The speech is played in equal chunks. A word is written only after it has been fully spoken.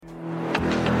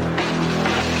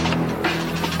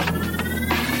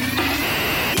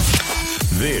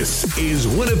This is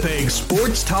Winnipeg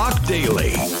Sports Talk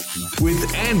Daily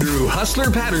with Andrew Hustler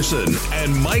Patterson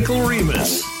and Michael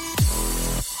Remus.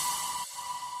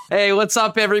 Hey, what's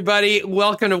up, everybody?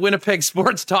 Welcome to Winnipeg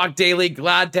Sports Talk Daily.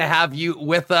 Glad to have you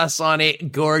with us on a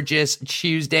gorgeous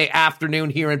Tuesday afternoon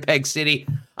here in Peg City.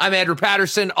 I'm Andrew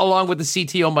Patterson, along with the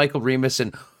CTO, Michael Remus,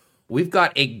 and we've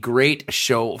got a great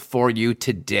show for you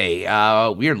today.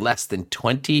 We are less than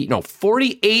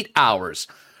 48 hours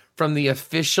from the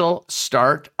official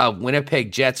start of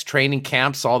Winnipeg Jets training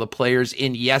camps. All the players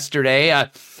in yesterday,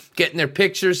 getting their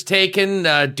pictures taken,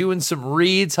 doing some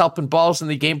reads, helping Balls in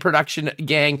the Game production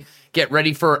gang get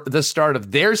ready for the start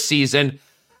of their season.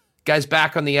 Guys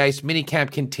back on the ice,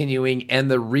 minicamp continuing, and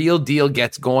the real deal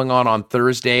gets going on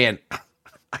Thursday. And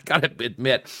I gotta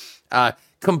admit,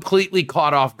 completely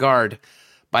caught off guard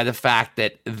by the fact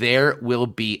that there will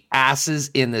be asses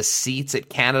in the seats at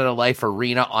Canada Life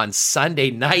Arena on Sunday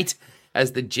night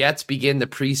as the Jets begin the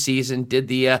preseason. Did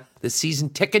the season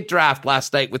ticket draft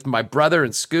last night with my brother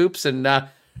and Scoops, and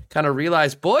kind of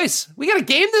realized, boys, we got a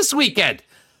game this weekend.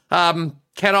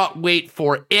 Cannot wait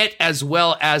for it, as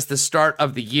well as the start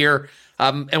of the year.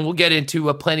 And we'll get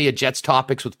into plenty of Jets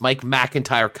topics with Mike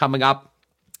McIntyre coming up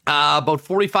about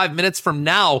 45 minutes from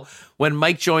now, when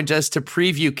Mike joins us to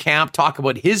preview camp, talk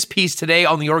about his piece today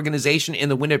on the organization in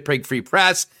the Winnipeg Free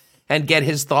Press, and get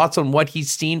his thoughts on what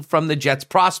he's seen from the Jets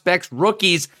prospects,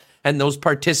 rookies, and those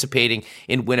participating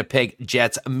in Winnipeg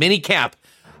Jets minicamp.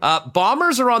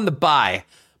 Bombers are on the bye,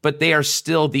 but they are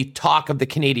still the talk of the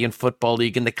Canadian Football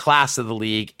League and the class of the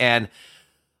league, and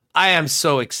I am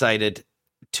so excited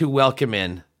to welcome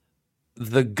in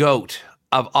the GOAT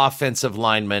of offensive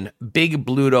linemen, Big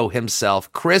Bluto himself,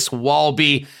 Chris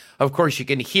Walby. Of course, you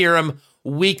can hear him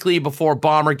weekly before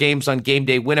Bomber games on Game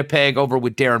Day Winnipeg over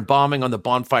with Darren Bombing on the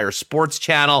Bonfire Sports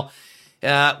Channel.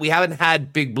 We haven't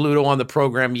had Big Bluto on the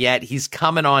program yet. He's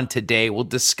coming on today. We'll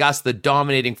discuss the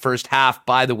dominating first half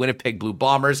by the Winnipeg Blue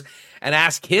Bombers and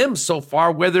ask him so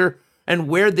far whether and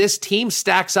where this team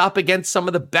stacks up against some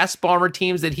of the best Bomber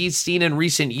teams that he's seen in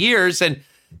recent years, and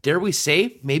dare we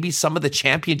say, maybe some of the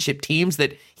championship teams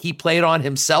that he played on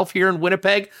himself here in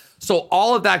Winnipeg. So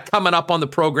all of that coming up on the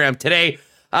program today.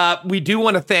 We do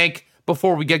want to thank,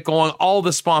 before we get going, all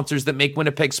the sponsors that make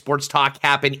Winnipeg Sports Talk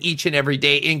happen each and every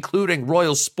day, including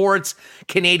Royal Sports,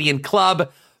 Canadian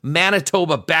Club,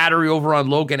 Manitoba Battery over on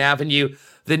Logan Avenue,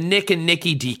 the Nick and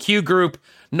Nicky DQ Group,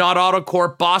 Not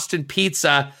Autocorp, Boston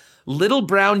Pizza, Little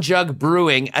Brown Jug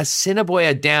Brewing,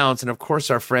 Assiniboia Downs, and of course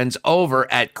our friends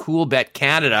over at Coolbet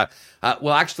Canada.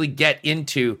 We'll actually get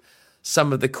into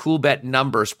some of the Coolbet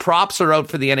numbers. Props are out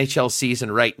for the NHL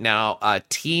season right now.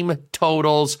 Team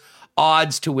totals,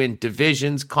 odds to win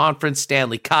divisions, conference,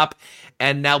 Stanley Cup,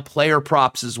 and now player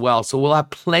props as well. So we'll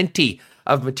have plenty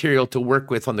of material to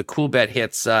work with on the Coolbet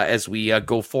hits as we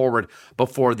go forward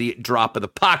before the drop of the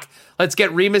puck. Let's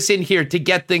get Remus in here to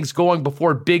get things going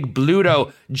before Big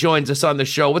Bluto joins us on the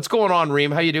show. What's going on,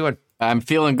 Reem? How you doing? I'm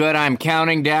feeling good. I'm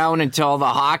counting down until the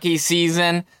hockey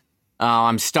season.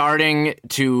 I'm starting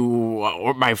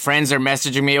to, my friends are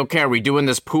messaging me, okay, are we doing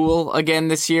this pool again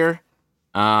this year?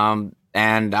 And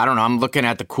I don't know, I'm looking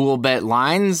at the Coolbet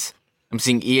lines. I'm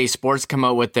seeing EA Sports come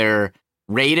out with their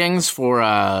ratings for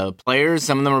players.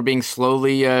 Some of them are being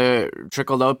slowly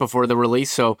trickled out before the release.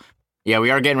 So, yeah,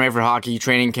 we are getting ready for hockey.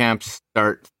 Training camps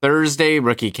start Thursday.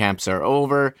 Rookie camps are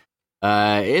over.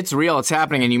 It's real. It's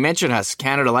happening. And you mentioned us,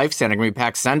 Canada Life Center, going to be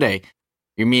packed Sunday.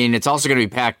 You mean it's also going to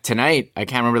be packed tonight? I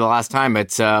can't remember the last time.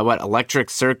 It's, Electric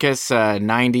Circus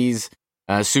 90s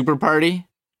Super Party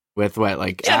with what?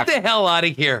 Like Get the hell out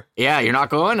of here. Yeah, you're not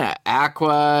going?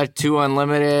 Aqua, 2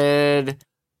 Unlimited.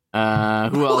 Who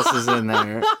else is in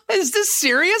there? Is this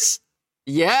serious?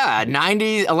 Yeah,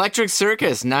 90s Electric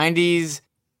Circus, 90s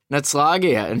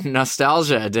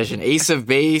Nostalgia Edition, Ace of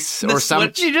Base, or something.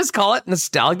 What did you just call it?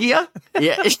 Nostalgia?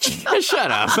 Yeah,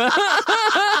 shut up.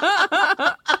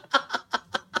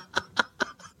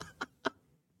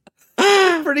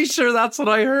 I'm pretty sure that's what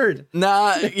I heard.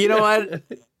 Nah, you know what?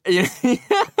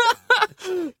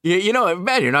 You know,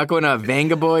 man, you're not going to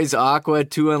Vanga Boys, Aqua,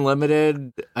 2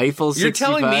 Unlimited, Eiffel 65. You're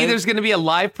telling me there's going to be a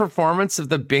live performance of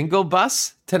the Bingo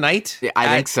Bus tonight? Yeah, I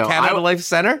think so. Canada Life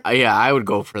Center? Yeah, I would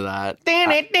go for that.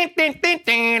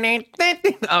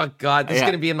 Oh, God, this is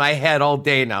going to be in my head all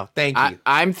day now. Thank you.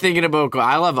 I'm thinking about,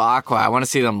 I love Aqua. I want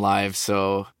to see them live,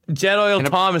 so. Jet Oil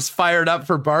Tom is fired up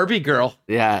for Barbie Girl.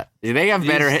 Yeah, they have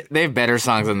better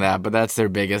songs than that, but that's their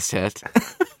biggest hit.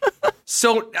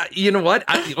 So, you know what?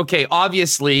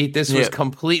 Obviously, this was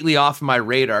completely off my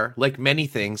radar, like many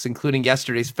things, including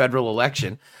yesterday's federal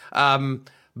election.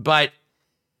 But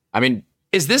I mean,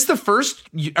 Is this the first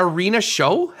arena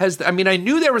show? I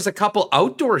knew there was a couple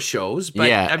outdoor shows, but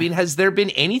yeah. Has there been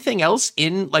anything else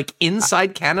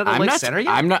inside Canada Center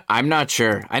yet? I'm not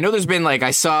sure. I know there's been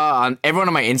I saw everyone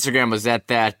on my Instagram was at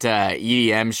that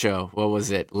EDM show. What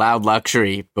was it? Loud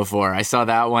Luxury before. I saw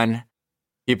that one.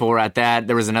 People were at that.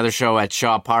 There was another show at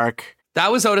Shaw Park. That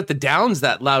was out at the Downs,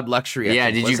 that Loud Luxury.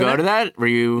 Did you go to that? Were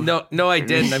you? No, I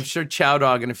didn't. I'm sure Chow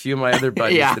Dog and a few of my other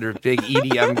buddies that are big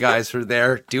EDM guys were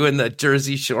there doing the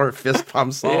Jersey Shore fist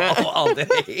pumps all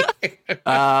day.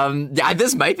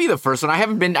 This might be the first one. I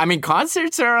haven't been.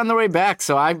 Concerts are on the way back,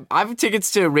 so I have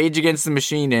tickets to Rage Against the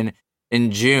Machine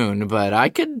in June, but I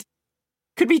could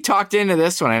be talked into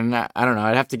this one, and I don't know.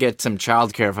 I'd have to get some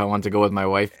childcare if I want to go with my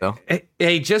wife, though.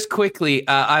 Hey, just quickly,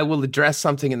 I will address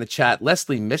something in the chat.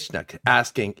 Leslie Mishnak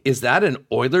asking, is that an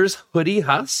Oilers hoodie,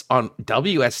 Huss, on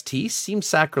WST? Seems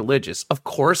sacrilegious. Of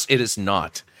course it is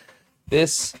not.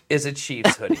 This is a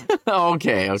Chiefs hoodie.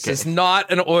 Okay. This is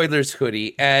not an Oilers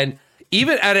hoodie. And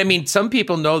some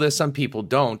people know this, some people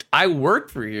don't. I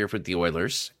worked for a year for the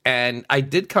Oilers, and I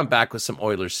did come back with some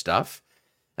Oilers stuff.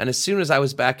 And as soon as I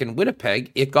was back in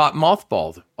Winnipeg, it got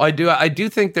mothballed. I do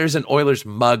think there's an Oilers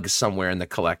mug somewhere in the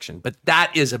collection, but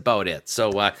that is about it. So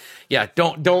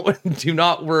do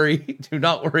not worry. Do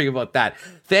not worry about that.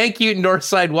 Thank you,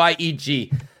 Northside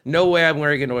YEG. No way I'm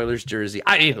wearing an Oilers jersey.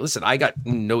 Listen, I got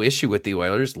no issue with the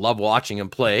Oilers. Love watching them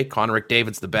play. Connor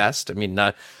McDavid's the best.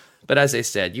 But as I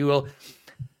said,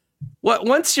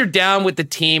 once you're down with the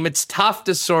team, it's tough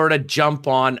to sort of jump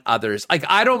on others.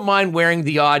 I don't mind wearing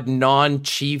the odd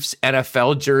non-Chiefs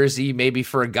NFL jersey, maybe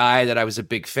for a guy that I was a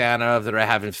big fan of, that I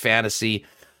have in fantasy.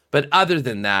 But other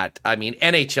than that,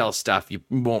 NHL stuff, you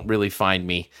won't really find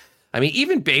me.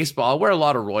 Even baseball, I wear a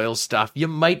lot of Royals stuff. You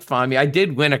might find me. I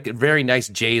did win a very nice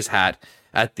Jays hat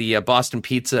at the Boston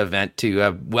Pizza event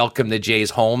to welcome the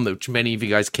Jays home, which many of you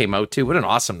guys came out to. What an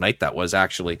awesome night that was,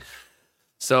 actually.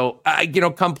 So,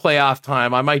 come playoff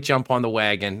time, I might jump on the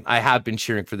wagon. I have been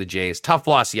cheering for the Jays. Tough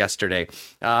loss yesterday.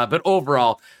 But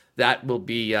overall, that will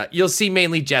be, you'll see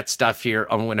mainly Jet stuff here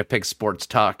on Winnipeg Sports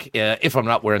Talk, if I'm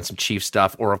not wearing some Chief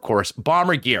stuff or, of course,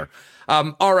 Bomber gear.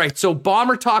 All right, so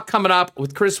Bomber talk coming up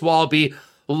with Chris Walby.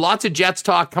 Lots of Jets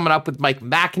talk coming up with Mike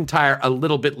McIntyre a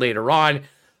little bit later on.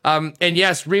 And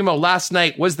yes, Remo, last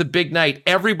night was the big night.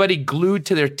 Everybody glued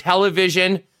to their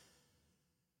television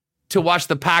to watch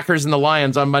the Packers and the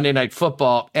Lions on Monday Night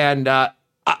Football. And I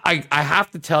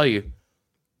have to tell you,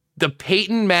 the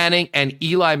Peyton Manning and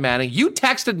Eli Manning, you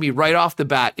texted me right off the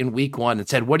bat in week one and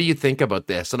said, what do you think about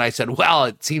this? And I said, well,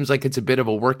 it seems like it's a bit of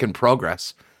a work in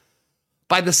progress.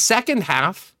 By the second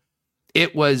half,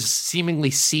 it was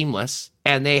seemingly seamless,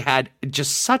 and they had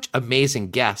just such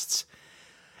amazing guests.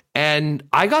 And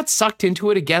I got sucked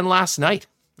into it again last night.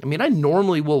 I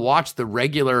normally will watch the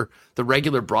regular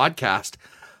broadcast.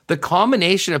 The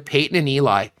combination of Peyton and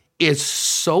Eli is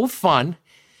so fun.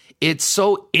 It's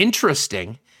so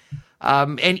interesting.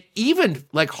 And even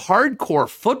hardcore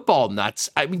football nuts,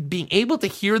 being able to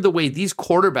hear the way these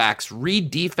quarterbacks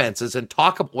read defenses and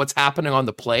talk about what's happening on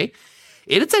the play,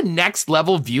 it's a next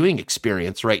level viewing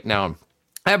experience right now.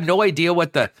 I have no idea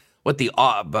what the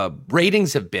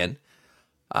ratings have been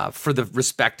for the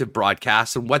respective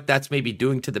broadcasts and what that's maybe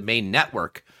doing to the main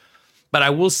network. But I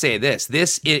will say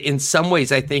this in some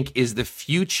ways, I think, is the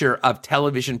future of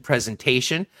television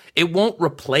presentation. It won't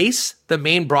replace the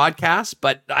main broadcast,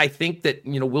 but I think that,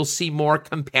 we'll see more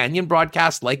companion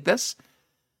broadcasts like this.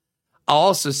 I'll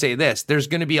also say this, there's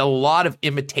going to be a lot of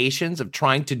imitations of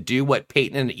trying to do what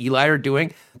Peyton and Eli are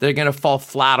doing. They're going to fall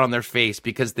flat on their face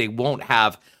because they won't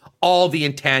have all the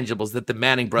intangibles that the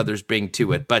Manning brothers bring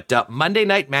to it. But Monday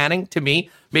Night Manning, to me,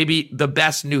 maybe the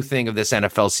best new thing of this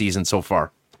NFL season so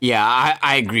far. Yeah,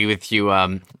 I agree with you.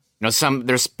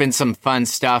 There's been some fun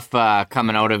stuff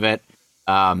coming out of it.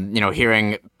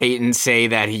 Hearing Peyton say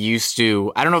that he used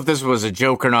to, I don't know if this was a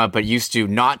joke or not, but used to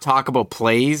not talk about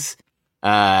plays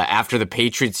after the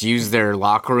Patriots used their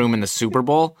locker room in the Super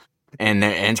Bowl, and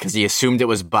because he assumed it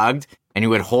was bugged, and he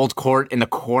would hold court in the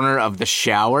corner of the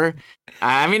shower.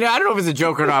 I don't know if it's a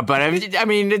joke or not, but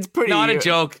it's pretty... Not a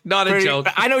joke. A joke.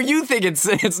 I know you think it's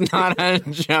not a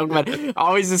joke, but I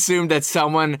always assumed that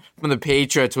someone from the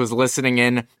Patriots was listening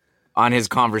in on his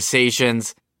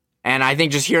conversations. And I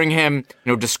think just hearing him,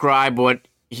 describe what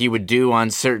he would do on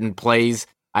certain plays,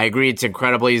 I agree it's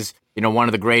incredible. He's, one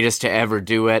of the greatest to ever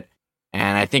do it.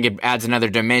 And I think it adds another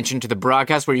dimension to the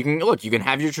broadcast where you can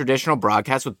have your traditional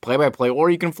broadcast with play-by-play, or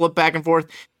you can flip back and forth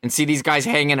and see these guys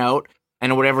hanging out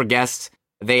and whatever guests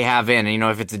they have in. And,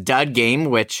 if it's a dud game,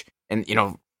 which, and,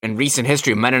 in recent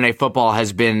history, Monday Night Football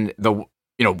has been the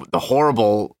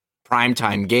horrible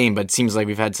primetime game, but it seems like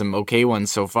we've had some okay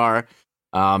ones so far.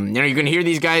 You can hear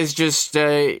these guys just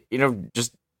chat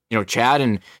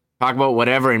and talk about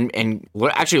whatever and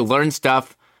actually learn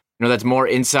stuff, that's more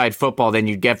inside football than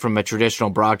you'd get from a traditional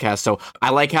broadcast. So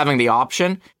I like having the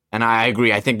option, and I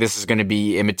agree. I think this is going to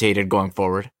be imitated going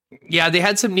forward. Yeah, they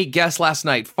had some neat guests last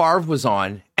night. Favre was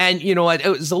on, and you know what? It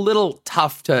was a little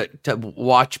tough to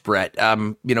watch Brett.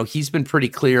 He's been pretty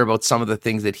clear about some of the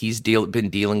things that he's been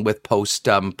dealing with post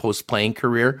playing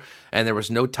career, and there was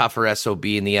no tougher SOB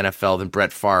in the NFL than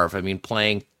Brett Favre. I mean,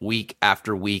 playing week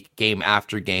after week, game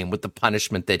after game, with the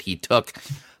punishment that he took.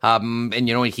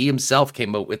 He himself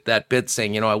came out with that bit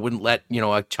saying, I wouldn't let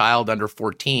a child under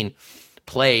 14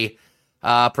 play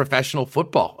professional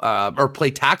football or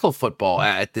play tackle football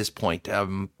at this point.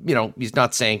 He's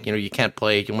not saying, you can't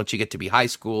play once you get to be high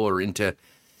school or into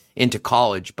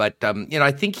college, but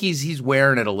I think he's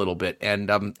wearing it a little bit. And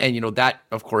that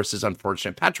of course is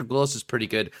unfortunate. Patrick Willis is pretty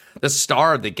good. The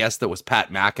star of the guest that was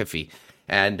Pat McAfee.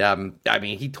 And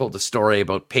he told a story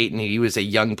about Peyton. He was a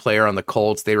young player on the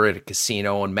Colts. They were at a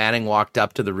casino, and Manning walked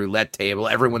up to the roulette table.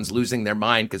 Everyone's losing their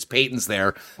mind because Peyton's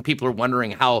there. People are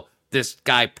wondering how this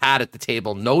guy, Pat, at the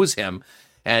table knows him.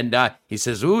 And he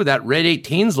says, ooh, that red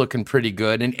 18's looking pretty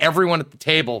good. And everyone at the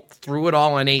table threw it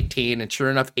all on 18. And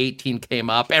sure enough, 18 came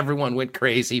up. Everyone went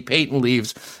crazy. Peyton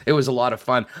leaves. It was a lot of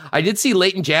fun. I did see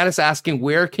Leighton Janice asking,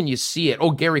 where can you see it?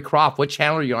 Oh, Gary Croft, what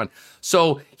channel are you on?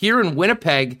 So here in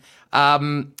Winnipeg, our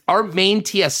main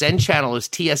TSN channel is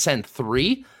TSN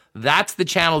 3. That's the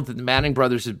channel that the Manning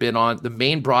brothers have been on. The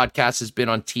main broadcast has been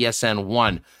on TSN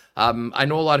 1. I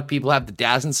know a lot of people have the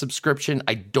DAZN subscription.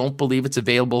 I don't believe it's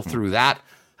available through that,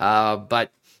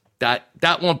 but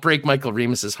that won't break Michael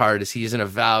Remus's heart, as he's an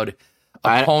avowed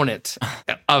opponent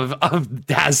of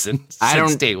DAZN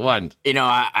since day one.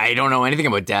 I don't know anything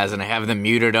about DAZN. I have them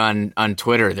muted on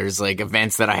Twitter. There's like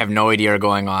events that I have no idea are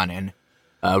going on, and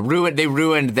they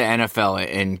ruined the NFL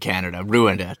in Canada,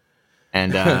 ruined it,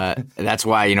 and that's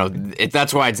why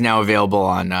that's why it's now available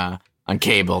on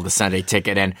cable, the Sunday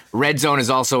Ticket, and Red Zone is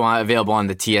also available on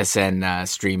the TSN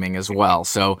streaming as well.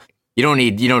 So you don't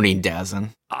need DAZN.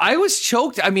 I was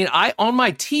choked. I mean, on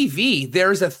my TV,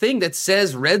 there's a thing that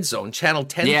says Red Zone, channel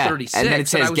 1036, and then it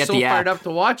says, and I was get so the fired app. up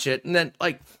to watch it, and then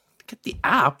get the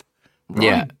app.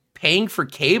 Yeah. Paying for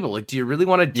cable. Do you really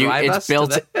want to drive us?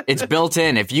 It's built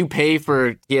in. If you pay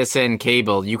for TSN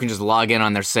cable, you can just log in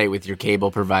on their site with your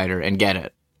cable provider and get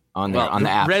it on the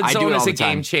app. Red Zone is a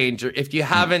time. game changer. If you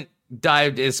haven't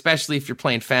dived, especially if you're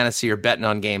playing fantasy or betting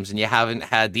on games and you haven't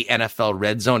had the NFL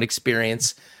Red Zone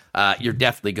experience, you're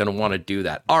definitely going to want to do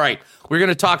that. All right, we're going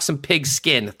to talk some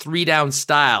pigskin, 3-down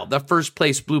style, the first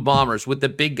place Blue Bombers with the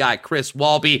big guy, Chris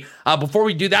Walby. Before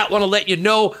we do that, I want to let you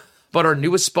know about our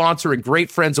newest sponsor and great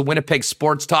friends of Winnipeg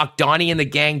Sports Talk, Donnie and the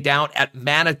gang down at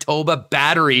Manitoba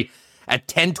Battery at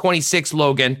 1026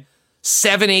 Logan,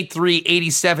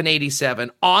 783-8787,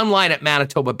 online at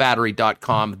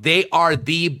manitobabattery.com. They are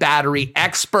the battery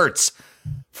experts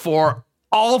for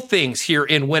all things here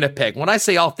in Winnipeg. When I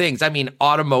say all things, I mean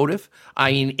automotive,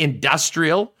 I mean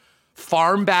industrial,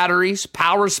 farm batteries,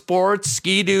 power sports,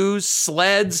 ski-doos,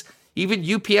 sleds, even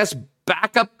UPS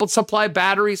backup supply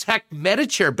batteries, heck,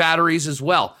 Medicare batteries as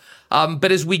well.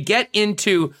 But as we get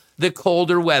into the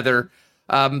colder weather,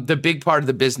 the big part of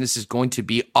the business is going to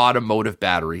be automotive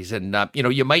batteries. And,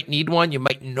 you might need one. You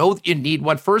might know that you need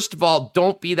one. First of all,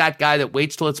 don't be that guy that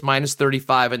waits till it's minus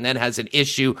 35 and then has an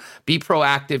issue. Be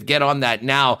proactive. Get on that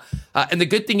now. And the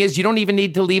good thing is you don't even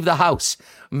need to leave the house.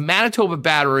 Manitoba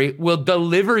Battery will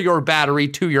deliver your battery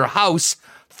to your house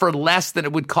for less than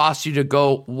it would cost you to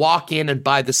go walk in and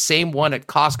buy the same one at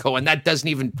Costco. And that doesn't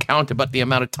even count about the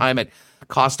amount of time it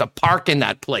costs to park in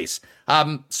that place.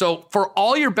 So for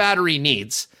all your battery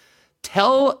needs,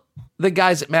 tell the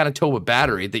guys at Manitoba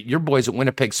Battery that your boys at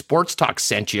Winnipeg Sports Talk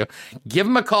sent you. Give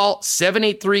them a call,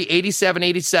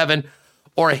 783-8787,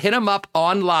 or hit them up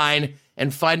online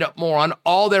and find out more on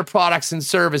all their products and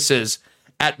services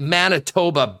at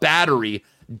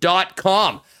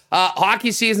manitobabattery.com.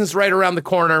 Hockey season's right around the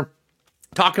corner.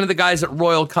 Talking to the guys at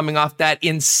Royal coming off that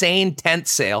insane tent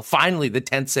sale. Finally, the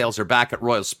tent sales are back at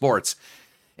Royal Sports.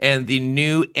 And the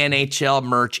new NHL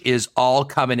merch is all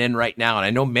coming in right now. And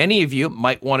I know many of you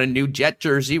might want a new Jet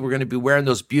jersey. We're going to be wearing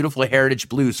those beautiful Heritage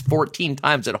Blues 14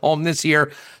 times at home this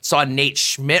year. Saw Nate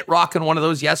Schmidt rocking one of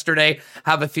those yesterday.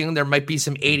 Have a feeling there might be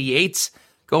some 88s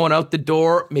going out the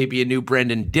door. Maybe a new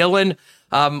Brendan Dillon.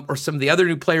 Or some of the other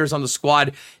new players on the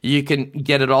squad. You can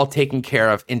get it all taken care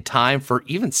of in time for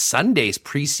even Sunday's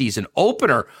preseason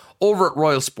opener over at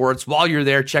Royal Sports. While you're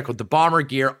there, check out the Bomber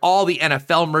gear, all the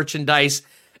NFL merchandise,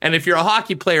 And if you're a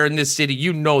hockey player in this city,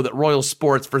 you know that Royal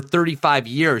Sports for 35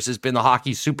 years has been the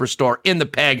hockey superstore in the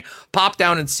Peg. Pop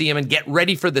down and see him and get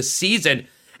ready for the season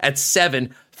at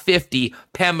 750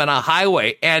 Pembina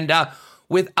Highway. And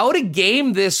without a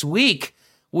game this week,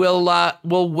 we'll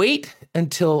wait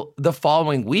until the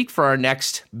following week for our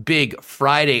next big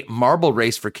Friday marble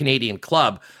race for Canadian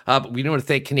Club. But we want to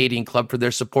thank Canadian Club for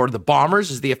their support of the Bombers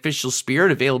as the official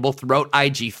spirit available throughout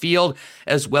IG Field,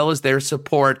 as well as their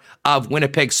support of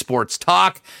Winnipeg Sports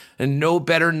Talk. And no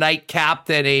better nightcap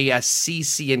than a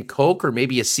CC and Coke, or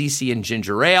maybe a CC and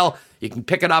ginger ale. You can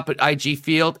pick it up at IG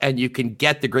Field, and you can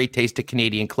get the great taste of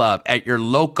Canadian Club at your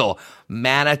local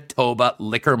Manitoba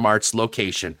Liquor Marts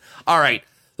location. All right,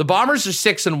 the Bombers are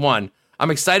 6-1.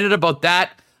 I'm excited about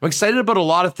that. I'm excited about a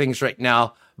lot of things right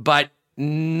now, but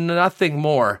nothing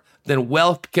more than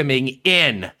welcoming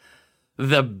in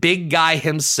the big guy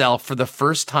himself for the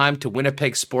first time to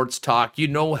Winnipeg Sports Talk. You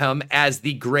know him as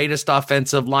the greatest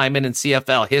offensive lineman in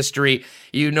CFL history.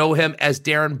 You know him as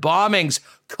Darren Bombing's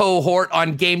cohort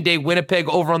on Game Day Winnipeg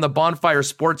over on the Bonfire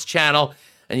Sports Channel.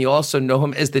 And you also know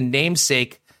him as the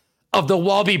namesake of the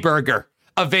Walby Burger,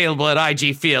 available at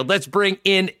IG Field. Let's bring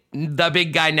in the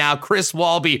big guy now, Chris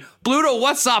Walby. Bluto,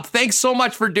 what's up? Thanks so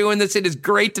much for doing this. It is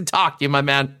great to talk to you, my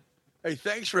man. Hey,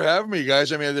 thanks for having me,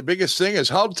 guys. I mean, the biggest thing is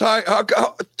what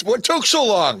took so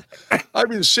long? I've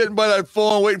been sitting by that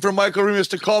phone waiting for Michael Remus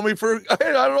to call me for, I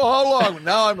don't know how long.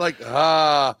 Now I'm like,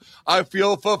 I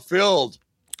feel fulfilled.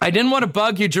 I didn't want to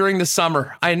bug you during the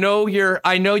summer. I know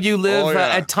you live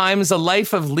at times a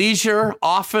life of leisure,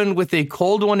 often with a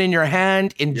cold one in your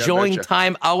hand, enjoying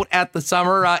time out at the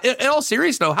summer. In all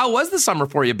seriousness, though, how was the summer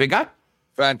for you, big guy?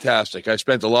 Fantastic. I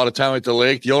spent a lot of time at the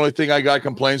lake. The only thing I got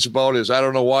complaints about is I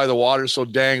don't know why the water's so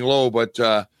dang low, but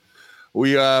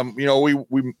we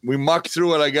mucked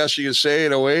through it, I guess you could say,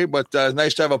 in a way. But it's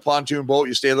nice to have a pontoon boat.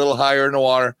 You stay a little higher in the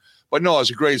water. But no, it was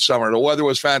a great summer. The weather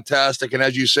was fantastic. And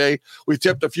as you say, we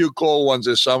tipped a few cold ones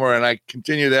this summer, and I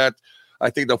continue that. I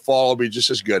think the fall will be just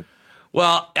as good.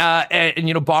 Well,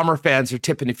 and Bomber fans are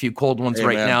tipping a few cold ones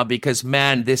right now because,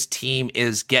 man, this team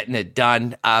is getting it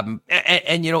done.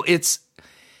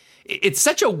 It's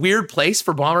such a weird place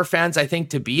for Bomber fans, I think,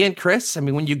 to be in, Chris. I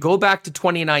mean, when you go back to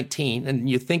 2019 and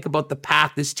you think about the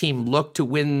path this team looked to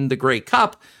win the Grey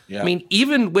Cup, I mean,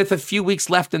 even with a few weeks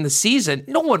left in the season,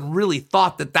 no one really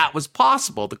thought that was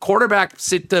possible. The quarterback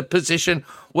position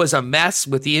was a mess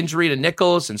with the injury to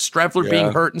Nichols and Strevler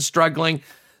being hurt and struggling.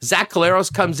 Zach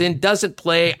Caleros comes in, doesn't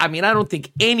play. I mean, I don't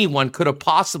think anyone could have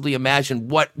possibly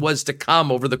imagined what was to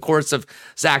come over the course of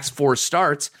Zach's 4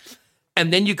 starts.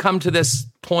 And then you come to this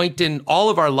point in all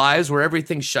of our lives where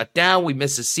everything's shut down. We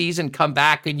miss a season, come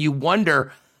back, and you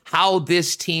wonder how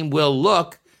this team will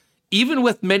look, even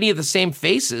with many of the same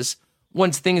faces,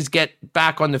 once things get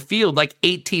back on the field like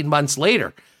 18 months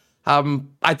later.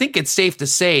 I think it's safe to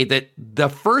say that the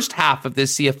first half of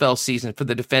this CFL season for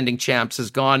the defending champs has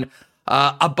gone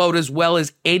about as well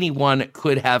as anyone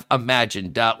could have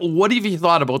imagined. What have you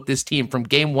thought about this team from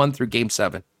Game 1 through Game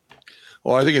 7?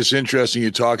 Well, I think it's interesting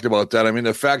you talked about that. I mean,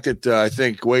 the fact that I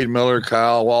think Wade Miller,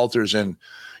 Kyle Walters, and,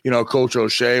 Coach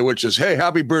O'Shea, which is, hey,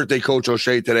 happy birthday, Coach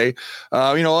O'Shea, today.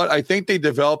 You know what? I think they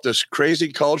developed this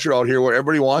crazy culture out here where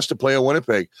everybody wants to play in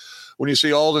Winnipeg. When you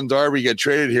see Alden Darby get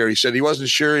traded here, he said he wasn't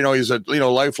sure, he's a,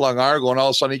 lifelong Argo, and all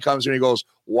of a sudden he comes here and he goes,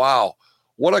 wow,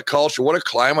 what a culture, what a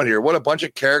climate here, what a bunch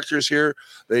of characters here.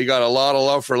 They got a lot of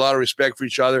love for a lot of respect for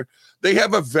each other. They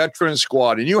have a veteran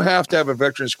squad, and you have to have a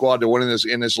veteran squad to win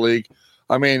in this league.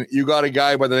 I mean, you got a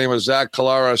guy by the name of Zach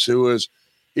Caleros who is,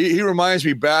 he reminds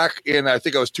me back in, I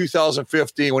think it was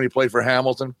 2015 when he played for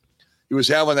Hamilton. He was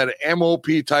having that MOP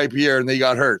type year and they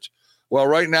got hurt. Well,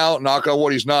 right now, knock on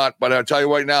wood, he's not, but I'll tell you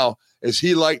right now, is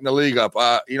he lighting the league up?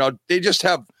 They just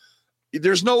have,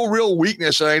 there's no real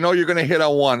weakness. And I know you're going to hit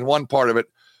on one part of it.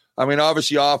 I mean,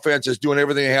 obviously offense is doing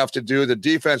everything they have to do. The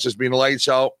defense has been lights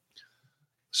out.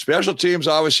 Special teams,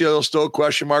 obviously, there's still a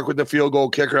question mark with the field goal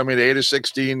kicker. I mean, 8 of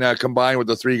 16 combined with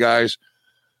the 3 guys.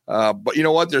 But you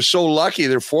know what? They're so lucky.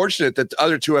 They're fortunate that the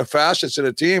other 2 facets of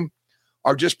the team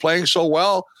are just playing so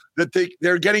well that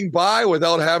they're getting by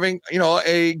without having,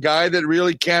 a guy that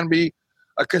really can be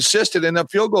consistent in the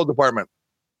field goal department.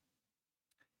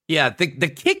 Yeah, the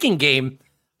kicking game,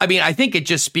 I mean, I think it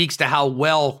just speaks to how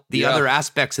well the other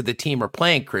aspects of the team are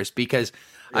playing, Chris, because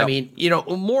I mean,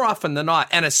 more often than not,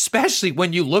 and especially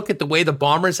when you look at the way the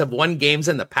Bombers have won games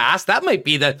in the past, that might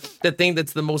be the thing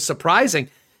that's the most surprising.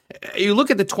 You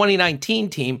look at the 2019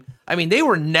 team, I mean, they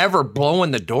were never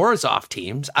blowing the doors off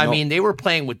teams. I mean, they were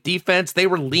playing with defense. They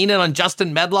were leaning on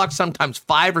Justin Medlock sometimes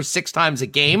 5 or 6 times a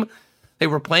game. They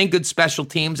were playing good special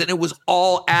teams, and it was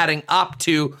all adding up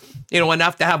to,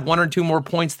 enough to have one or two more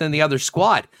points than the other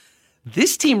squad.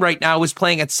 This team right now is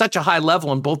playing at such a high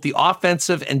level on both the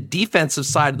offensive and defensive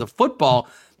side of the football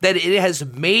that it has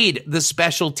made the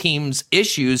special teams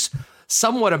issues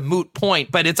somewhat a moot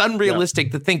point, but it's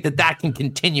unrealistic to think that can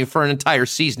continue for an entire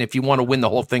season if you want to win the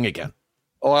whole thing again.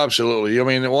 Oh, absolutely. I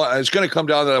mean, it's going to come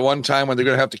down to that one time when they're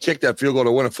going to have to kick that field goal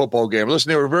to win a football game. Listen,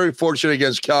 they were very fortunate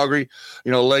against Calgary.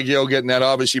 Leggio getting that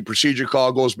obviously procedure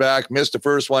call, goes back, missed the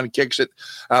first one, kicks it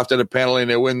after the penalty,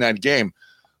 and they win that game.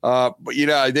 But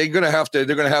they're going to have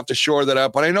to shore that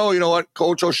up. But I know,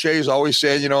 Coach O'Shea is always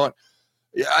saying,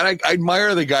 I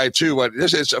admire the guy too. But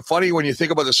it's funny when you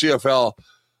think about the CFL.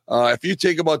 If you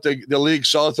think about the league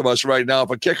south of us right now,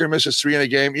 if a kicker misses 3 in a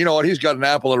game, you know what? He's got an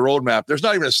apple of the roadmap. There's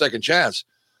not even a second chance.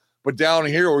 But down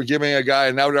here, we're giving a guy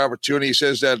another opportunity. He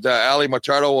says that Ali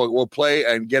Matardo will play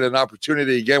and get an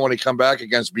opportunity again when he come back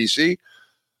against BC.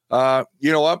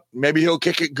 You know what? Maybe he'll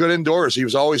kick it good indoors. He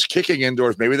was always kicking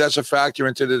indoors. Maybe that's a factor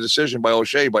into the decision by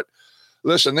O'Shea. But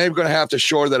listen, they're going to have to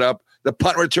shore that up. The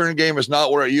punt return game is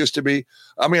not where it used to be.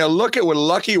 I mean, look at what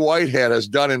Lucky Whitehead has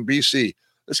done in BC.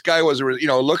 This guy was,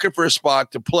 looking for a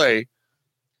spot to play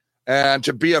and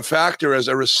to be a factor as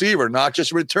a receiver, not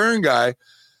just a return guy.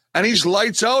 And he's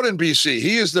lights out in BC.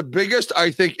 He is the biggest, I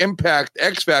think, impact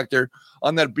X factor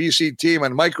on that BC team.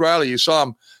 And Mike Riley, you saw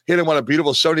him hit him on a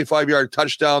beautiful 75-yard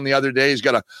touchdown the other day. He's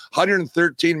got a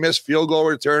 113 missed field goal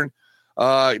return.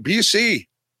 BC,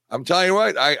 I'm telling you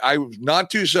what, I'm not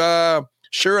too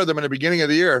sure of them in the beginning of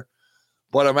the year,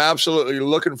 but I'm absolutely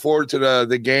looking forward to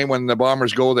the game when the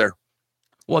Bombers go there.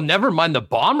 Well, never mind the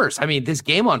Bombers. I mean, this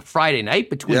game on Friday night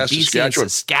between BC and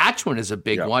Saskatchewan is a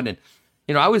big one. And,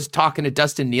 I was talking to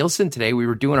Dustin Nielsen today. We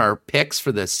were doing our picks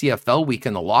for the CFL week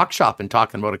in the lock shop and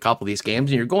talking about a couple of these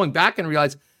games. And you're going back and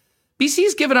realize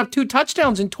BC's given up 2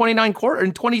 touchdowns in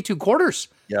 22 quarters.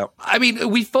 Yeah. I mean,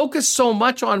 we focus so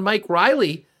much on Mike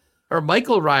Riley, or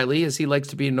Michael Riley, as he likes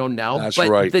to be known now. That's but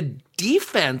right. The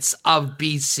defense of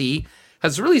BC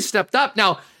has really stepped up.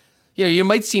 Now, you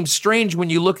might seem strange when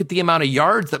you look at the amount of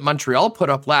yards that Montreal put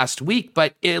up last week,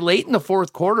 but late in the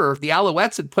fourth quarter, the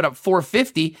Alouettes had put up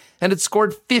 450 and had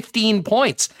scored 15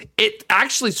 points. It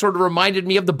actually sort of reminded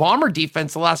me of the Bomber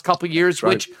defense the last couple of years,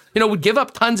 which, would give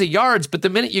up tons of yards, but the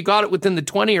minute you got it within the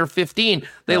 20 or 15,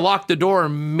 they locked the door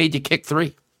and made you kick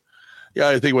 3. Yeah,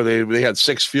 I think when they had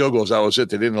 6 field goals, that was it.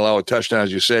 They didn't allow a touchdown,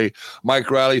 as you say.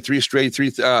 Mike Riley, 3 straight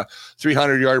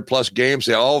 300-yard plus games.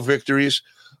 They all victories.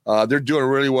 They're doing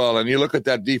really well. And you look at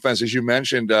that defense, as you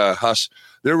mentioned, Huss,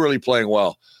 they're really playing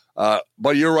well.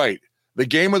 But you're right. The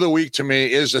game of the week to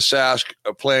me is the Sask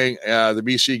playing the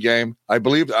BC game. I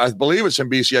believe it's in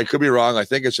BC. I could be wrong. I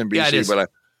think it's in BC, but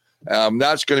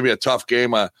that's going to be a tough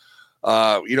game.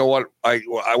 You know what?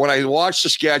 When I watch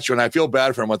Saskatchewan, I feel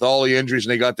bad for them with all the injuries,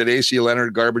 and they got that AC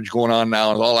Leonard garbage going on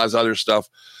now and all that other stuff.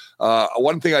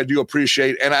 One thing I do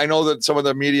appreciate, and I know that some of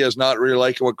the media is not really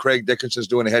liking what Craig Dickinson's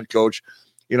doing, the head coach,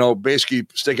 basically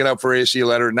sticking up for AC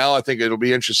Leonard. Now I think it'll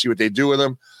be interesting to see what they do with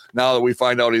him now that we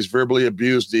find out he's verbally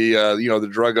abused the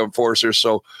drug enforcer.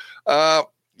 So,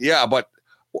 but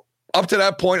up to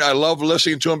that point, I love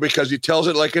listening to him because he tells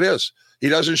it like it is. He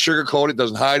doesn't sugarcoat it,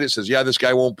 doesn't hide it, says, yeah, this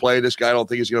guy won't play. This guy, I don't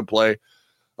think he's going to play.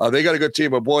 They got a good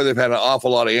team, but boy, they've had an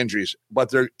awful lot of injuries. But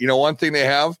they're, one thing they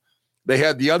had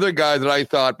the other guy that I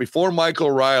thought before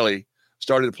Michael Riley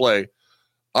started to play,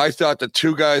 I thought the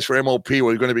 2 guys for MOP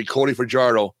were going to be Cody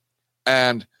Fajardo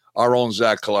and our own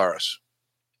Zach Collaros.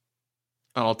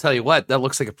 I'll tell you what, that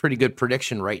looks like a pretty good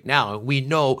prediction right now. We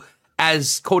know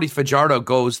as Cody Fajardo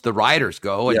goes, the Riders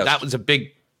go, and that was a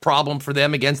big problem for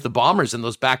them against the Bombers in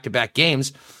those back-to-back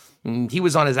games. And he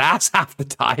was on his ass half the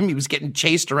time. He was getting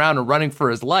chased around and running for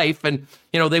his life, and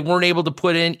they weren't able to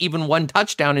put in even 1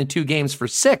 touchdown in 2 games for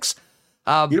 6.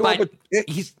 They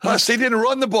didn't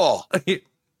run the ball.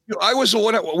 I was the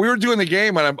one. We were doing the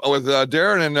game with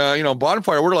Darren and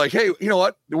Bonfire. We're like, hey, you know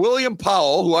what? William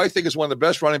Powell, who I think is one of the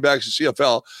best running backs in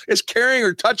CFL, is carrying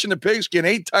or touching the pigskin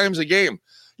 8 times a game.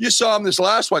 You saw him this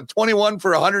last one, 21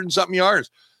 for 100 and something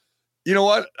yards. You know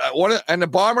what? And the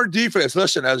Bomber defense,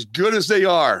 listen, as good as they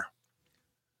are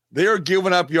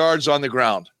giving up yards on the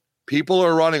ground. People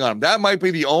are running on them. That might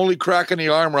be the only crack in the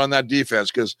armor on that defense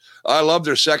because I love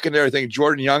their secondary. I think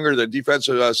Jordan Younger, the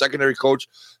defensive secondary coach,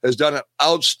 has done an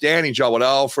outstanding job with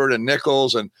Alford and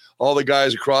Nichols and all the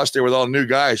guys across there with all the new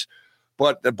guys.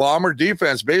 But the Bomber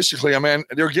defense, basically,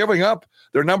 they're giving up.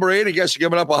 They're number 8, I guess,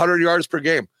 giving up 100 yards per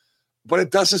game. But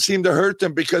it doesn't seem to hurt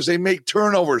them because they make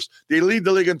turnovers. They lead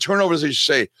the league in turnovers, as you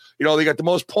say. They got the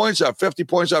most points off, 50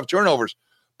 points off turnovers.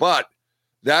 But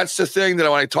that's the thing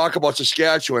that when I talk about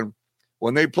Saskatchewan,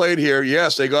 When they played here,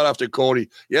 yes, they got after Cody.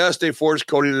 Yes, they forced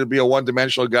Cody to be a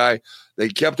one-dimensional guy. They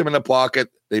kept him in the pocket.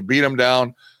 They beat him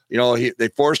down. They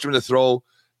forced him to throw.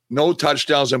 No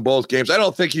touchdowns in both games. I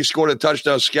don't think he scored a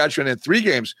touchdown Saskatchewan in 3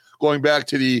 games going back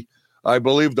to I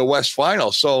believe, the West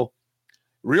Final. So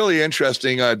really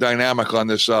interesting dynamic on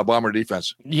this Bomber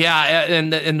defense. Yeah,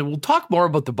 and we'll talk more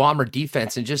about the Bomber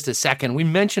defense in just a second. We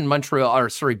mentioned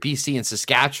BC and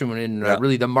Saskatchewan in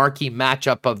really the marquee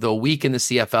matchup of the week in the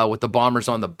CFL with the Bombers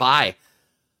on the bye.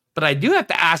 But I do have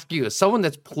to ask you, as someone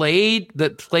that played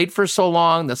for so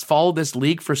long, that's followed this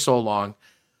league for so long,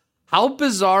 how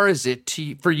bizarre is it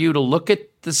for you to look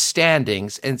at the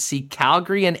standings and see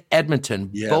Calgary and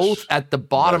Edmonton both at the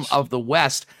bottom of the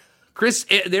West? Chris,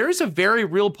 there is a very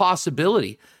real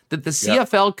possibility that the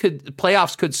CFL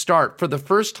playoffs could start for the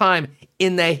first time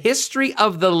in the history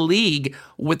of the league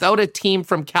without a team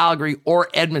from Calgary or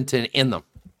Edmonton in them.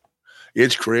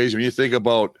 It's crazy when you think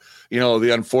about,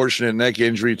 the unfortunate neck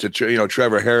injury to,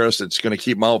 Trevor Harris that's going to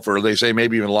keep him out for, they say,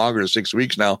 maybe even longer than 6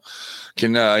 weeks now.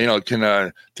 Can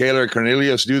Taylor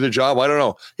Cornelius do the job? I don't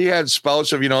know. He had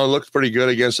spouts of, looked pretty good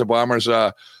against the Bombers,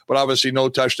 but obviously no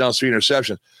touchdowns, 3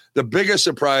 interceptions. The biggest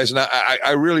surprise, and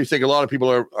I really think a lot of people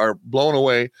are blown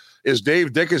away, is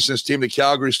Dave Dickinson's team, the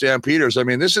Calgary Stampeders. I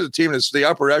mean, this is a team that's the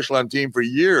upper echelon team for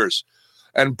years.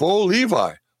 And Bo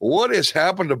Levi, what has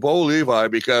happened to Bo Levi?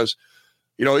 Because,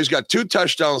 he's got 2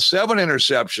 touchdowns, 7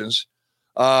 interceptions.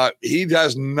 He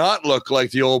does not look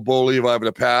like the old Bo Levi of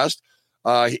the past.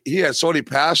 He had so many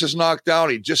passes knocked down.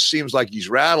 He just seems like he's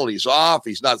rattled. He's off.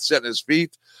 He's not setting his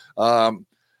feet.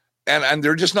 And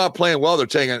they're just not playing well. They're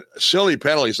taking silly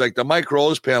penalties, like the Mike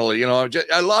Rose penalty, just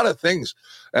a lot of things.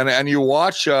 And you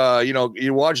watch,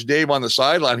 you watch Dave on the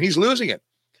sideline. He's losing it.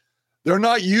 They're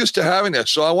not used to having this.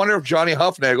 So I wonder if Johnny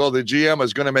Huffnagel, the GM,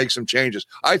 is going to make some changes.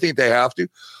 I think they have to.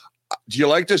 Do you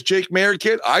like this Jake Mayer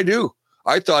kid? I do.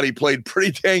 I thought he played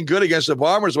pretty dang good against the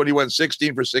Bombers when he went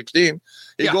 16 for 16.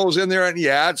 He goes in there and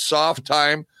it's soft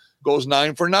time, goes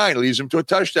 9 for 9, leads him to a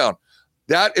touchdown.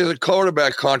 That is a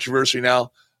quarterback controversy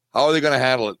now. How are they going to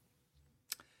handle it?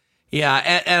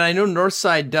 Yeah, and I know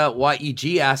Northside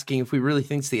YEG asking if we really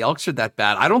think the Elks are that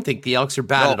bad. I don't think the Elks are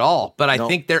bad at all, but I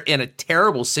think they're in a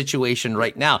terrible situation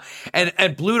right now. And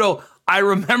Bluto, I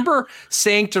remember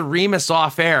saying to Remus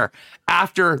off air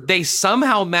after they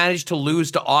somehow managed to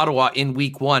lose to Ottawa in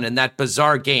week 1 in that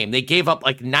bizarre game. They gave up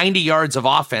like 90 yards of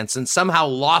offense and somehow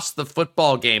lost the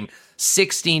football game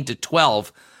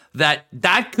 16-12.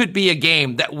 That could be a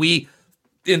game that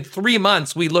in 3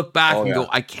 months, we look back and go,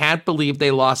 I can't believe they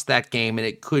lost that game, and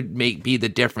it could be the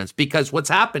difference. Because what's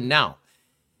happened now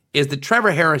is that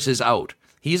Trevor Harris is out.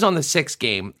 He's on the 6th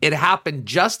game. It happened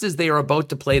just as they are about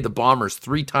to play the Bombers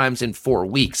 3 times in 4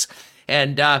 weeks.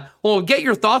 And, get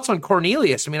your thoughts on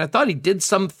Cornelius. I mean, I thought he did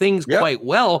some things quite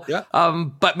well. Yeah.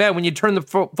 But, man, when you turn the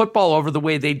football over the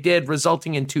way they did,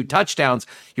 resulting in 2 touchdowns,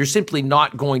 you're simply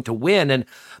not going to win. And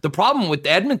the problem with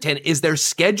Edmonton is their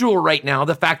schedule right now,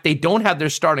 the fact they don't have their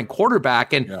starting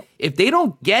quarterback. And if they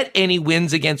don't get any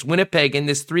wins against Winnipeg in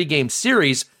this 3-game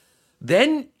series,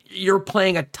 then you're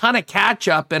playing a ton of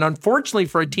catch-up, and unfortunately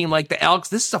for a team like the Elks,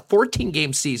 this is a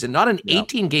 14-game season, not an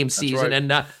 18-game season, right. And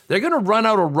they're going to run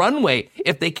out of runway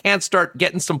if they can't start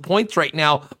getting some points right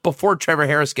now before Trevor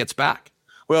Harris gets back.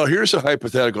 Well, here's a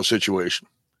hypothetical situation.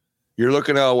 You're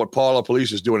looking at what Paul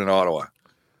LaPolice is doing in Ottawa.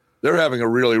 They're having a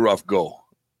really rough go.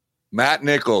 Matt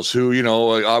Nichols, who,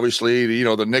 obviously,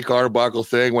 the Nick Arbuckle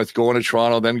thing with going to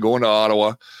Toronto, then going to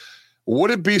Ottawa.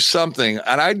 Would it be something,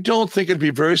 and I don't think it'd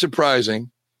be very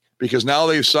surprising, because now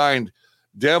they've signed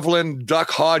Devlin Duck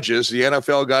Hodges, the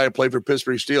NFL guy who played for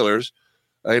Pittsburgh Steelers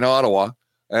in Ottawa.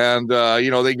 And,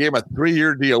 they gave him a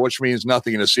 3-year deal, which means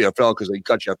nothing in the CFL because they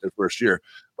cut you after the first year.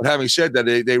 But having said that,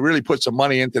 they really put some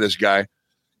money into this guy.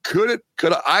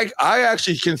 I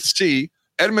actually can see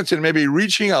Edmonton maybe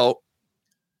reaching out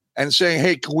and saying,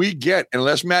 hey, can we get,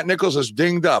 unless Matt Nichols is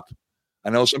dinged up.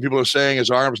 I know some people are saying his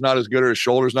arm's not as good or his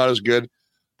shoulder's not as good.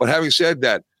 But having said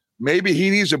that, maybe he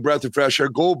needs a breath of fresh air.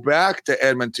 Go back to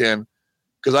Edmonton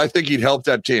because I think he'd help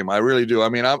that team. I really do. I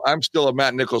mean, I'm still a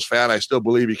Matt Nichols fan. I still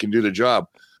believe he can do the job.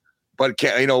 But,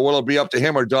 will it be up to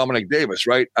him or Dominic Davis,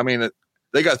 right? I mean,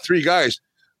 they got 3 guys,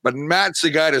 but Matt's the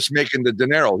guy that's making the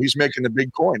dinero. He's making the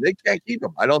big coin. They can't keep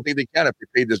him. I don't think they can if they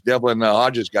paid this Devlin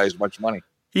Hodges guy as much money.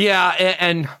 Yeah,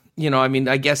 and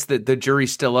I guess the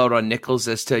jury's still out on Nichols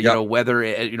as to, whether,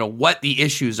 what the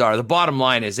issues are. The bottom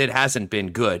line is it hasn't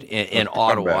been good in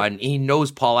Ottawa, and he knows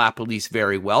Paul LaPolice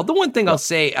very well. The one thing I'll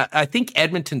say, I think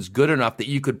Edmonton's good enough that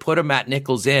you could put a Matt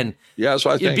Nichols in. Yeah, that's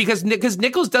what I think. Because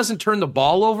Nichols doesn't turn the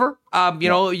ball over.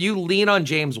 You lean on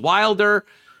James Wilder.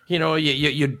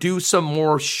 you do some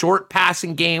more short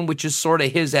passing game, which is sort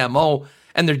of his MO,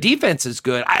 and their defense is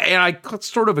good. I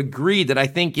sort of agree that I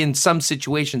think in some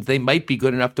situations they might be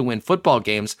good enough to win football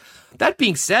games. That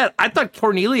being said, I thought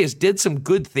Cornelius did some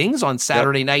good things on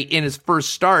Saturday night in his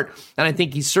first start, and I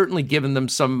think he's certainly given them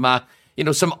some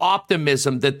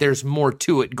optimism that there's more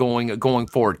to it going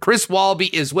forward. Chris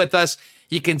Walby is with us.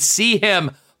 You can see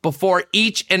him before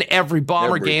each and every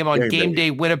Bomber game on Game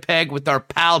Day Winnipeg with our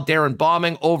pal Darren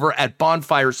Bombing over at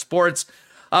Bonfire Sports.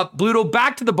 Bluto,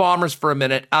 back to the Bombers for a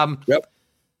minute.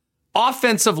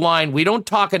 Offensive line, we don't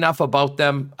talk enough about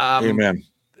them. Amen.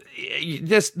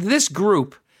 This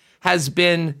group has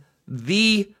been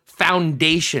the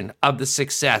foundation of the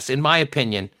success, in my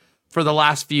opinion, for the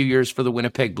last few years for the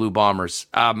Winnipeg Blue Bombers.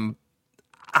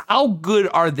 How good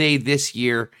are they this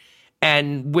year?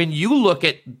 And when you look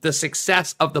at the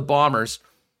success of the Bombers,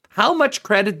 how much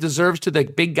credit deserves to the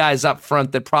big guys up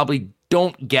front that probably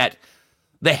don't get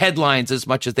the headlines as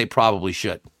much as they probably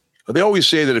should? They always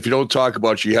say that if you don't talk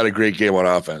about you had a great game on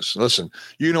offense. Listen,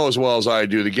 you know as well as I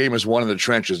do, the game is won in the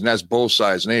trenches, and that's both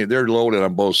sides. And they're loaded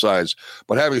on both sides.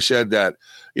 But having said that,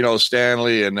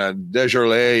 Stanley and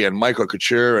Desjardins and Michael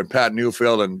Couture and Pat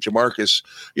Newfield and Jamarcus,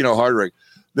 Hardrick,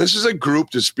 this is a group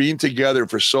that's been together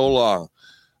for so long.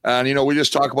 And, we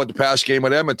just talk about the past game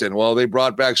at Edmonton. Well, they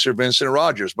brought back Sir Vincent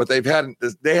Rogers, but they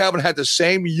haven't had the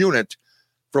same unit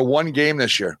for one game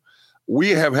this year.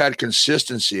 We have had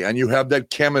consistency, and you have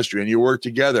that chemistry, and you work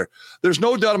together. There's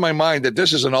no doubt in my mind that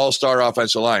this is an all-star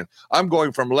offensive line. I'm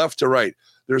going from left to right.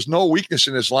 There's no weakness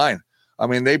in this line. I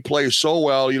mean, they play so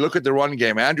well. You look at the run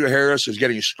game. Andrew Harris is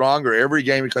getting stronger every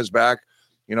game he comes back.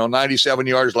 97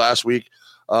 yards last week.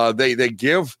 They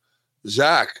give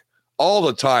Zach all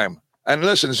the time. And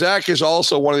listen, Zach is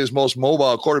also one of these most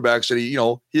mobile quarterbacks that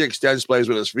he extends plays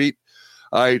with his feet.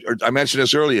 I mentioned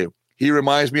this earlier. He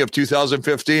reminds me of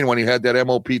 2015 when he had that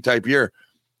MOP type year.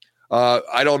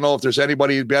 I don't know if there's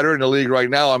anybody better in the league right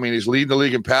now. I mean, he's leading the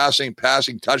league in passing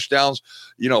touchdowns,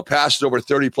 passes over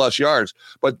 30 plus yards,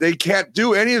 but they can't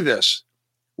do any of this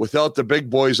without the big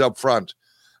boys up front.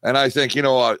 And I think,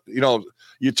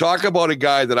 you talk about a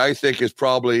guy that I think is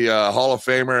probably a Hall of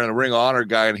Famer and a Ring of Honor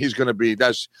guy, and he's going to be,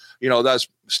 that's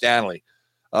Stanley.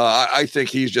 I think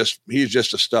he's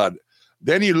just a stud.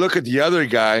 Then you look at the other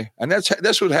guy, and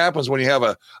that's what happens when you have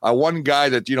a one guy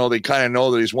that, they kind of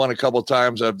know that he's won a couple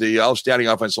times of the outstanding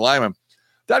offensive lineman.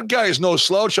 That guy is no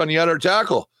slouch on the other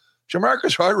tackle.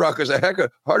 Jamarcus Hardrick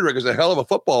is a hell of a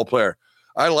football player.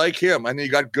 I like him. And you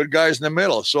got good guys in the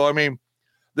middle. So, I mean,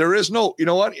 there is no, you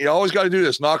know what? You always got to do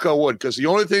this, knock on wood, because the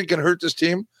only thing that can hurt this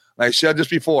team, and I said this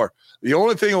before, the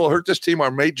only thing that will hurt this team or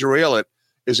may derail it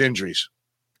is injuries.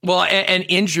 Well, and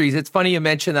injuries. It's funny you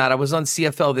mentioned that. I was on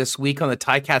CFL this week on the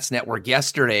Ticats Network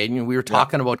yesterday, and we were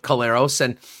talking about Caleros,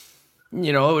 and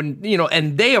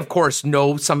and they of course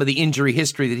know some of the injury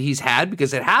history that he's had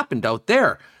because it happened out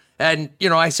there. And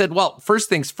I said, well, first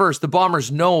things first, the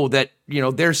Bombers know that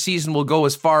their season will go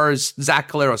as far as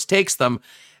Zach Caleros takes them.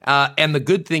 And the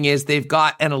good thing is they've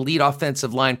got an elite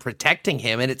offensive line protecting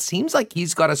him. And it seems like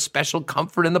he's got a special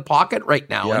comfort in the pocket right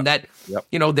now. Yep. And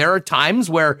that, there are times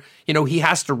where, he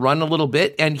has to run a little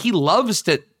bit and he loves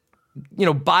to,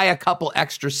 buy a couple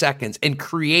extra seconds and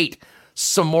create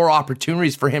some more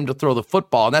opportunities for him to throw the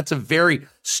football. And that's a very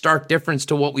stark difference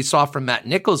to what we saw from Matt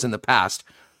Nichols in the past.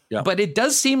 Yeah. But it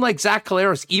does seem like Zach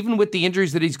Caleros, even with the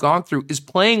injuries that he's gone through, is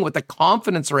playing with the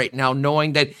confidence right now,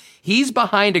 knowing that he's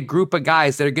behind a group of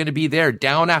guys that are going to be there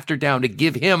down after down to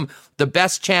give him the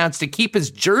best chance to keep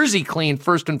his jersey clean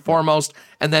first and foremost,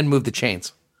 and then move the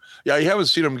chains. Yeah, you haven't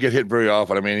seen him get hit very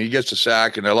often. I mean, he gets a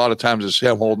sack, and a lot of times it's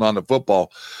him holding on to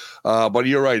football. But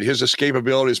you're right. His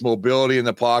escapability, his mobility in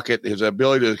the pocket, his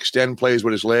ability to extend plays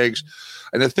with his legs.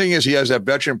 And the thing is, he has that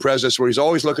veteran presence where he's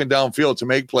always looking downfield to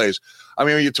make plays. I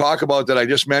mean, when you talk about that, I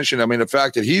just mentioned, the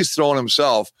fact that he's thrown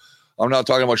himself, I'm not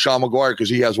talking about Sean McGuire because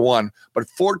he has one, but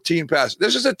 14 passes.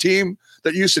 This is a team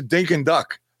that used to dink and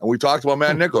duck. And we talked about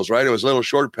Matt Nichols, right? It was little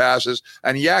short passes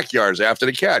and yak yards after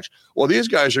the catch. Well, these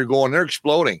guys are they're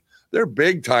exploding. They're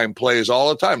big-time plays all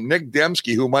the time. Nick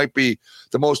Dembski, who might be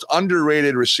the most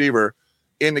underrated receiver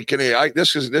in the Canadian.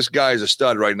 This guy is a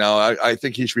stud right now. I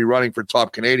think he should be running for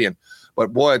top Canadian.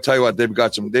 But boy, I tell you what,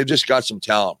 they've just got some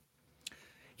talent.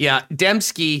 Yeah,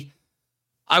 Dembski.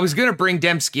 I was going to bring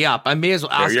Dembski up. I may as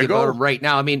well ask you about him right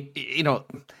now. I mean,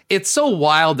 it's so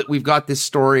wild that we've got this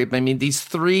story. I mean, these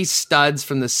three studs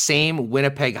from the same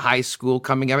Winnipeg high school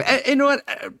coming out. And you know what?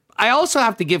 I also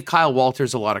have to give Kyle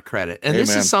Walters a lot of credit. And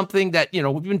this is something that,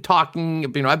 we've been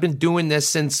talking, I've been doing this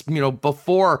since,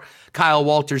 before Kyle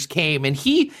Walters came. And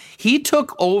he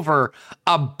took over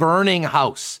a burning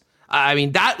house. I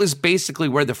mean, that was basically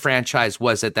where the franchise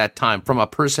was at that time from a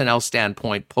personnel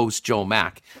standpoint post Joe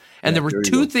Mack. And there were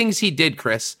two things he did,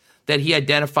 Chris, that he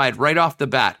identified right off the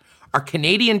bat. Our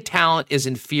Canadian talent is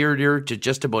inferior to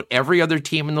just about every other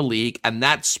team in the league, and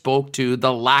that spoke to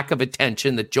the lack of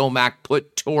attention that Joe Mack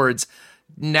put towards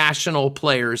national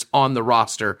players on the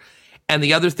roster. And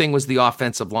the other thing was the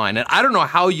offensive line. And I don't know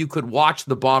how you could watch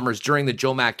the Bombers during the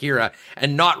Joe Mack era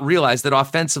and not realize that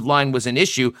offensive line was an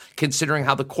issue, considering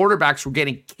how the quarterbacks were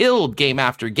getting killed game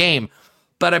after game.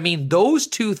 But I mean, those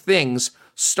two things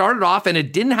started off, and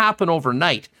it didn't happen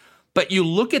overnight. But you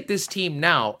look at this team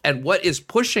now and what is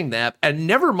pushing them, and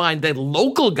never mind the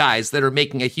local guys that are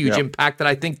making a huge impact that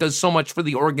I think does so much for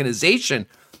the organization.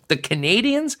 The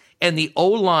Canadians and the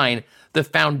O-line, the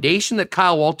foundation that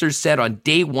Kyle Walters said on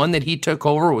day one that he took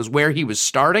over was where he was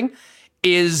starting,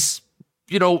 is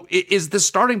the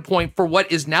starting point for what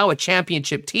is now a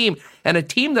championship team, and a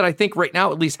team that I think right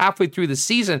now, at least halfway through the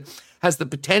season, has the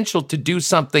potential to do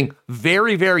something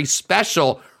very, very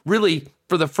special, really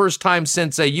for the first time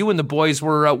since you and the boys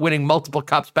were winning multiple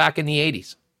cups back in the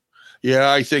 80s.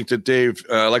 Yeah, I think that Dave,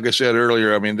 like I said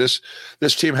earlier, I mean, this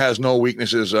team has no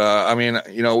weaknesses. I mean,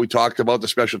 we talked about the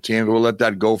special teams. We'll let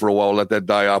that go for a while, let that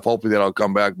die off. Hopefully that'll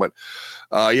come back. But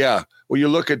when you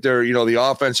look at their, the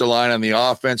offensive line and the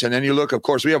offense, and then you look, of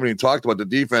course, we haven't even talked about the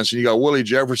defense, and you got Willie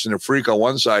Jefferson, a freak on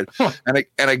one side, and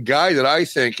a guy that I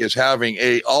think is having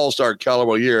a all-star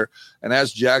caliber year, and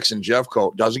that's Jackson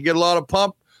Jeffcoat. Doesn't get a lot of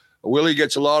pump. Willie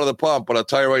gets a lot of the pump, but I'll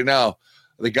tell you right now,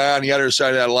 the guy on the other side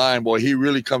of that line, boy, he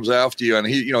really comes after you. And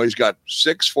he's got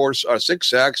 6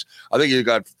 sacks. I think he's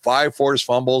got 5 forced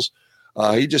fumbles.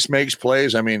 He just makes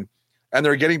plays. I mean, and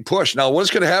they're getting pushed. Now,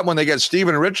 what's going to happen when they get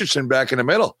Steven Richardson back in the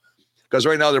middle? Because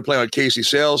right now they're playing with Casey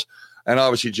Sales and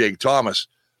obviously Jake Thomas.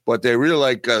 But they really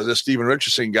like the Steven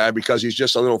Richardson guy because he's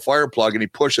just a little fire plug and he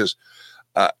pushes.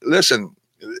 Listen,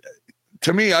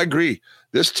 to me, I agree.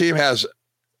 This team has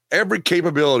every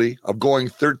capability of going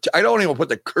 13. I don't even put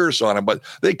the curse on them, but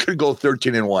they could go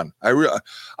 13-1.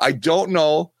 I don't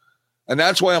know. And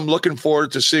that's why I'm looking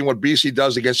forward to seeing what BC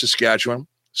does against Saskatchewan,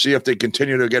 see if they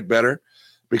continue to get better.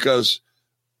 Because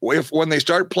when they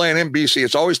start playing in BC,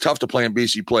 it's always tough to play in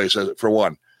BC place, for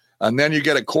one. And then you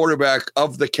get a quarterback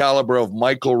of the caliber of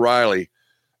Michael Riley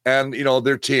and,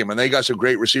 their team. And they got some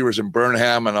great receivers in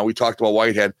Burnham, and we talked about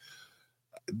Whitehead.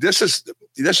 This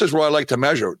is where I like to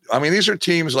measure. I mean, these are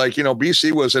teams like,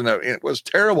 BC was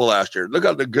terrible last year. Look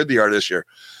how good they are this year.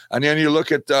 And then you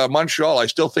look at Montreal. I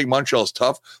still think Montreal's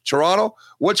tough. Toronto,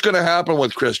 what's going to happen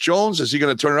with Chris Jones? Is he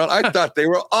going to turn around? I thought they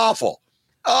were awful.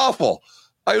 Awful.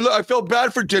 I felt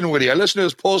bad for Dinwiddie. I listened to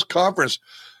his post-conference.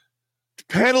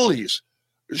 Penalties.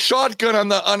 Shotgun on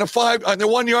the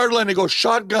 1 yard line. They go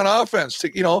shotgun offense.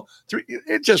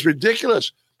 It's just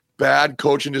ridiculous. Bad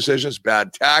coaching decisions,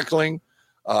 bad tackling.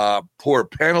 Poor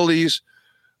penalties.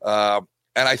 And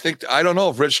I don't know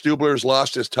if Rich Stubler's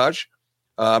lost his touch.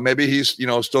 Maybe he's,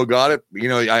 still got it.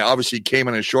 I obviously came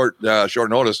in a short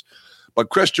notice, but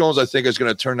Chris Jones, I think, is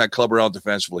going to turn that club around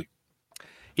defensively.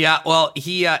 Yeah, well,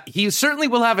 he certainly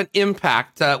will have an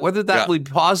impact, whether that will be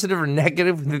positive or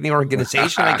negative within the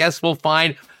organization, I guess we'll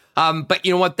find. But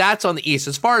you know what? That's on the East.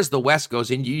 As far as the West goes,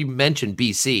 and you mentioned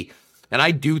BC, and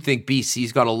I do think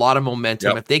BC's got a lot of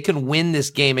momentum. Yep. If they can win this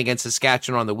game against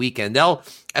Saskatchewan on the weekend, they'll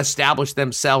establish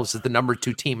themselves as the number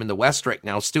 2 team in the West right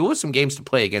now. Still with some games to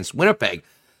play against Winnipeg.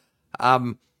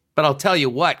 But I'll tell you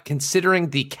what, considering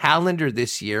the calendar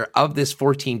this year of this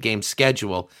 14-game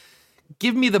schedule,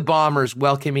 give me the Bombers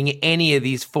welcoming any of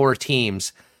these 4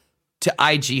 teams to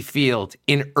IG Field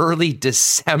in early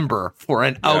December for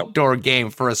an outdoor game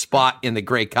for a spot in the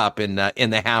Grey Cup in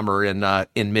the Hammer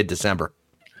in mid-December.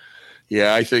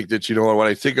 Yeah, I think that, when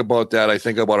I think about that, I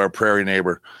think about our prairie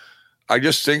neighbor. I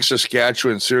just think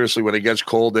Saskatchewan, seriously, when it gets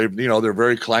cold, they're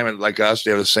very climate like us.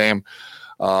 They have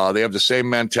the same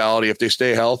mentality. If they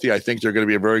stay healthy, I think they're going to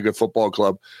be a very good football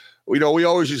club. We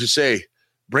always used to say,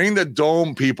 bring the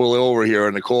dome people over here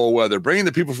in the cold weather. Bring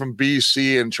the people from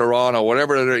BC and Toronto,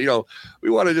 whatever. We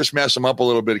want to just mess them up a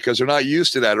little bit because they're not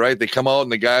used to that, right? They come out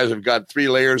and the guys have got 3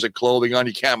 layers of clothing on.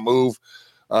 You can't move.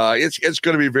 It's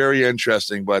going to be very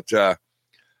interesting. But,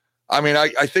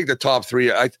 I think the top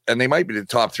 3, and they might be the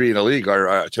top 3 in the league,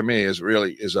 are to me, is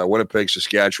Winnipeg,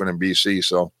 Saskatchewan, and BC.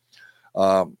 So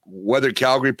whether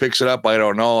Calgary picks it up, I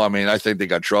don't know. I think they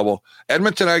got trouble.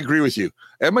 Edmonton, I agree with you.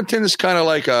 Edmonton is kind of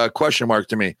like a question mark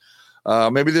to me.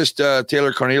 Maybe this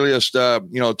Taylor Cornelius,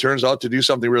 turns out to do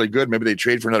something really good. Maybe they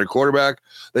trade for another quarterback.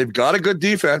 They've got a good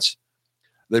defense.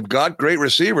 They've got great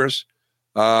receivers.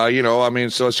 So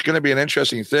it's going to be an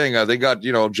interesting thing. They got,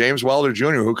 James Wilder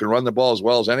Jr., who can run the ball as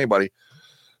well as anybody.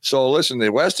 So listen,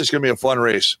 the West is going to be a fun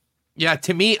race. Yeah,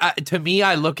 to me,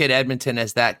 I look at Edmonton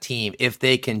as that team. If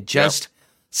they can just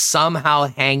somehow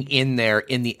hang in there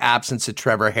in the absence of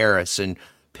Trevor Harris and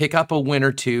pick up a win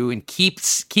or two and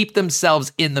keep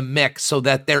themselves in the mix so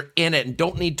that they're in it and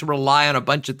don't need to rely on a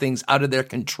bunch of things out of their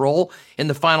control in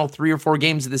the final 3 or 4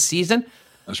 games of the season.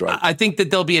 That's right. I think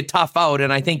that they'll be a tough out,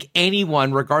 and I think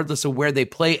anyone, regardless of where they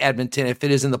play Edmonton, if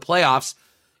it is in the playoffs,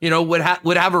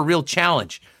 would have a real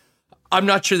challenge. I'm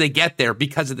not sure they get there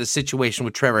because of the situation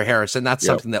with Trevor Harris, and that's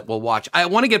something that we'll watch. I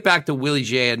want to get back to Willie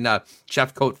J and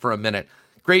Jeffcoat for a minute.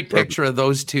 Great picture of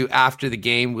those two after the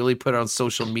game. Willie put it on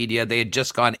social media. They had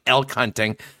just gone elk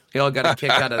hunting. We all got a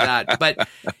kick out of that. But,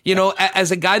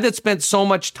 as a guy that spent so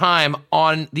much time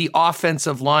on the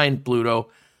offensive line, Bluto,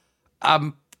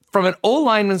 from an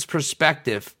O-lineman's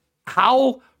perspective,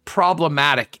 how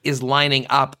problematic is lining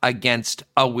up against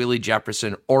a Willie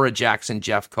Jefferson or a Jackson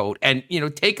Jeffcoat? And,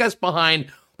 take us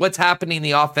behind what's happening in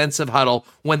the offensive huddle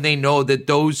when they know that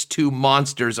those two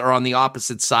monsters are on the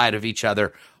opposite side of each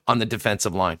other on the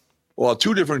defensive line. Well,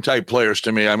 2 different type players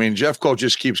to me. I mean, Jeffcoat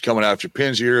just keeps coming after you,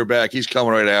 pins your ear back. He's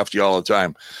coming right after you all the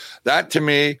time. That, to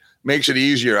me, makes it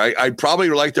easier. I'd probably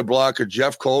like to block a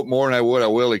Jeffcoat more than I would a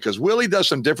Willie, because Willie does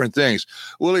some different things.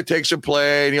 Willie takes a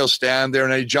play, and he'll stand there,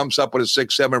 and then he jumps up with a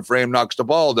 6'7" frame, knocks the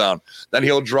ball down. Then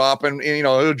he'll drop, and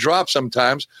he'll drop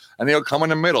sometimes, and he'll come in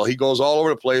the middle. He goes all over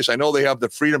the place. I know they have the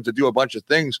freedom to do a bunch of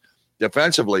things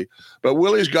defensively, but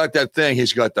Willie's got that thing.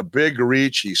 He's got the big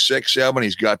reach. He's 6'7".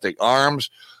 He's got the arms.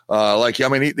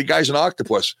 The guy's an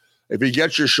octopus. If he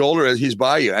gets your shoulder, he's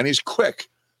by you, and he's quick.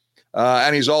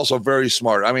 And he's also very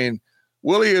smart. I mean,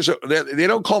 Willie they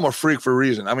don't call him a freak for a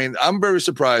reason. I mean, I'm very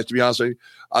surprised, to be honest with you.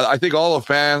 I think all the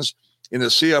fans in the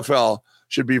CFL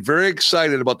should be very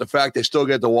excited about the fact they still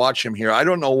get to watch him here. I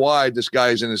don't know why this guy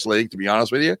is in this league, to be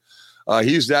honest with you.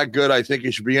 He's that good. I think he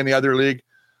should be in the other league.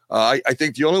 I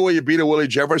think the only way you beat a Willie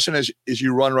Jefferson is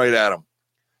you run right at him.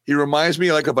 He reminds me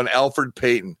of an Alfred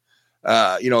Payton.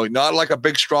 Not like a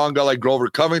big, strong guy like Grover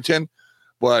Covington,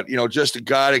 but, just a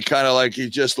guy that kind of he's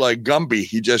just like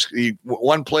Gumby.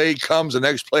 One play comes, the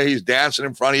next play he's dancing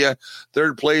in front of you.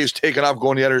 Third play he's taking off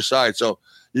going the other side. So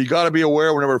you got to be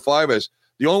aware where number 5 is.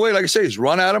 The only way, like I say, is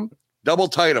run at him, double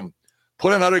tight him,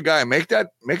 put another guy, make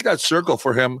that circle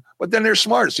for him. But then they're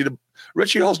smart. See,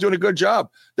 Richie Hall's doing a good job.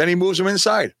 Then he moves him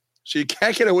inside. So you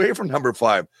can't get away from number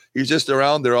 5. He's just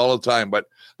around there all the time. But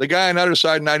the guy on the other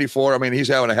side, 94, I mean, he's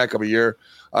having a heck of a year.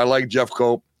 I like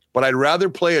Jeffcoat, but I'd rather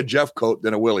play a Jeffcoat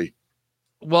than a Willie.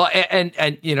 Well,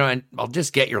 and I'll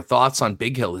just get your thoughts on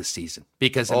Big Hill this season,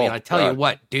 because I tell you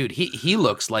what, dude, he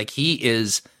looks like he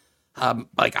is I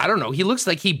don't know, he looks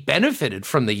like he benefited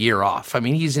from the year off. I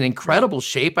mean, he's in incredible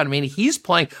shape. I mean, he's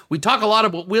playing. We talk a lot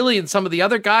about Willie and some of the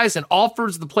other guys, and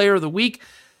Alford's the player of the week.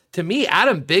 To me,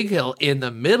 Adam Bighill in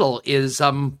the middle is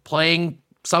playing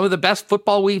some of the best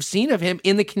football we've seen of him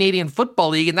in the Canadian Football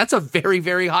League, and that's a very,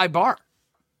 very high bar.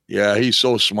 Yeah, he's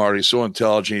so smart. He's so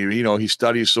intelligent. He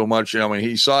studies so much. I mean,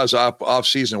 he saw his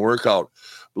off-season workout,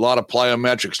 a lot of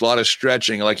plyometrics, a lot of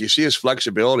stretching. Like, you see his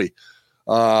flexibility.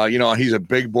 He's a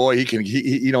big boy. He can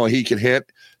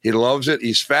hit. He loves it.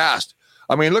 He's fast.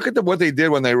 I mean, look at what they did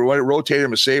when they rotated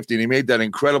him to safety, and he made that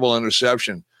incredible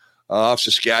interception off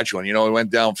Saskatchewan. He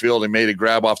went downfield and made a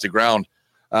grab off the ground.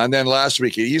 And then last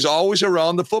week, he's always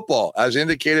around the football, as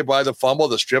indicated by the fumble,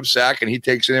 the strip sack, and he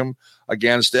takes him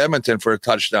against Edmonton for a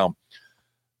touchdown.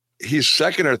 He's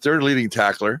second or third leading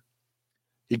tackler.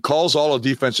 He calls all the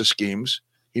defensive schemes.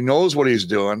 He knows what he's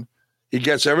doing. He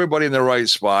gets everybody in the right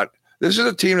spot. This is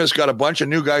a team that's got a bunch of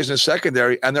new guys in the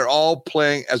secondary, and they're all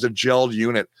playing as a gelled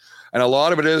unit. And a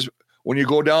lot of it is when you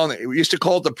go down, we used to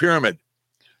call it the pyramid.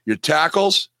 Your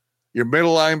tackles, your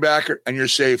middle linebacker, and your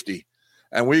safety.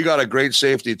 And we got a great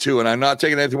safety, too. And I'm not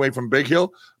taking anything away from Big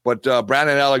Hill, but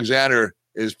Brandon Alexander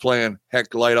is playing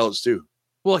heck light outs, too.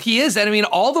 Well, he is. And I mean,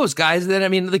 all those guys,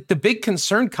 the big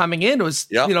concern coming in was,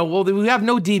 we have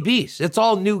no DBs. It's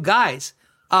all new guys.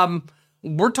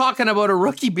 We're talking about a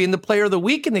rookie being the player of the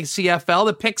week in the CFL,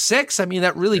 the pick 6. I mean,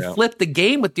 that really flipped the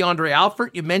game with DeAndre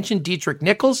Alford. You mentioned Dietrich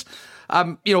Nichols.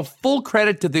 Full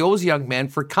credit to those young men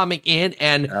for coming in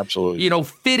and, absolutely,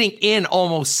 fitting in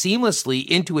almost seamlessly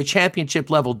into a championship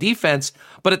level defense.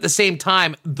 But at the same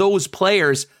time, those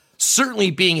players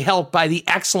certainly being helped by the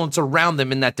excellence around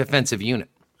them in that defensive unit.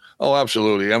 Oh,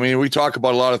 absolutely. I mean, we talk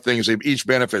about a lot of things. Each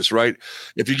benefits, right?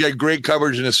 If you get great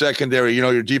coverage in the secondary,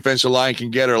 your defensive line can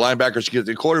get, or linebackers can get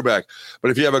the quarterback. But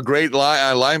if you have a great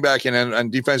linebacking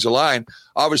and defensive line,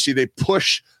 obviously they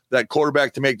push that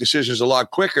quarterback to make decisions a lot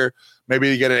quicker. Maybe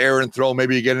you get an error and throw,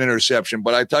 maybe you get an interception.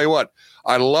 But I tell you what,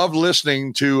 I love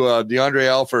listening to DeAndre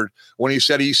Alford when he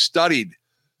said he studied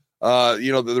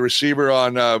the receiver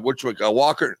on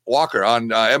Walker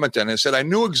on Edmonton, and said, I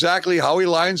knew exactly how he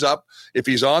lines up. If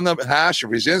he's on the hash,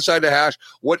 if he's inside the hash,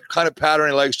 what kind of pattern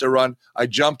he likes to run. I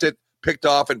jumped it, picked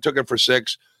off, and took it for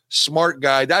 6. Smart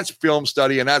guy. That's film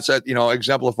study, and that's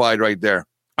exemplified right there.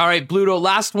 All right, Bluto,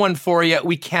 last one for you.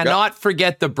 We cannot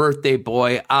forget the birthday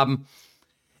boy.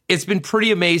 It's been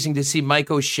pretty amazing to see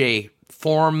Mike O'Shea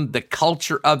form the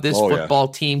culture of this football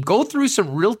team, go through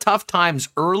some real tough times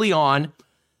early on,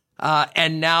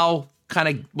 and now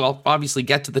obviously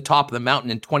get to the top of the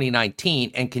mountain in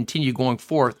 2019 and continue going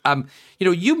forth.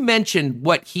 You mentioned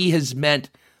what he has meant,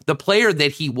 the player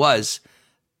that he was,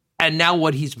 and now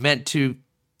what he's meant to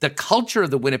the culture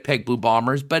of the Winnipeg Blue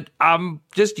Bombers, but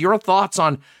just your thoughts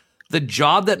on the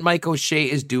job that Mike O'Shea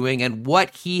is doing and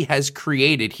what he has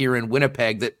created here in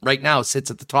Winnipeg that right now sits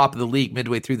at the top of the league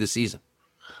midway through the season.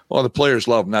 Well, the players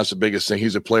love him. That's the biggest thing.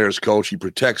 He's a player's coach. He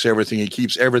protects everything. He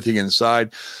keeps everything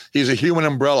inside. He's a human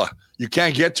umbrella. You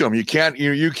can't get to him. You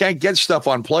can't get stuff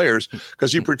on players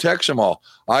because he protects them all.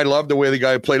 I love the way the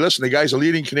guy played. Listen, the guy's a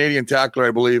leading Canadian tackler,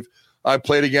 I believe. I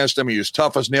played against him. He was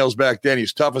tough as nails back then.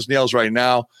 He's tough as nails right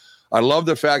now. I love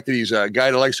the fact that he's a guy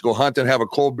that likes to go hunt and have a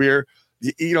cold beer.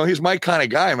 He's my kind of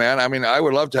guy, man. I mean, I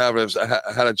would love to have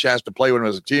had a chance to play with him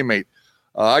as a teammate.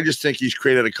 I just think he's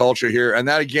created a culture here. And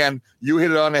that, again, you hit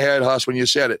it on the head, Huss, when you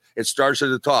said it. It starts at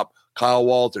the top. Kyle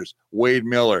Walters, Wade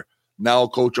Miller, now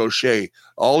Coach O'Shea.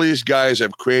 All these guys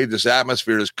have created this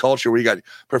atmosphere, this culture where you got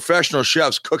professional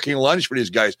chefs cooking lunch for these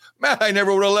guys. Man, I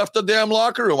never would have left the damn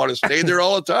locker room. I'd have stayed there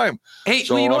all the time. Hey,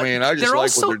 so, I just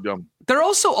like what they're doing. They're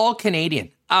also all Canadian.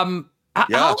 There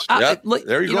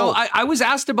you go. I was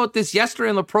asked about this yesterday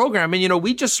in the program, and,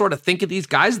 we just sort of think of these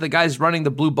guys, the guys running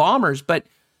the Blue Bombers, but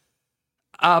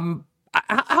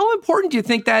how important do you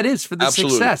think that is for the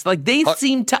success? Like, they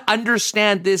seem to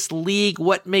understand this league,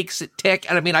 what makes it tick.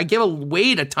 And I give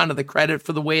Wade a ton of the credit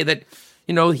for the way that,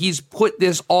 he's put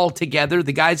this all together,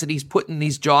 the guys that he's put in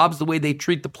these jobs, the way they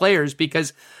treat the players,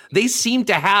 because they seem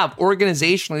to have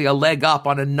organizationally a leg up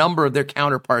on a number of their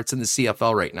counterparts in the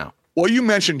CFL right now. Well, you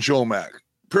mentioned Joe Mack.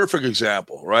 Perfect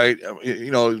example, right? Half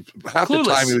Clueless.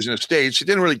 The time he was in the States, he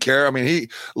didn't really care. A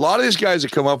lot of these guys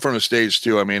that come up from the States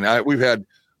too. We've had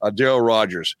Darryl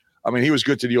Rogers. He was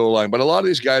good to the O-line, but a lot of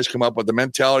these guys come up with the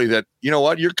mentality that,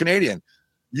 you're Canadian.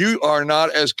 You are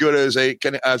not as good as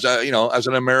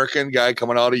an American guy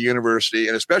coming out of university,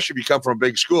 and especially if you come from a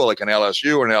big school like an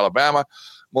LSU or an Alabama.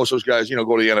 Most of those guys,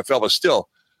 go to the NFL, but still.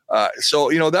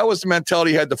 That was the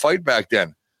mentality you had to fight back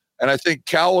then. And I think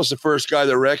Cal was the first guy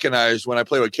that recognized, when I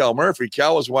played with Cal Murphy,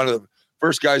 Cal was one of the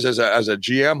first guys as a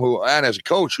GM and as a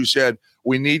coach who said,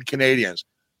 we need Canadians.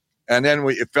 And then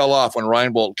it fell off when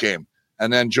Ryan Bolt came.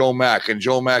 And then Joe Mack. And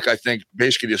Joe Mack, I think,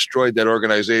 basically destroyed that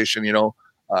organization,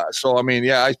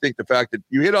 I think the fact that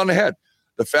you hit on the head,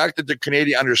 the fact that the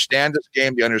Canadians understand this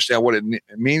game, they understand what it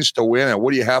means to win and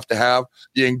what do you have to have,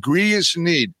 the ingredients you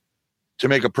need to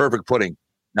make a perfect pudding.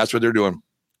 That's what they're doing.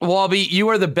 Walby, you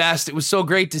are the best. It was so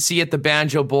great to see you at the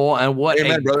Banjo Bowl, and what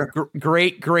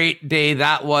great day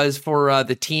that was for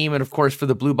the team and, of course, for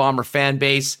the Blue Bomber fan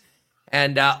base.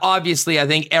 And obviously, I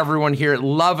think everyone here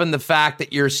loving the fact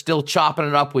that you're still chopping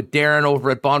it up with Darren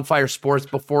over at Bonfire Sports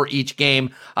before each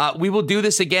game. We will do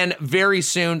this again very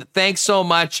soon. Thanks so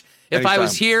much. If I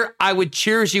was here, I would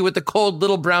cheers you with the cold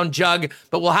little brown jug,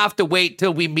 but we'll have to wait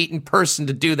till we meet in person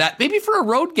to do that. Maybe for a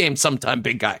road game sometime,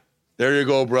 big guy. There you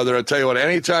go, brother. I'll tell you what,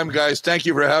 anytime, guys. Thank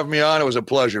you for having me on. It was a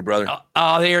pleasure, brother.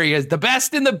 There he is. The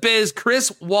best in the biz,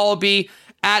 Chris Walby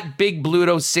at Big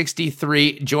Bluto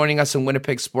 63, joining us in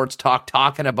Winnipeg Sports Talk,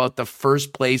 talking about the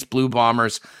first place Blue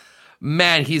Bombers.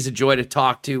 Man, he's a joy to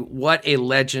talk to. What a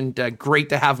legend. Great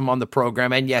to have him on the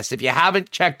program. And yes, if you haven't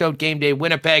checked out Game Day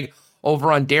Winnipeg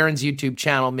over on Darren's YouTube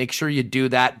channel, make sure you do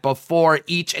that before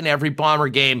each and every Bomber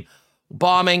game.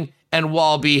 Bombing and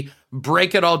Walby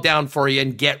break it all down for you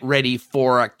and get ready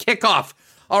for a kickoff.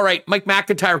 All right, Mike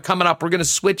McIntyre coming up. We're going to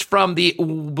switch from the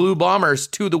Blue Bombers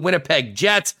to the Winnipeg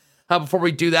Jets. Before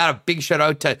we do that, a big shout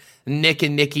out to Nick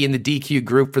and Nikki in the DQ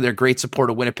group for their great support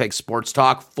of Winnipeg Sports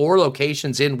Talk. 4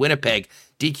 locations in Winnipeg: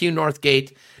 DQ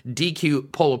Northgate,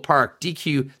 DQ Polo Park,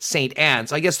 DQ St.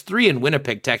 Anne's. I guess 3 in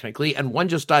Winnipeg technically, and 1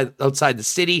 just outside the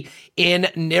city in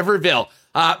Niverville.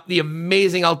 The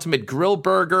amazing Ultimate Grill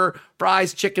Burger,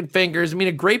 fries, chicken fingers. I mean,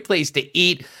 a great place to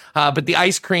eat. But the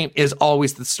ice cream is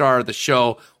always the star of the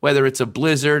show, whether it's a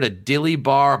Blizzard, a Dilly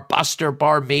bar, Buster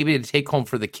bar, maybe to take home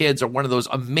for the kids, or one of those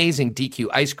amazing DQ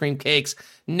ice cream cakes.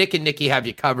 Nick and Nikki have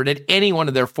you covered at any one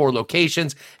of their 4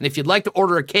 locations. And if you'd like to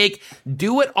order a cake,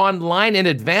 do it online in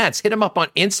advance. Hit them up on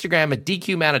Instagram at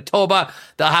DQ Manitoba.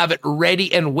 They'll have it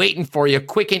ready and waiting for you,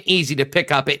 quick and easy to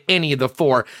pick up at any of the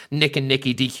 4 Nick and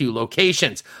Nikki DQ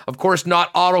locations. Of course,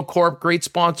 Not Auto Corp, great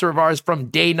sponsor of ours from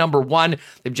day number 1.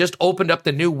 They've just opened up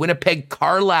the new Winnipeg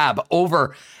Car Lab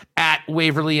over at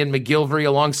Waverly and McGillivray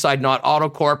alongside Not Auto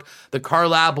Corp. The Car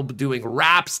Lab will be doing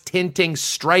wraps, tinting,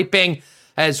 striping,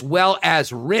 as well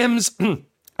as rims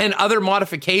and other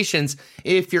modifications.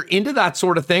 If you're into that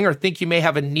sort of thing or think you may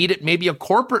have a need it, maybe a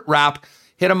corporate wrap,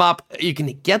 hit them up. You can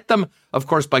get them, of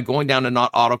course, by going down to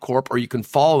Not Auto Corp, or you can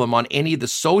follow them on any of the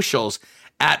socials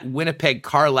at Winnipeg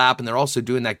Car Lab. And they're also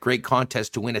doing that great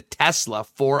contest to win a Tesla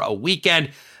for a weekend.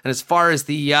 And as far as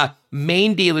the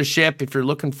main dealership, if you're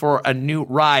looking for a new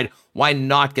ride, why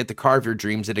not get the car of your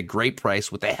dreams at a great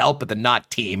price with the help of the Not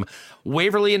team?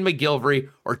 Waverly and McGillivray,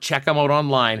 or check them out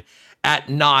online at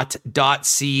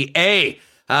not.ca.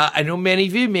 I know many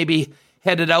of you maybe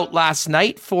headed out last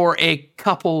night for a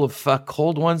couple of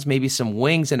cold ones, maybe some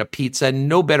wings and a pizza.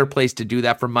 No better place to do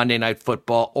that for Monday Night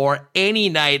Football or any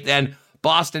night than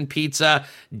Boston Pizza.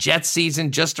 Jets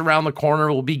season just around the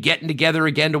corner. We'll be getting together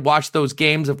again to watch those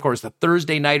games. Of course, the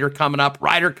Thursday nighter coming up,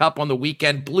 Ryder Cup on the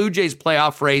weekend, Blue Jays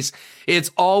playoff race. It's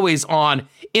always on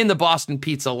in the Boston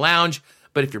Pizza Lounge.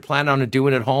 But if you're planning on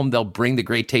doing it at home, they'll bring the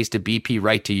great taste of BP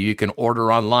right to you. You can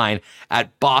order online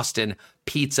at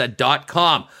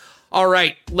bostonpizza.com. All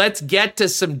right, let's get to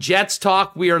some Jets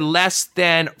talk. We are less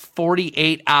than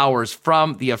 48 hours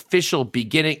from the official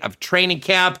beginning of training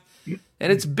camp.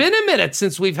 And it's been a minute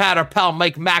since we've had our pal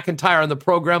Mike McIntyre on the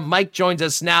program. Mike joins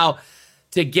us now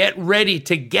to get ready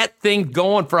to get things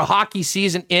going for a hockey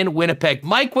season in Winnipeg.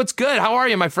 Mike, what's good? How are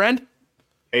you, my friend?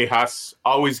 Hey, Huss.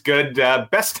 Always good.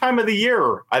 Best time of the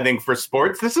year, I think, for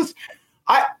sports.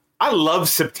 I love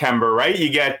September, right? You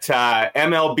get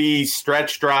MLB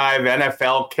stretch drive,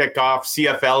 NFL kickoff,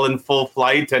 CFL in full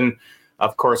flight, and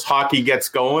of course, hockey gets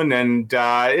going. And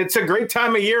it's a great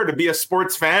time of year to be a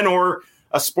sports fan or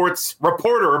a sports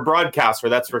reporter or broadcaster,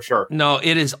 that's for sure. No,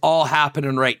 it is all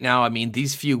happening right now. I mean,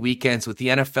 these few weekends with the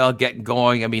NFL getting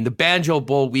going. I mean, the Banjo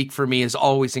Bowl week for me is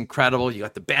always incredible. You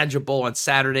got the Banjo Bowl on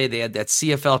Saturday. They had that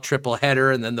CFL triple header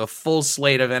and then the full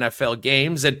slate of NFL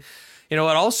games. And, you know,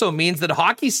 it also means that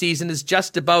hockey season is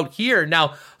just about here.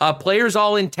 Now, players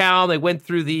all in town. They went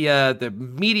through the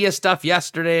media stuff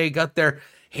yesterday, got their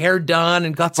hair done,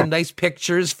 and got some nice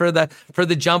pictures for the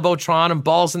Jumbotron and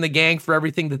Balls in the Gang for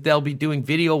everything that they'll be doing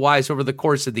video-wise over the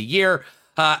course of the year.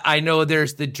 I know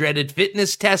there's the dreaded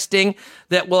fitness testing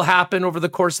that will happen over the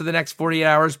course of the next 48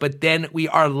 hours, but then we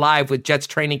are live with Jets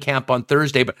training camp on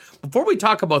Thursday. But before we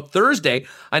talk about Thursday,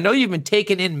 I know you've been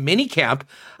taking in mini camp.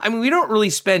 I mean, we don't really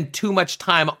spend too much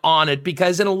time on it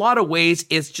because in a lot of ways,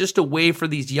 it's just a way for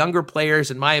these younger players,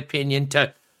 in my opinion,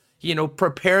 to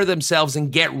prepare themselves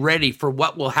and get ready for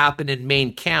what will happen in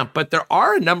main camp. But there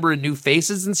are a number of new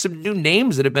faces and some new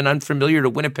names that have been unfamiliar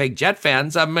to Winnipeg Jet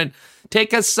fans. I mean,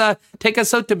 take us out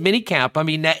to minicamp. I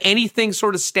mean, anything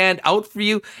sort of stand out for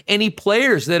you? Any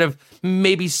players that have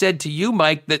maybe said to you,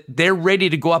 Mike, that they're ready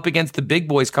to go up against the big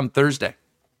boys come Thursday?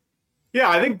 Yeah,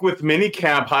 I think with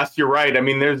minicamp, Huss, you're right. I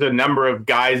mean, there's a number of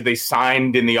guys they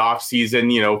signed in the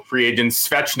offseason, free agents,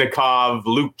 Svechnikov,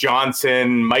 Luke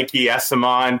Johnson, Mikey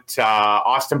Esamont,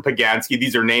 Austin Pagansky.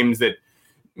 These are names that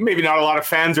maybe not a lot of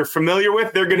fans are familiar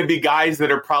with. They're going to be guys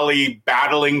that are probably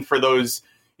battling for those,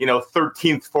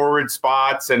 13th forward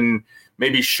spots and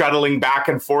maybe shuttling back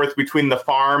and forth between the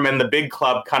farm and the big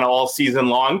club kind of all season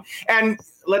long. And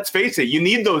let's face it, you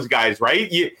need those guys,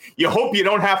 right? You hope you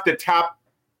don't have to tap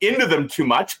into them too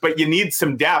much, but you need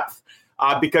some depth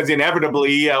because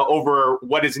inevitably over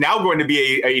what is now going to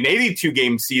be an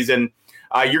 82-game season,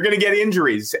 you're going to get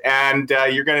injuries and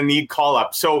you're going to need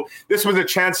call-ups. So this was a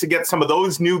chance to get some of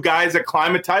those new guys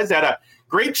acclimatized. I had a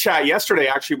great chat yesterday,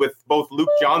 actually, with both Luke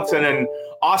Johnson and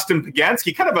Austin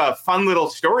Pagansky. Kind of a fun little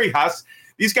story, Huss.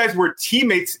 These guys were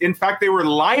teammates. In fact, they were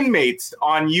line mates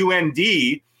on UND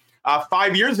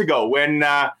 5 years ago when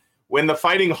the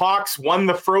Fighting Hawks won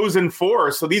the Frozen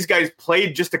Four. So these guys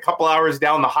played just a couple hours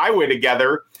down the highway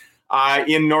together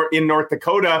in North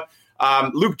Dakota.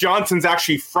 Luke Johnson's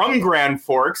actually from Grand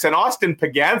Forks, and Austin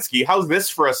Pagansky, how's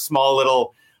this for a small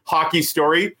little hockey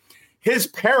story? His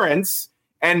parents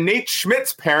and Nate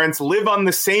Schmidt's parents live on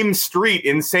the same street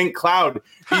in St. Cloud.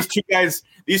 These two guys,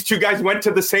 these two guys went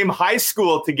to the same high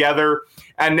school together,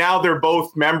 and now they're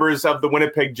both members of the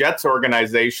Winnipeg Jets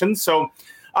organization. So,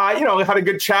 had a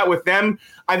good chat with them.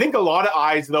 I think a lot of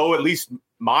eyes, though, at least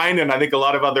mine, and I think a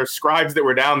lot of other scribes that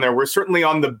were down there, were certainly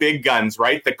on the big guns,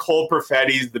 right? The Cole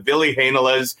Perfettis, the Ville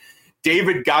Heinolas,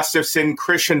 David Gustafsson,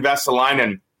 Christian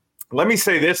Vesalainen. Let me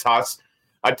say this, Huss.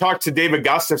 I talked to David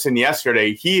Gustafsson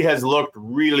yesterday. He has looked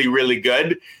really, really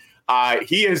good.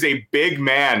 He is a big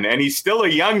man, and he's still a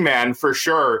young man for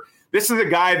sure. This is a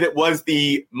guy that was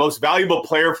the most valuable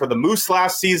player for the Moose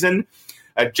last season.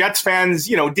 Jets fans,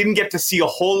 didn't get to see a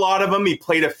whole lot of him. He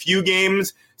played a few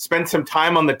games, spent some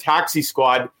time on the taxi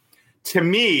squad. To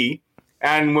me,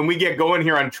 and when we get going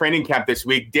here on training camp this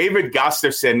week, David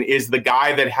Gustafsson is the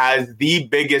guy that has the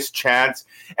biggest chance.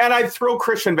 And I'd throw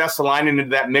Christian Vesalainen into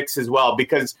that mix as well,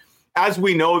 because as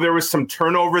we know, there was some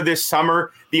turnover this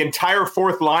summer. The entire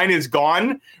fourth line is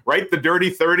gone, right? The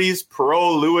Dirty 30s,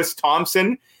 Perreault, Lewis,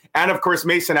 Thompson, and of course,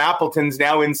 Mason Appleton's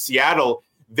now in Seattle.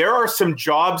 There are some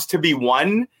jobs to be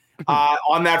won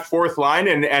on that fourth line,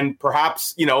 and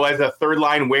perhaps, as a third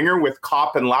line winger with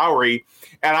Kopp and Lowry.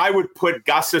 And I would put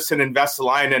Gustafsson and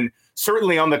Vesalainen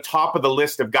certainly on the top of the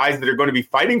list of guys that are going to be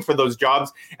fighting for those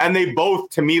jobs. And they both,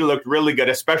 to me, looked really good,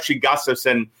 especially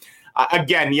Gustafsson.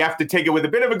 Again, you have to take it with a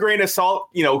bit of a grain of salt,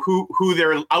 who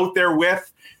they're out there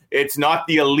with. It's not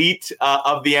the elite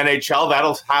of the NHL.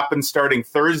 That'll happen starting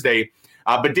Thursday.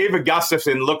 But David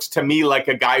Gustafsson looks to me like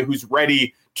a guy who's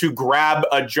ready to grab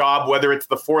a job, whether it's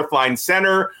the fourth line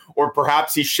center or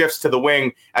perhaps he shifts to the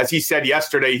wing. As he said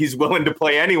yesterday, he's willing to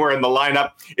play anywhere in the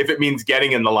lineup if it means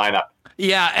getting in the lineup.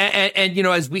 Yeah, and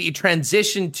as we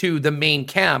transition to the main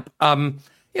camp,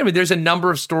 there's a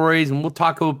number of stories, and we'll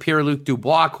talk about Pierre-Luc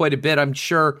Dubois quite a bit, I'm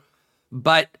sure.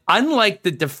 But unlike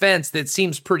the defense that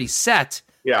seems pretty set,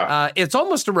 it's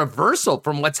almost a reversal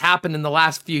from what's happened in the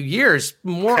last few years.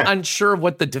 More unsure of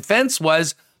what the defense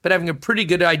was, but having a pretty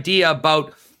good idea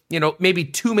about, maybe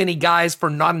too many guys for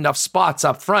not enough spots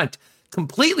up front.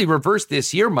 Completely reversed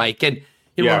this year, Mike. And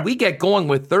when we get going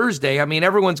with Thursday,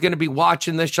 everyone's going to be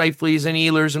watching the Scheifele's and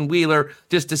Ehlers and Wheeler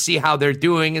just to see how they're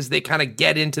doing as they kind of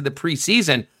get into the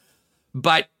preseason.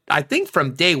 But I think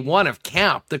from day one of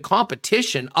camp, the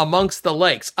competition amongst the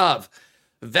likes of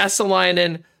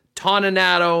Vesalainen,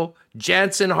 Toninato,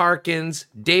 Jansen Harkins,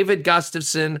 David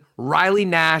Gustafsson, Riley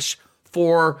Nash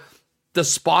for the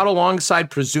spot alongside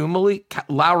presumably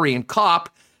Lowry and Kopp,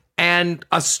 and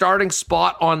a starting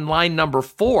spot on line number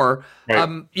 4,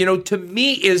 right. To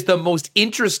me is the most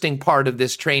interesting part of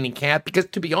this training camp, because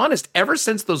to be honest, ever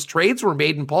since those trades were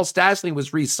made and Paul Stastny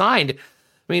was re-signed,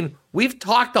 we've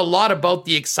talked a lot about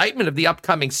the excitement of the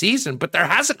upcoming season, but there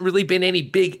hasn't really been any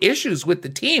big issues with the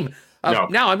team. No.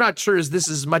 Now, I'm not sure this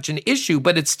is much an issue,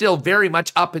 but it's still very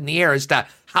much up in the air as to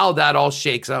how that all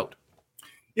shakes out.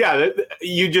 Yeah,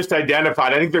 you just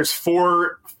identified. I think there's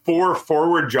four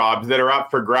forward jobs that are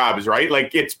up for grabs, right?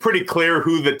 Like, it's pretty clear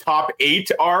who the top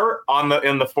 8 are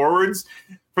in the forwards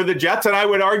for the Jets, and I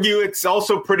would argue it's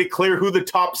also pretty clear who the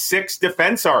top 6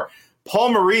 defense are.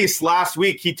 Paul Maurice last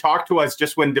week, he talked to us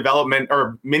just when development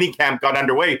or minicamp got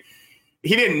underway.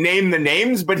 He didn't name the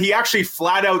names, but he actually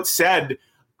flat out said,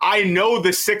 I know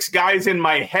the 6 guys in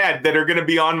my head that are going to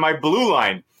be on my blue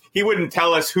line. He wouldn't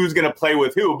tell us who's going to play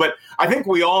with who, but I think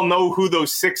we all know who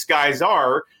those 6 guys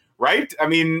are, right?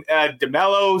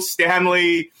 DeMello,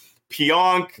 Stanley,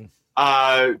 Pionk,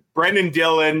 Brendan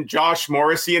Dillon, Josh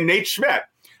Morrissey, and Nate Schmidt.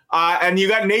 And you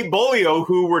got Nate Beaulieu,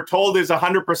 who we're told is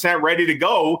 100% ready to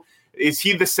go. Is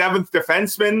he the 7th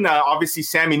defenseman? Obviously,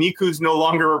 Sami Niku's no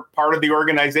longer part of the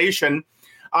organization.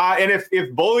 And if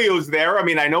Beaulieu's there,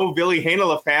 I know Ville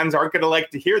Heinola fans aren't going to like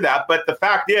to hear that, but the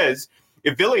fact is,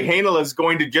 if Ville Heinola is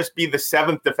going to just be the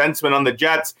 7th defenseman on the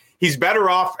Jets, he's better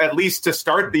off, at least to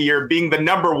start the year, being the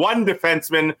number 1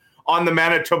 defenseman on the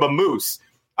Manitoba Moose,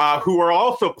 who are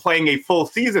also playing a full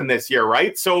season this year,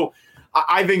 right? So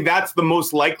I think that's the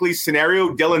most likely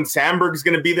scenario. Dylan Sandberg's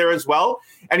going to be there as well.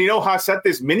 And Haas, at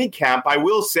this mini camp, I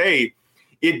will say,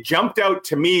 it jumped out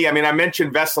to me. I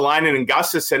mentioned Vesalainen and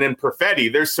Gustafsson and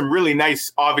Perfetti. There's some really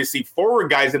nice, obviously, forward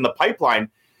guys in the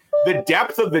pipeline. The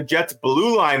depth of the Jets'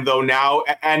 blue line, though, now,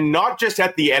 and not just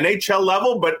at the NHL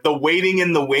level, but the waiting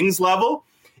in the wings level,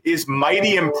 is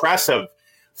mighty impressive.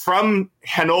 From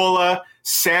Heinola,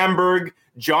 Sandberg,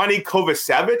 Johnny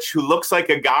Kovacevic, who looks like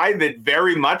a guy that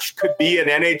very much could be an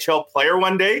NHL player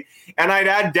one day. And I'd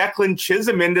add Declan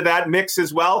Chisholm into that mix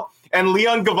as well. And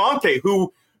Leon Gavante,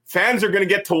 who fans are going to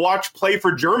get to watch play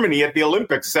for Germany at the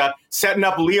Olympics, setting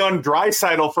up Leon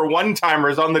Draisaitl for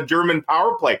one-timers on the German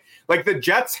power play. Like, the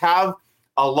Jets have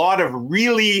a lot of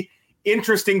really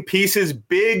interesting pieces,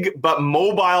 big but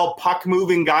mobile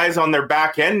puck-moving guys on their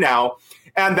back end now.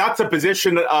 And that's a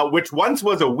position which once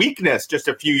was a weakness just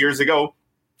a few years ago,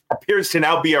 appears to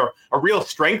now be a real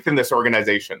strength in this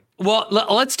organization. Well,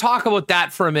 let's talk about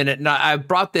that for a minute. And I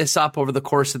brought this up over the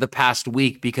course of the past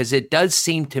week because it does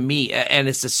seem to me, and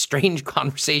it's a strange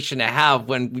conversation to have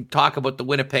when we talk about the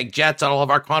Winnipeg Jets on all of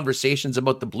our conversations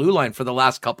about the blue line for the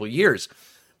last couple of years.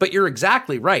 But you're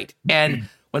exactly right. And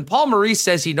when Paul Maurice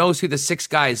says he knows who the 6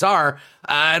 guys are,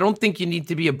 I don't think you need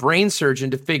to be a brain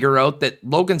surgeon to figure out that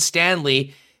Logan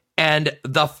Stanley and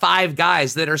the 5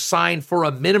 guys that are signed for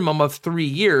a minimum of 3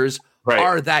 years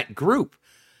are that group.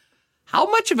 How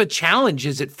much of a challenge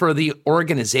is it for the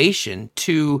organization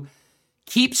to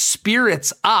keep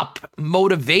spirits up,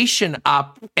 motivation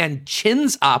up, and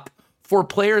chins up for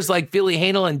players like Ville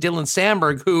Heinola and Dylan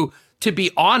Sandberg, who, to be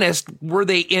honest, were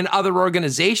they in other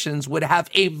organizations, would have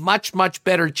a much, much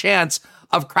better chance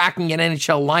of cracking an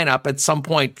NHL lineup at some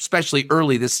point, especially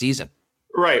early this season?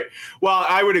 Right. Well,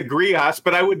 I would agree, Huss,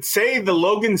 but I would say the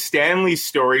Logan Stanley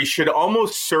story should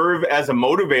almost serve as a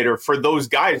motivator for those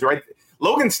guys, right?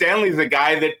 Logan Stanley is a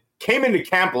guy that came into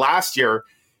camp last year,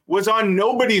 was on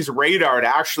nobody's radar to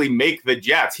actually make the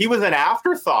Jets. He was an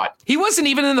afterthought. He wasn't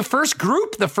even in the first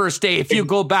group the first day, if you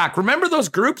go back. Remember those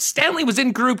groups? Stanley was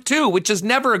in group 2, which is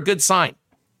never a good sign.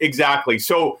 Exactly.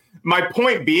 So my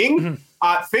point being,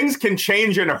 things can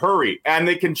change in a hurry, and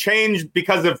they can change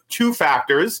because of 2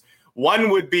 factors. One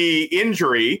would be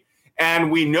injury,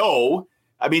 and we know,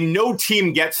 no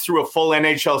team gets through a full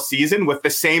NHL season with the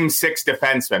same 6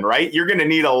 defensemen, right? You're going to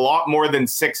need a lot more than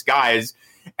 6 guys.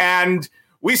 And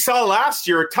we saw last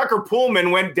year, Tucker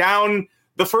Poolman went down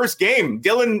the first game.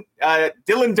 Dylan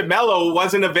DeMello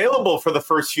wasn't available for the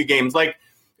first few games. Like,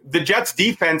 the Jets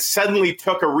defense suddenly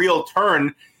took a real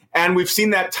turn, and we've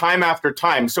seen that time after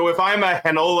time. So if I'm a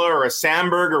Heinola or a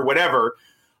Sandberg or whatever,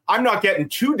 I'm not getting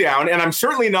too down, and I'm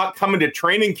certainly not coming to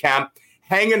training camp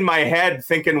hanging my head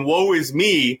thinking, woe is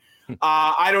me.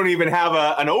 I don't even have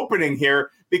an opening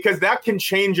here, because that can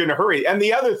change in a hurry. And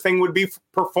the other thing would be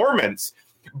performance,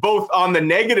 both on the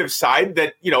negative side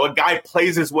that, a guy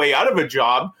plays his way out of a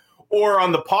job, or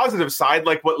on the positive side,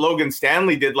 like what Logan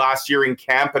Stanley did last year in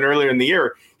camp and earlier in the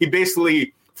year. He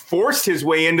basically forced his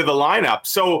way into the lineup.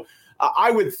 So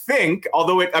I would think,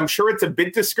 although I'm sure it's a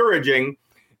bit discouraging,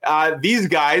 these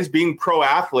guys, being pro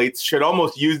athletes, should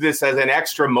almost use this as an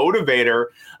extra motivator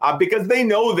because they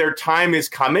know their time is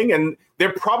coming, and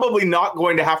they're probably not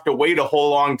going to have to wait a whole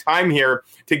long time here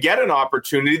to get an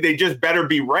opportunity. They just better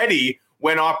be ready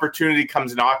when opportunity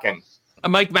comes knocking.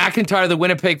 Mike McIntyre, the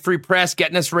Winnipeg Free Press,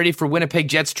 getting us ready for Winnipeg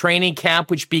Jets training camp,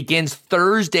 which begins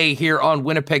Thursday here on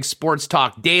Winnipeg Sports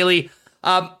Talk Daily.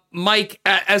 Mike,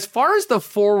 as far as the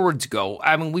forwards go,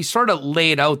 we sort of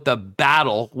laid out the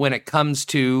battle when it comes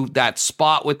to that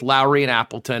spot with Lowry and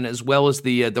Appleton, as well as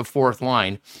the fourth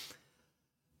line.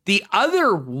 The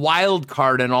other wild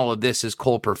card in all of this is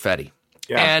Cole Perfetti.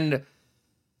 Yeah. And,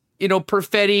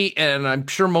 Perfetti, and I'm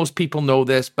sure most people know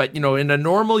this, but, in a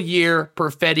normal year,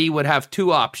 Perfetti would have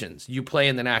 2 options. You play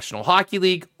in the National Hockey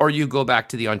League, or you go back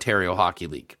to the Ontario Hockey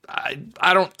League.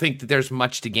 I don't think that there's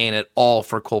much to gain at all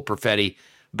for Cole Perfetti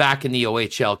back in the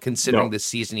OHL, considering the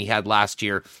season he had last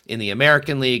year in the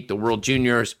American League, the World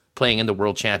Juniors, playing in the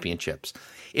World Championships.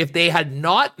 If they had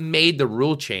not made the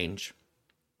rule change,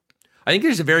 I think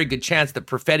there's a very good chance that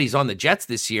Perfetti's on the Jets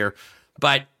this year,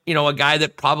 but, a guy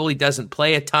that probably doesn't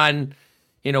play a ton,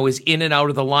 is in and out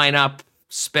of the lineup,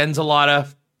 spends a lot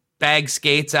of bag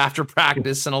skates after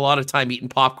practice and a lot of time eating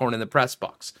popcorn in the press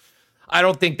box. I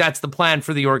don't think that's the plan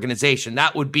for the organization.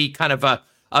 That would be kind of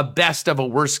a best of a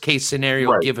worst case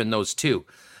scenario given those 2.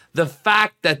 The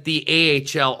fact that the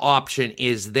AHL option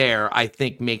is there, I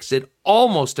think, makes it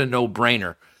almost a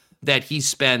no-brainer that he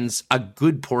spends a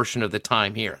good portion of the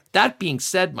time here. That being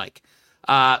said, Mike,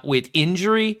 with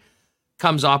injury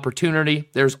comes opportunity.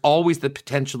 There's always the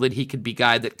potential that he could be a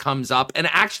guy that comes up and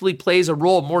actually plays a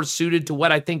role more suited to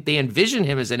what I think they envision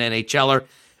him as an NHLer,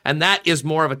 and that is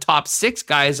more of a top 6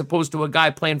 guy as opposed to a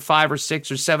guy playing 5 or 6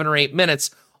 or 7 or 8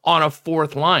 minutes on a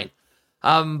fourth line.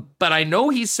 But I know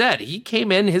he said he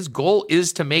came in, his goal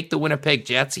is to make the Winnipeg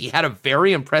Jets. He had a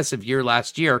very impressive year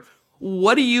last year.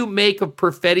 What do you make of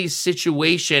Perfetti's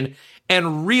situation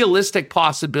and realistic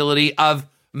possibility of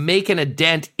making a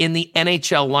dent in the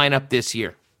NHL lineup this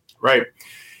year? Right.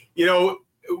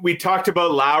 We talked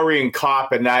about Lowry and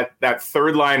Kopp and that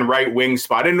third line right wing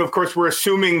spot. And of course, we're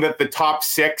assuming that the top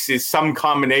 6 is some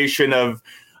combination of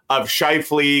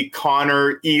Scheifele,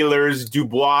 Connor, Ehlers,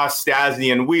 Dubois,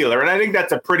 Stastny, and Wheeler. And I think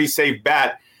that's a pretty safe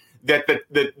bet that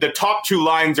the top 2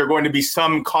 lines are going to be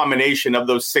some combination of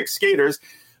those 6 skaters.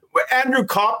 Andrew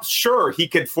Kopp, sure, he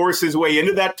could force his way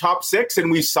into that top 6,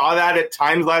 and we saw that at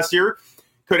times last year.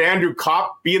 Could Andrew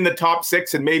Kopp be in the top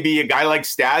 6 and maybe a guy like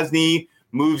Stastny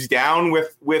moves down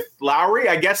with Lowry?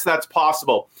 I guess that's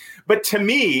possible. But to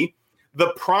me,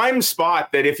 the prime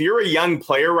spot that if you're a young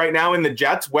player right now in the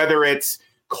Jets, whether it's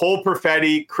Cole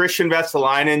Perfetti, Christian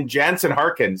Vesalainen, Jansen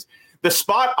Harkins, the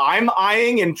spot I'm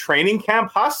eyeing in training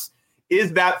camp, Huss,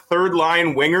 is that third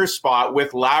line winger spot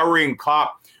with Lowry and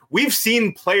Kopp. We've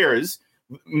seen players,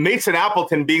 Mason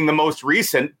Appleton being the most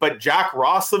recent, but Jack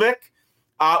Roslovic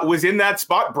was in that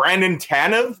spot. Brandon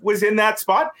Tanev was in that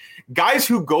spot. Guys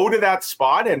who go to that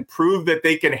spot and prove that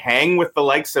they can hang with the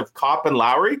likes of Kopp and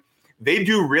Lowry, they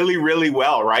do really, really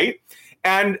well, right?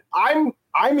 And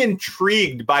I'm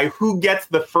intrigued by who gets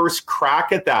the first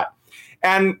crack at that.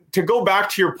 And to go back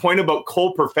to your point about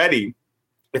Cole Perfetti,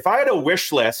 if I had a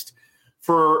wish list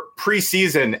for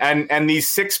preseason and these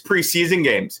 6 preseason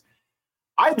games,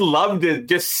 I'd love to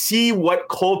just see what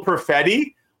Cole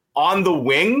Perfetti on the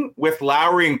wing with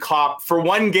Lowry and Kopp for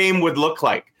one game would look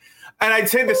like. And I'd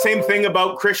say the same thing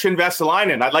about Christian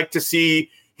Vesalainen. I'd like to see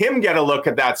him get a look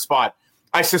at that spot.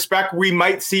 I suspect we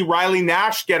might see Riley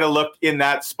Nash get a look in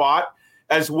that spot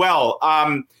as well.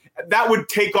 That would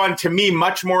take on, to me,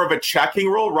 much more of a checking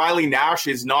role. Riley Nash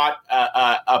is not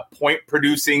a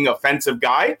point-producing offensive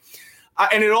guy.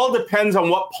 And it all depends on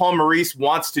what Paul Maurice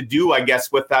wants to do, I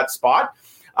guess, with that spot.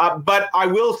 But I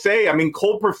will say, I mean,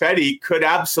 Cole Perfetti could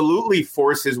absolutely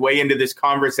force his way into this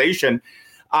conversation.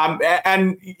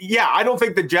 And yeah, I don't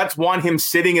think the Jets want him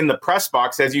sitting in the press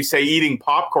box, as you say, eating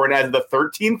popcorn as the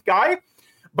 13th guy.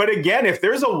 But again, if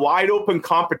there's a wide open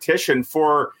competition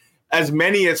for as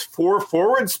many as 4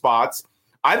 forward spots,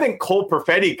 I think Cole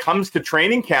Perfetti comes to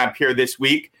training camp here this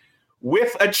week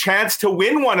with a chance to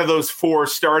win one of those 4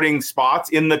 starting spots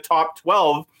in the top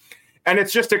 12. And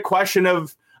it's just a question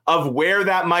of where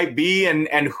that might be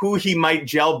and who he might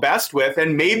gel best with.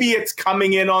 And maybe it's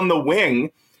coming in on the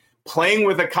wing, playing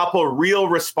with a couple of real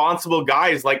responsible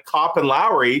guys like Kopp and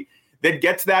Lowry that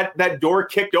gets that door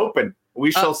kicked open.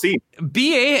 We shall see.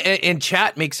 BA in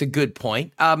chat makes a good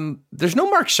point. There's no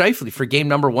Mark Scheifele for game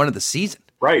number 1 of the season.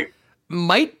 Right.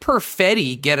 Might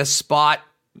Perfetti get a spot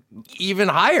even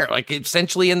higher, like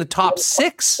essentially in the top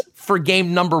 6 for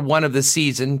game number 1 of the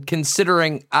season,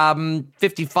 considering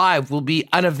 55 will be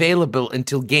unavailable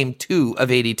until game 2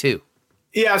 of 82?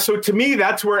 Yeah, so to me,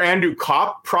 that's where Andrew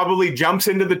Kopp probably jumps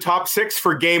into the top 6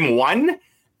 for game 1.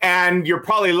 And you're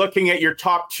probably looking at your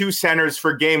top 2 centers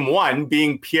for game 1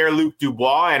 being Pierre-Luc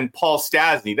Dubois and Paul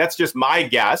Stastny. That's just my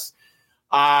guess.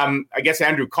 I guess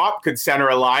Andrew Kopp could center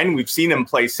a line. We've seen him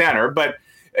play center, but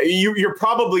you're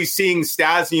probably seeing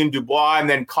Stastny and Dubois, and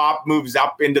then Kopp moves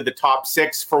up into the top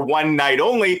 6 for one night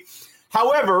only.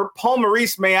 However, Paul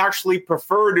Maurice may actually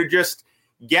prefer to just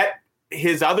get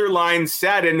his other line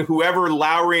set, and whoever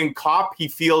Lowry and Kopp he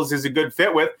feels is a good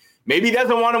fit with, maybe he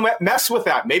doesn't want to mess with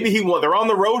that. Maybe they're on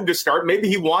the road to start. Maybe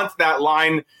he wants that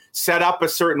line set up a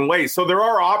certain way. So there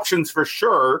are options for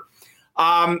sure.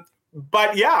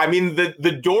 But yeah, I mean,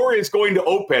 the door is going to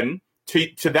open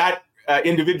to that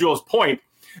individual's point.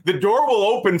 The door will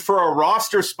open for a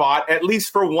roster spot, at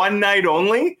least for one night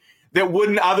only, that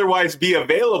wouldn't otherwise be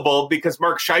available because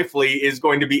Mark Scheifele is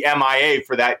going to be MIA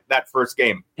for that first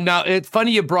game. Now, it's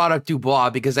funny you brought up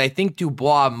Dubois because I think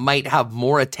Dubois might have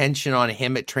more attention on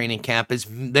him at training camp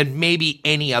than maybe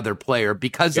any other player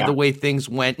because of the way things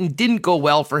went and didn't go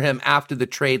well for him after the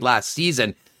trade last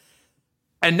season.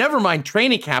 And never mind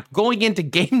training camp, going into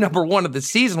game number 1 of the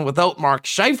season without Mark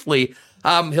Scheifele,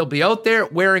 he'll be out there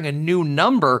wearing a new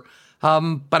number.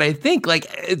 But I think I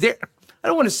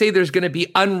don't want to say there's going to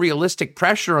be unrealistic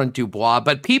pressure on Dubois,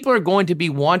 but people are going to be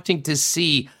wanting to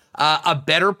see a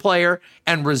better player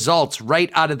and results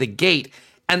right out of the gate.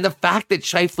 And the fact that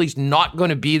Scheifele's not going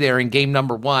to be there in game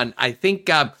number 1, I think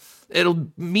it'll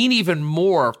mean even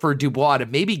more for Dubois to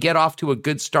maybe get off to a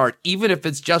good start, even if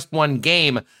it's just one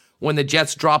game when the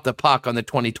Jets drop the puck on the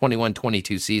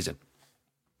 2021-22 season.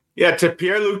 Yeah, to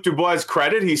Pierre-Luc Dubois'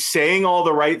 credit, he's saying all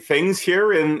the right things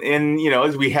here. In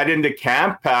as we head into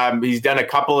camp, he's done a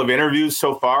couple of interviews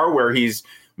so far where he's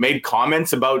made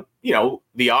comments about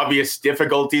the obvious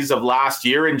difficulties of last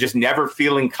year and just never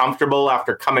feeling comfortable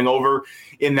after coming over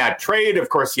in that trade. Of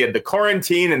course, he had the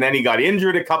quarantine and then he got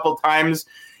injured a couple times,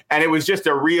 and it was just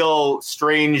a real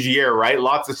strange year, right?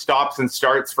 Lots of stops and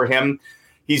starts for him.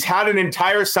 He's had an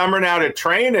entire summer now to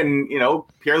train, and,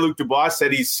 Pierre-Luc Dubois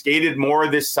said he's skated more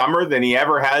this summer than he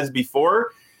ever has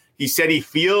before. He said he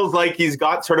feels like he's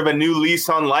got sort of a new lease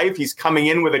on life. He's coming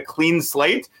in with a clean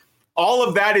slate. All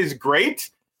of that is great.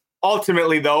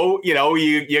 Ultimately, though,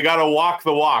 you got to walk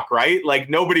the walk, right? Like,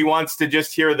 nobody wants to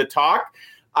just hear the talk.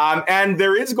 And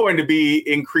there is going to be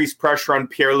increased pressure on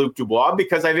Pierre-Luc Dubois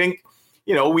because I think,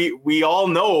 we all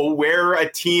know where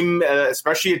a team,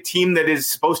 especially a team that is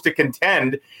supposed to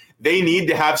contend, they need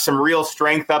to have some real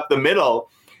strength up the middle.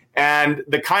 And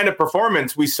the kind of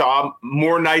performance we saw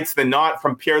more nights than not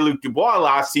from Pierre-Luc Dubois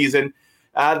last season,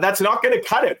 that's not going to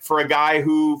cut it for a guy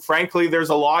who, frankly, there's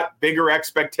a lot bigger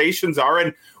expectations are.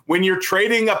 And when you're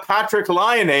trading a Patrick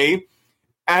Laine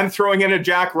and throwing in a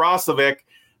Jack Roslovic,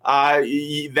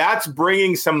 that's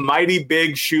bringing some mighty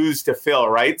big shoes to fill,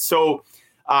 right? So,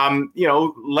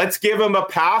 let's give him a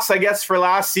pass, I guess, for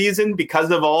last season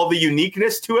because of all the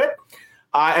uniqueness to it.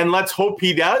 And let's hope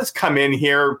he does come in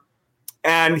here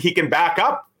and he can back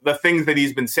up the things that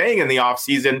he's been saying in the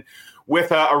offseason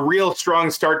with a real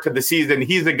strong start to the season.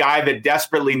 He's a guy that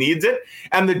desperately needs it.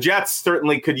 And the Jets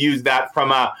certainly could use that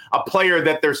from a player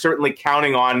that they're certainly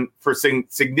counting on for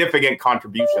significant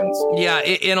contributions. Yeah,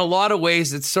 in a lot of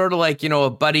ways, it's sort of like, a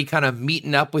buddy kind of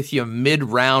meeting up with you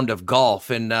mid-round of golf.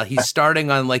 And he's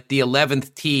starting on like the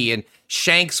 11th tee and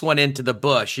shanks one into the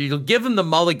bush. You'll give him the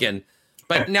mulligan.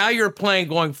 But now you're playing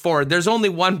going forward. There's only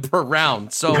one per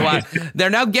round. So they're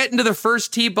now getting to the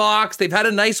first tee box. They've had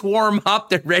a nice warm up.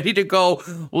 They're ready to go.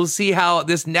 We'll see how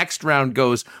this next round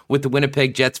goes with the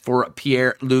Winnipeg Jets for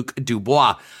Pierre-Luc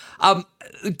Dubois.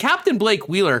 Captain Blake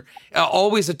Wheeler,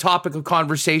 always a topic of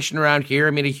conversation around here.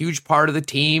 I mean, a huge part of the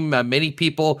team. Many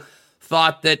people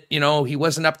thought that, he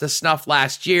wasn't up to snuff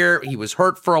last year. He was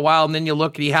hurt for a while, and then you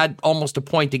look, he had almost a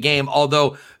point a game,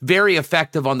 although very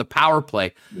effective on the power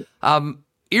play.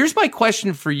 Here's my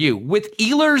question for you. With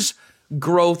Ehlers'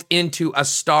 growth into a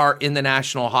star in the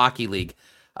National Hockey League,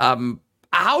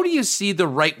 how do you see the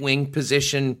right wing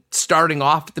position starting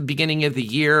off at the beginning of the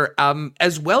year,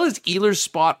 as well as Ehlers'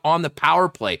 spot on the power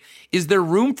play? Is there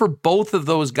room for both of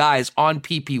those guys on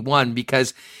PP1?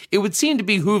 Because it would seem to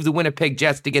behoove the Winnipeg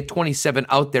Jets to get 27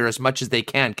 out there as much as they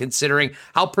can, considering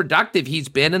how productive he's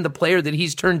been and the player that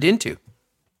he's turned into.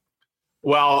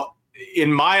 Well,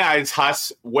 in my eyes,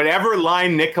 Huss, whatever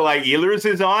line Nikolai Ehlers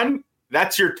is on,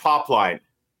 that's your top line.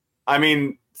 I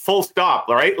mean, full stop,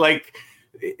 right? Like,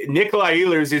 Nikolai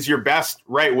Ehlers is your best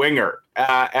right winger.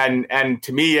 And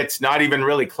to me, it's not even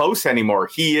really close anymore.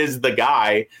 He is the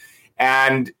guy.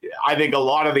 And I think a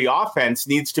lot of the offense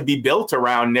needs to be built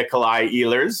around Nikolai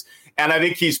Ehlers. And I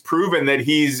think he's proven that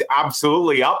he's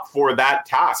absolutely up for that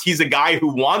task. He's a guy who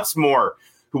wants more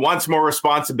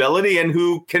responsibility and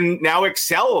who can now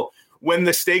excel when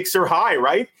the stakes are high,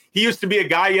 right? He used to be a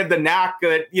guy, he had the knack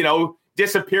that,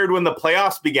 disappeared when the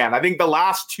playoffs began. I think the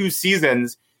last 2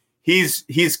 seasons,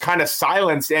 he's kind of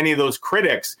silenced any of those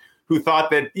critics who thought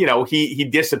that, he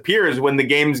disappears when the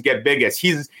games get biggest.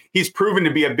 He's proven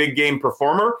to be a big game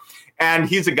performer, and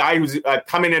he's a guy who's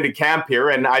coming into camp here,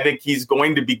 and I think he's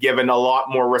going to be given a lot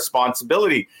more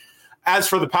responsibility. As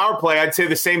for the power play, I'd say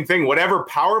the same thing. Whatever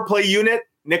power play unit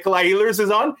Nikolai Ehlers is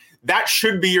on, that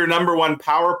should be your number one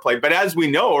power play. But as we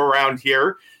know around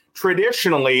here,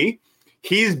 traditionally,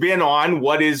 he's been on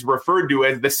what is referred to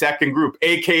as the second group,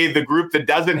 aka the group that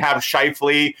doesn't have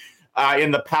Scheifele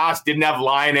in the past, didn't have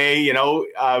Laine,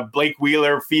 Blake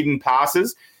Wheeler feeding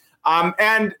passes.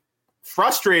 And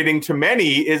frustrating to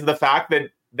many is the fact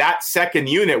that second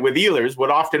unit with Ehlers would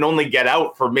often only get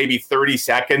out for maybe 30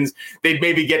 seconds. They'd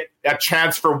maybe get a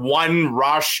chance for one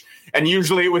rush. And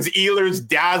usually it was Ehlers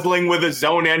dazzling with a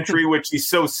zone entry, which he's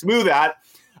so smooth at.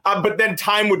 But then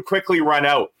time would quickly run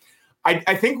out.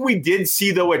 I think we did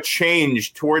see, though, a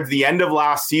change towards the end of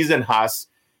last season, Huss.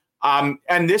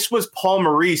 And this was Paul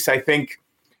Maurice, I think,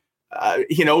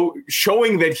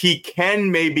 showing that he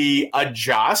can maybe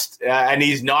adjust and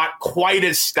he's not quite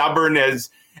as stubborn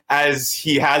as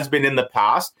he has been in the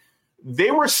past.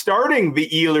 They were starting the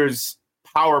Ehlers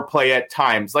power play at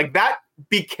times. Like, that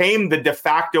became the de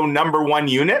facto number one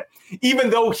unit,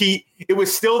 even though it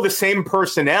was still the same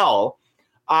personnel.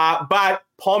 But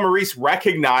Paul Maurice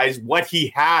recognized what he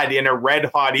had in a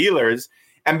red-hot Ehlers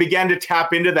and began to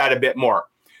tap into that a bit more.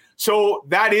 So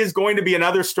that is going to be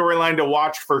another storyline to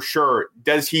watch for sure.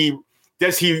 Does he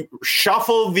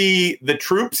shuffle the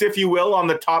troops, if you will, on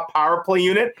the top power play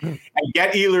unit and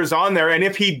get Ehlers on there? And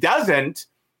if he doesn't,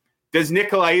 does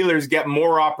Nikolai Ehlers get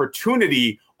more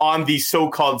opportunity on the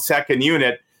so-called second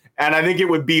unit? And I think it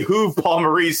would behoove Paul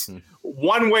Maurice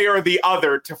one way or the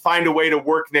other to find a way to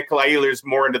work Nikolai Ehlers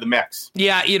more into the mix.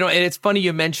 Yeah, and it's funny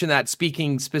you mention that,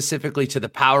 speaking specifically to the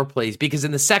power plays, because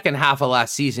in the second half of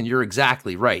last season, you're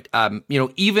exactly right.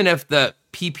 Even if the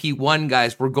PP1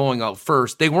 guys were going out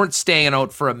first, they weren't staying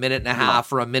out for a minute and a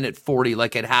half or a minute 40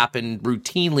 like it happened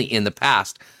routinely in the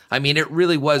past. I mean, it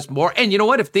really was more. And you know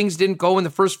what? If things didn't go in the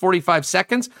first 45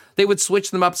 seconds, they would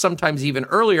switch them up sometimes even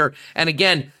earlier. And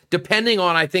again, depending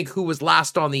on, I think, who was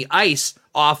last on the ice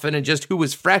often and just who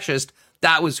was freshest,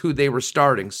 that was who they were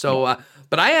starting. So,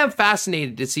 but I am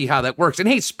fascinated to see how that works. And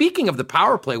hey, speaking of the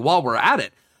power play, while we're at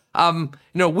it,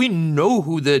 we know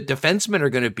who the defensemen are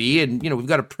going to be, and we've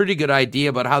got a pretty good idea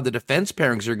about how the defense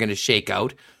pairings are going to shake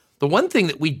out. The one thing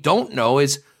that we don't know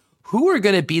is who are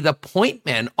going to be the point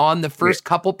men on the first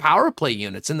couple power play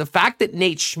units. And the fact that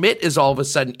Nate Schmidt is all of a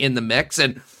sudden in the mix,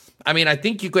 and I mean, I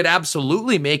think you could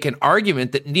absolutely make an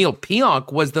argument that Neil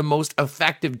Pionk was the most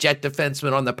effective Jet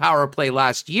defenseman on the power play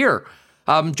last year.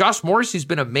 Josh Morrissey's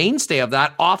been a mainstay of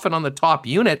that, often on the top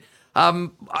unit.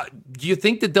 Do you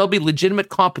think that there'll be legitimate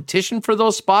competition for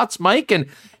those spots, Mike? And,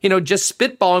 just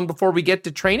spitballing before we get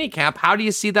to training camp, how do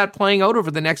you see that playing out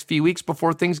over the next few weeks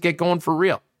before things get going for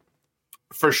real?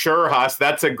 For sure, Huss.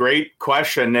 That's a great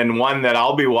question, and one that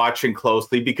I'll be watching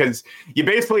closely, because you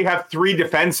basically have three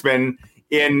defensemen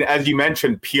in, as you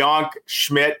mentioned, Pionk,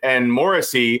 Schmidt, and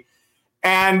Morrissey.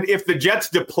 And if the Jets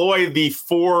deploy the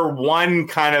 4-1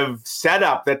 kind of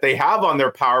setup that they have on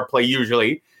their power play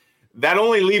usually, that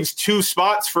only leaves two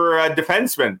spots for a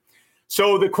defenseman.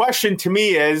 So the question to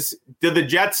me is, do the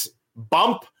Jets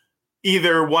bump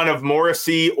either one of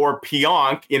Morrissey or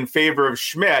Pionk in favor of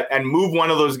Schmidt and move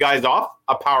one of those guys off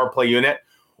a power play unit?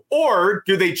 Or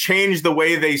do they change the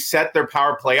way they set their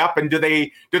power play up? And do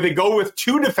they go with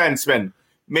two defensemen,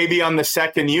 maybe on the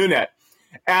second unit?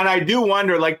 And I do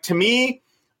wonder, to me,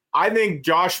 I think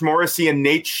Josh Morrissey and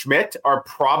Nate Schmidt are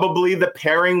probably the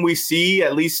pairing we see,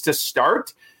 at least to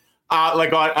start, on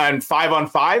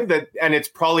 5-on-5. And it's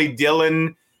probably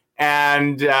Dylan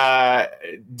and Pionk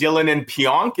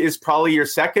is probably your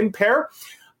second pair.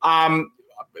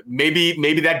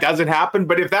 Maybe that doesn't happen.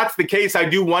 But if that's the case, I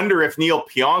do wonder if Neil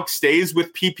Pionk stays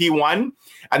with PP1.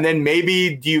 And then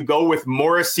maybe do you go with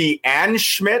Morrissey and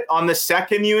Schmidt on the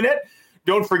second unit?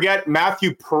 Don't forget,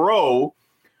 Matthew Perreault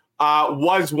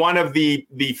was one of the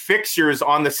fixtures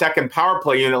on the second power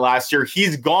play unit last year.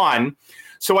 He's gone.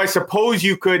 So I suppose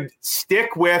you could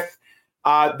stick with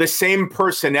the same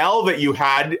personnel that you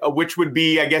had, which would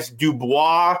be, I guess,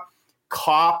 Dubois,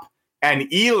 Kopp, and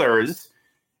Ehlers,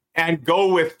 and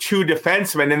go with two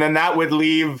defensemen. And then that would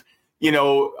leave,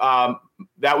 Wheeler,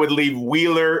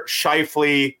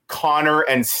 Scheifele, Connor,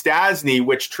 and Stasny,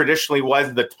 which traditionally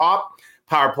was the top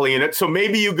power play unit. So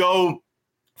maybe you go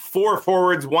 4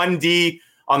 forwards, 1D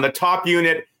on the top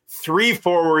unit, 3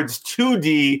 forwards,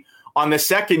 2D on the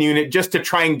second unit, just to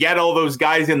try and get all those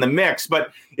guys in the mix.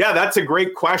 But yeah, that's a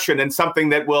great question, and something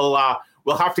that we'll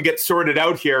have to get sorted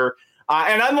out here.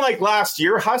 And unlike last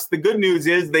year, Huss, the good news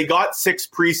is they got 6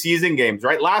 preseason games,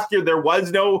 right? Last year there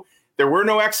were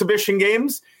no exhibition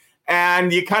games,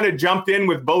 and you kind of jumped in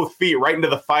with both feet right into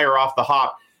the fire off the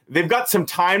hop. They've got some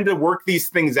time to work these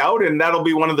things out, and that'll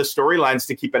be one of the storylines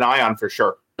to keep an eye on for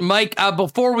sure. Mike,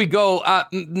 before we go,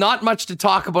 not much to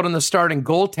talk about on the starting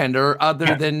goaltender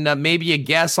other than maybe a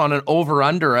guess on an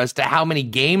over-under as to how many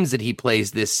games that he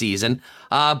plays this season.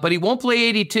 But he won't play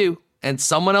 82, and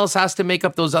someone else has to make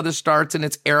up those other starts, and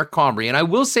it's Eric Comrie. And I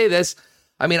will say this,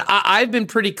 I mean, I've been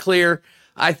pretty clear.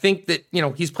 I think that,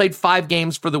 he's played 5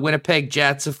 games for the Winnipeg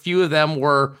Jets. A few of them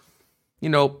were,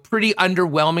 pretty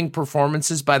underwhelming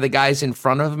performances by the guys in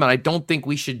front of him. And I don't think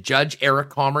we should judge Eric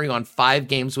Comrie on 5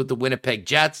 games with the Winnipeg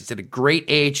Jets. He's had a great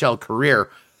AHL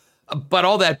career. But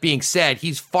all that being said,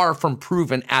 he's far from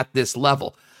proven at this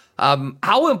level.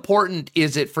 How important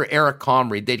is it for Eric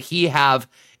Comrie that he have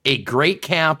a great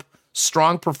camp,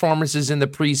 strong performances in the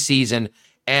preseason,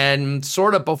 and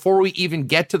sort of before we even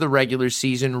get to the regular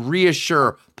season,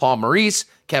 reassure Paul Maurice,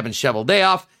 Kevin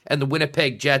Cheveldayoff, and the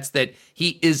Winnipeg Jets that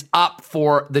he is up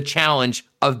for the challenge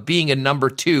of being a number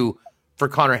 2 for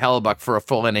Connor Hellebuyck for a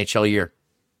full NHL year?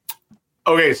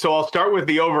 Okay, so I'll start with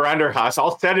the over-under, Huss.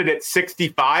 I'll set it at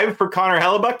 65 for Connor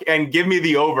Hellebuyck and give me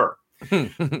the over.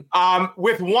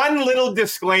 With one little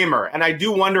disclaimer, and I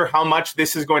do wonder how much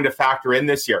this is going to factor in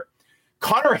this year.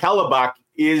 Connor Hellebuyck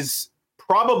is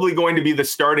probably going to be the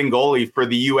starting goalie for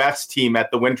the U.S. team at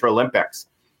the Winter Olympics.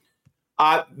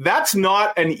 That's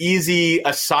not an easy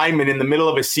assignment in the middle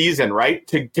of a season, right?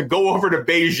 To go over to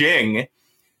Beijing.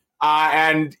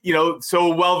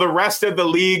 So while the rest of the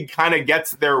league kind of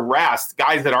gets their rest,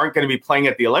 guys that aren't going to be playing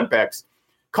at the Olympics,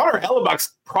 Connor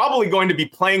Hellebuyck's probably going to be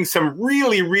playing some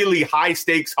really, really high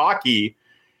stakes hockey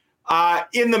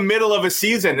in the middle of a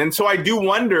season. And so I do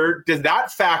wonder, does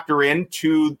that factor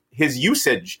into his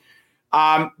usage?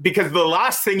 Because the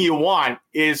last thing you want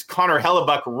is Connor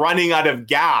Hellebuyck running out of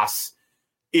gas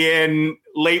in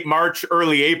late March,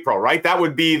 early April, right? That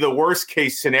would be the worst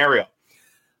case scenario.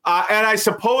 And I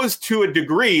suppose to a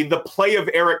degree, the play of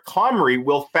Eric Comrie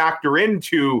will factor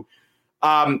into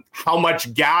how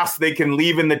much gas they can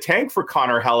leave in the tank for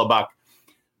Connor Hellebuyck.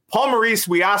 Paul Maurice,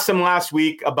 we asked him last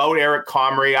week about Eric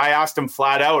Comrie. I asked him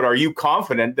flat out, are you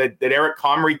confident that Eric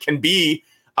Comrie can be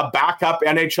a backup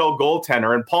NHL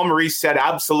goaltender? And Paul Maurice said,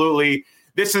 absolutely.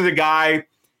 This is a guy,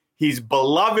 he's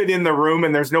beloved in the room,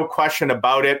 and there's no question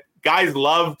about it. Guys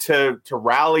love to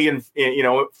rally and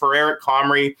for Eric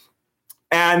Comrie.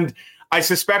 And I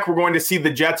suspect we're going to see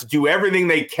the Jets do everything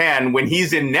they can when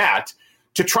he's in net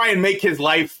to try and make his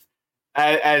life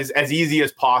as easy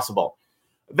as possible.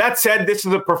 That said, this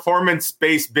is a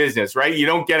performance-based business, right? You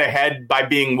don't get ahead by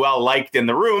being well-liked in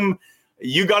the room.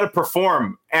 You got to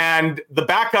perform. And the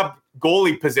backup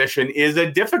goalie position is a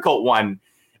difficult one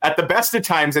at the best of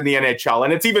times in the NHL.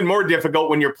 And it's even more difficult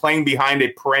when you're playing behind a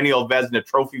perennial Vezina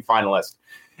Trophy finalist,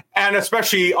 and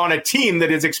especially on a team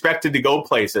that is expected to go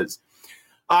places.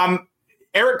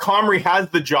 Eric Comrie has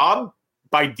the job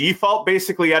by default,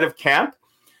 basically out of camp.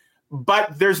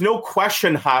 But there's no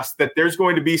question, Huss, that there's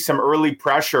going to be some early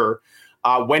pressure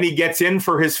when he gets in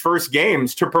for his first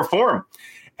games to perform.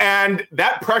 And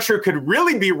that pressure could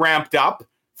really be ramped up,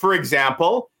 for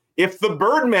example, if the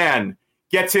Birdman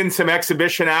gets in some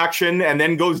exhibition action and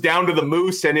then goes down to the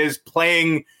Moose and is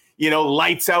playing,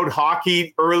 lights out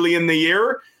hockey early in the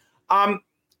year. And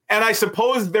I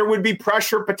suppose there would be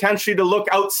pressure potentially to look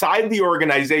outside the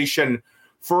organization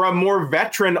for a more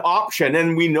veteran option.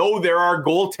 And we know there are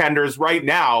goaltenders right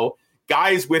now,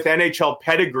 guys with NHL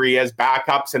pedigree as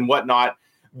backups and whatnot,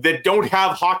 that don't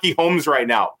have hockey homes right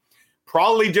now,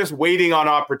 probably just waiting on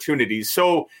opportunities.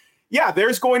 So, yeah,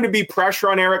 there's going to be pressure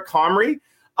on Eric Comrie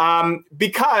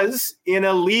because in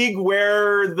a league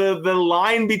where the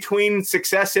line between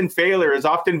success and failure is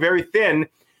often very thin,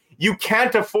 you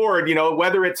can't afford,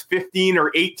 whether it's 15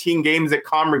 or 18 games that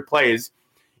Comrie plays,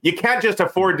 you can't just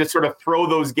afford to sort of throw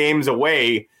those games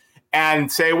away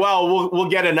and say, well, we'll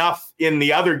get enough in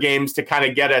the other games to kind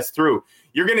of get us through.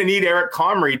 You're going to need Eric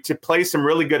Comrie to play some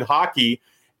really good hockey,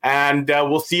 and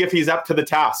we'll see if he's up to the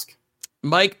task.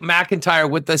 Mike McIntyre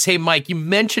with us. Hey, Mike, you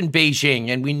mentioned Beijing,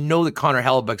 and we know that Connor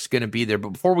Hellebuyck's going to be there. But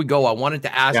before we go, I wanted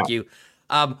to ask you,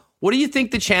 what do you think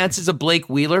the chances of Blake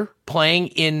Wheeler playing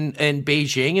in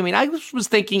Beijing? I mean, I was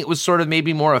thinking it was sort of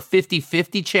maybe more a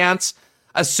 50-50 chance,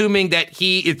 assuming that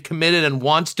he is committed and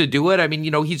wants to do it. I mean,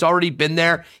 he's already been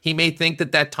there. He may think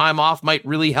that time off might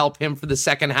really help him for the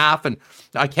second half, and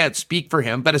I can't speak for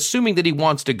him, but assuming that he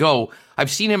wants to go, I've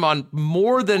seen him on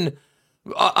more than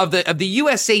of the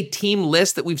USA team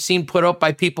list that we've seen put up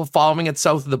by people following it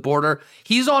south of the border.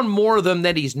 He's on more of them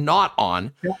that he's not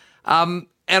on. Yeah.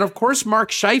 And of course,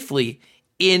 Mark Scheifele,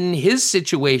 in his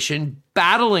situation,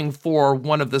 battling for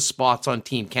one of the spots on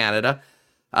Team Canada.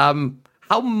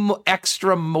 How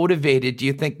extra motivated do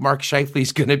you think Mark Scheifele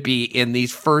is going to be in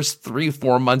these first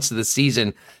 3-4 months of the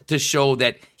season to show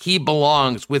that he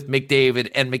belongs with McDavid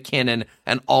and McKinnon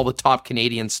and all the top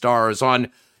Canadian stars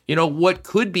on, what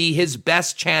could be his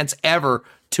best chance ever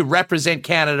to represent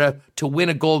Canada to win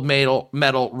a gold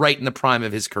medal right in the prime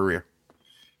of his career?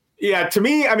 Yeah, to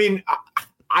me, I mean,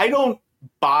 I don't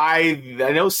buy.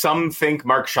 I know some think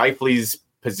Mark Scheifele's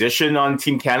position on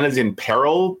Team Canada is in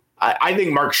peril. I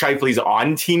think Mark Scheifele's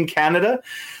on Team Canada.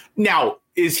 Now,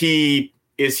 is he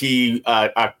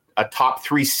a top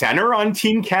 3 center on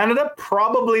Team Canada?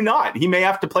 Probably not. He may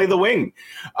have to play the wing.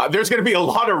 There's going to be a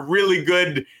lot of really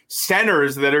good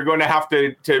centers that are going to have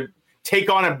to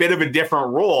take on a bit of a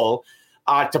different role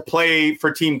to play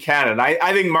for Team Canada.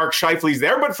 I think Mark Scheifele's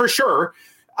there, but for sure,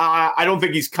 I don't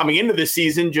think he's coming into the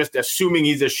season just assuming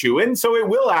he's a shoo-in. So it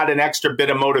will add an extra bit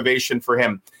of motivation for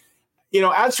him.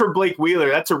 As for Blake Wheeler,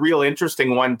 that's a real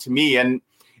interesting one to me. And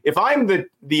if I'm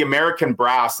the American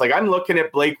brass, I'm looking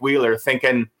at Blake Wheeler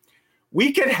thinking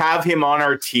we could have him on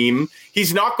our team.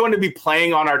 He's not going to be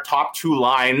playing on our top 2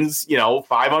 lines,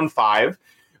 5-on-5.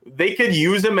 They could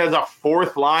use him as a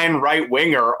 4th line right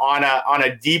winger on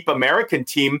a deep American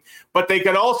team, but they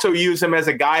could also use him as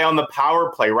a guy on the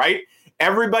power play, right?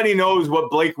 Everybody knows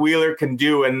what Blake Wheeler can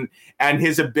do and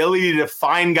his ability to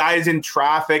find guys in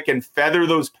traffic and feather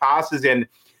those passes in.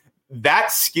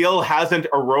 That skill hasn't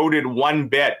eroded one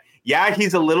bit. Yeah,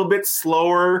 he's a little bit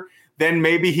slower than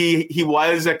maybe he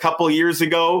was a couple years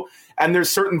ago. And there's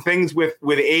certain things with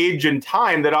age and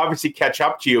time that obviously catch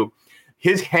up to you.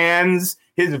 His hands,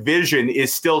 his vision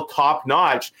is still top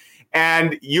notch.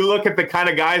 And you look at the kind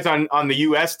of guys on the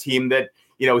US team that,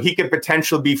 he could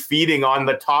potentially be feeding on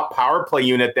the top power play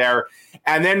unit there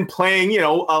and then playing,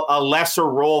 a lesser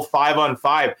role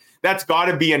 5-on-5. That's got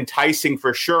to be enticing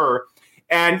for sure.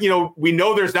 And, we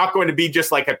know there's not going to be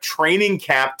just like a training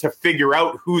camp to figure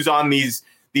out who's on these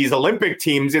Olympic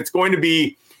teams. It's going to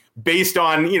be based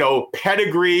on,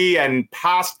 pedigree and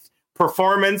past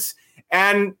performance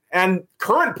and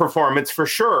current performance for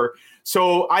sure.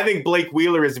 So I think Blake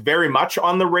Wheeler is very much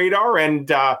on the radar. And,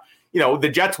 the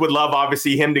Jets would love,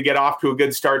 obviously, him to get off to a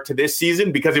good start to this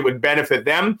season because it would benefit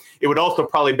them. It would also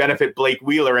probably benefit Blake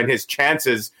Wheeler and his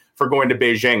chances for going to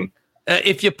Beijing.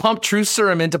 If you pump truth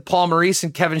serum into Paul Maurice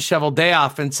and Kevin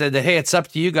Cheveldayoff and said that, hey, it's up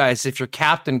to you guys if your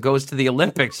captain goes to the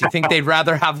Olympics, you think they'd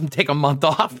rather have him take a month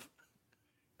off?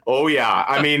 Oh, yeah.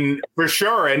 I mean, for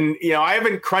sure. And, I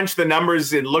haven't crunched the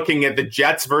numbers in looking at the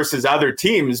Jets versus other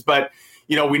teams, but,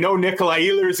 we know Nikolai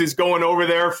Ehlers is going over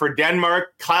there for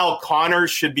Denmark. Kyle Connor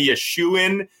should be a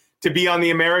shoo-in to be on the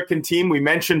American team. We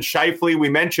mentioned Scheifele. We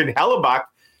mentioned Hellebuck.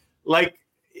 Like,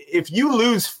 if you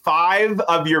lose 5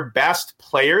 of your best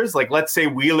players, like let's say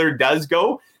Wheeler does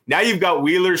go, now you've got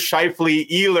Wheeler, Scheifele,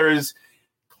 Ehlers,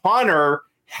 Connor,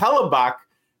 Hellebuck.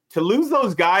 To lose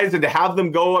those guys and to have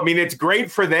them go, I mean, it's great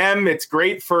for them. It's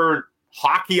great for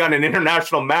hockey on an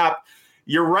international map.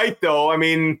 You're right, though. I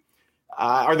mean,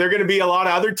 are there going to be a lot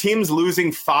of other teams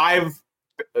losing 5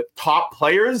 top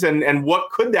players? And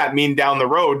what could that mean down the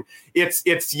road?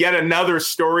 It's yet another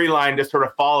storyline to sort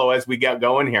of follow as we get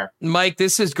going here. Mike,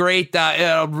 this is great.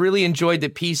 I really enjoyed the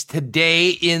piece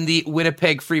today in the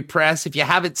Winnipeg Free Press. If you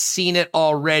haven't seen it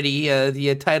already,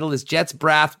 the title is Jets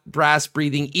Brass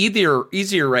Breathing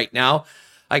Easier Right Now.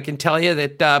 I can tell you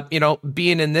that,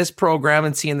 being in this program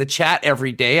and seeing the chat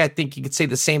every day, I think you could say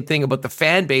the same thing about the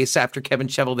fan base after Kevin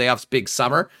Cheveldayoff's big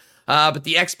summer. But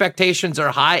the expectations are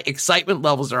high, excitement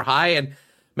levels are high, and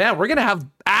man, we're going to have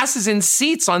asses in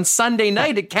seats on Sunday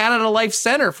night at Canada Life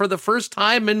Centre for the first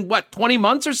time in 20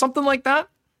 months or something like that?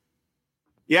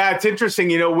 Yeah, it's interesting.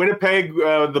 Winnipeg,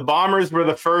 the Bombers were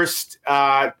the first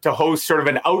to host sort of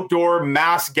an outdoor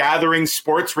mass gathering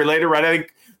sports related, right? I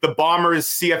think the Bombers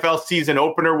CFL season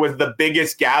opener was the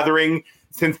biggest gathering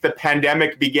since the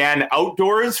pandemic began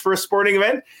outdoors for a sporting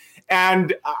event.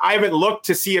 And I haven't looked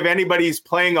to see if anybody's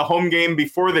playing a home game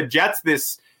before the Jets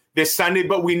this Sunday,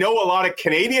 but we know a lot of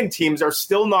Canadian teams are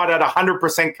still not at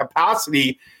 100%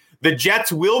 capacity. The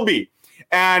Jets will be.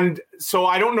 And so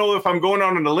I don't know if I'm going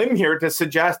on a limb here to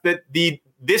suggest that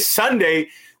this Sunday,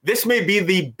 this may be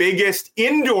the biggest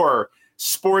indoor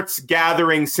sports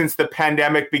gathering since the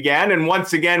pandemic began. And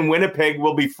once again, Winnipeg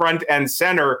will be front and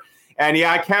center. And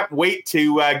yeah, I can't wait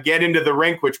to get into the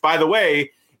rink, which, by the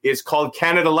way, is called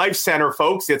Canada Life Centre,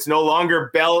 folks. It's no longer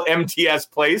Bell MTS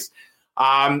Place.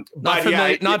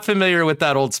 Not familiar with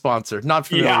that old sponsor. Not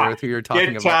familiar with who you're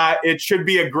talking about. It should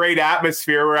be a great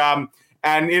atmosphere.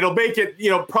 And it'll make it,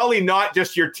 probably not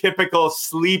just your typical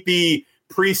sleepy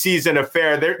preseason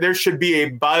affair. There should be a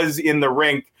buzz in the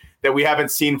rink that we haven't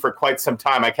seen for quite some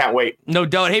time. I can't wait. No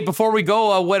doubt. Hey, before we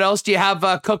go, what else do you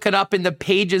have cooking up in the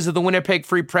pages of the Winnipeg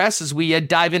Free Press as we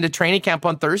dive into training camp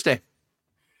on Thursday?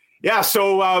 Yeah,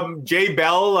 so Jay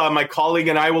Bell, my colleague,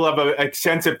 and I will have an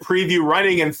extensive preview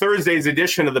running in Thursday's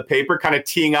edition of the paper, kind of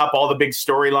teeing up all the big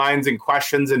storylines and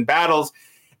questions and battles.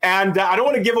 And I don't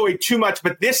want to give away too much,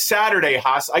 but this Saturday,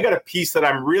 Huss, I got a piece that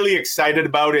I'm really excited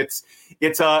about. It's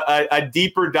a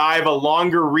deeper dive, a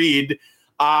longer read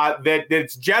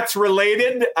that's Jets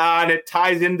related, and it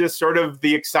ties into sort of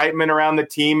the excitement around the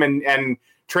team and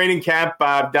training camp.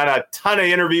 I've done a ton of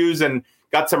interviews and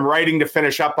got some writing to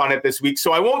finish up on it this week.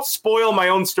 So I won't spoil my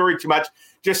own story too much.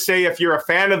 Just say if you're a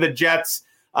fan of the Jets,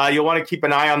 you'll want to keep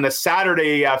an eye on the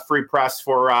Saturday Free Press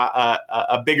for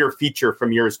a bigger feature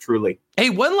from yours truly. Hey,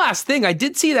 one last thing. I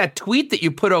did see that tweet that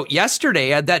you put out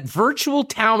yesterday at that virtual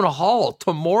town hall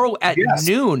tomorrow at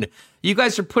noon. You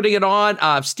guys are putting it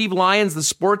on. Steve Lyons, the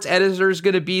sports editor, is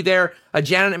going to be there.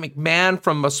 Janet McMahon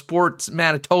from Sports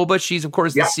Manitoba. She's, of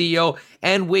course, the CEO.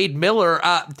 And Wade Miller.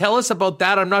 Tell us about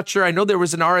that. I'm not sure. I know there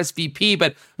was an RSVP,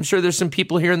 but I'm sure there's some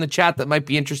people here in the chat that might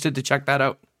be interested to check that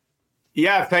out.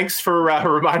 Yeah, thanks for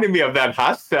reminding me of that,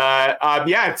 Huss.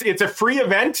 It's a free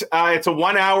event. It's a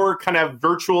 1 hour kind of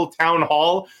virtual town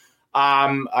hall.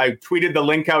 I tweeted the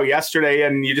link out yesterday,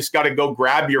 and you just got to go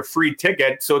grab your free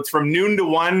ticket. So it's from noon to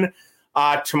 1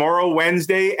 tomorrow,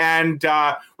 Wednesday, and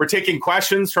we're taking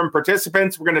questions from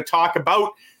participants. We're going to talk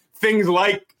about things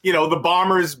like, the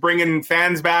Bombers bringing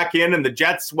fans back in and the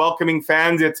Jets welcoming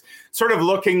fans. It's sort of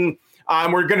looking...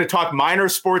 we're going to talk minor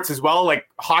sports as well, like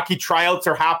hockey tryouts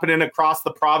are happening across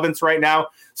the province right now.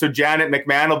 So Janet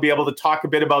McMahon will be able to talk a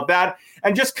bit about that.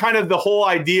 And just kind of the whole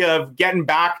idea of getting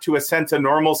back to a sense of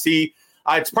normalcy.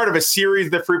 It's part of a series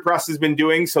that Free Press has been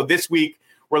doing. So this week,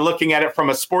 we're looking at it from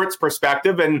a sports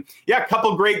perspective. And yeah, a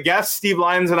couple great guests Steve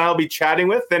Lyons and I will be chatting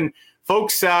with. And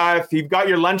folks, if you've got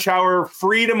your lunch hour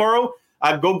free tomorrow,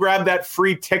 go grab that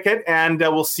free ticket and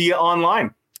we'll see you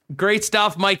online. Great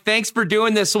stuff, Mike. Thanks for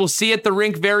doing this. We'll see you at the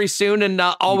rink very soon, and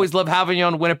always love having you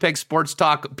on Winnipeg Sports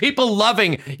Talk. People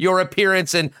loving your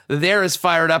appearance, and they're as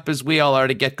fired up as we all are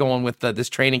to get going with this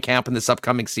training camp and this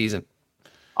upcoming season.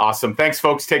 Awesome. Thanks,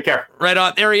 folks. Take care. Right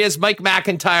on. There he is, Mike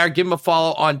McIntyre. Give him a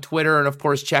follow on Twitter, and, of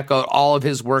course, check out all of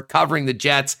his work covering the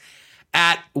Jets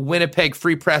at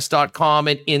winnipegfreepress.com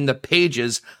and in the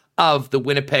pages of the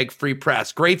Winnipeg Free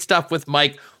Press. Great stuff with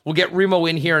Mike. We'll get Remo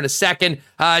in here in a second.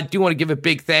 I do want to give a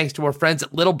big thanks to our friends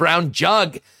at Little Brown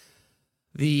Jug.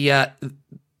 The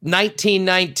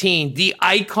 1919, the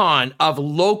icon of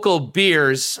local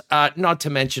beers, not to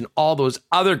mention all those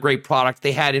other great products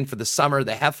they had in for the summer,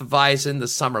 the Hefeweizen, the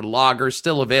summer lager,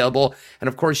 still available. And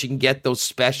of course, you can get those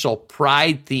special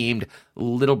Pride-themed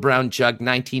Little Brown Jug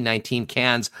 1919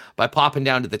 cans by popping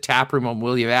down to the tap room on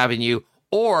William Avenue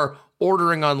or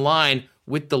ordering online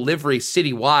with delivery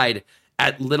citywide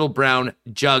at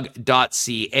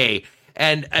littlebrownjug.ca.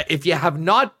 And if you have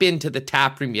not been to the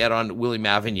tap room yet on William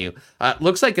Avenue,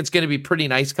 looks like it's going to be pretty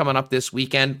nice coming up this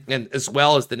weekend and as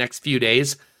well as the next few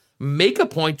days. Make a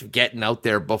point of getting out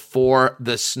there before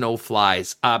the snow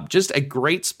flies. Just a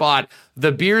great spot.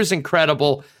 The beer's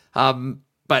incredible,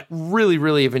 but really,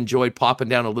 really have enjoyed popping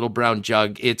down a Little Brown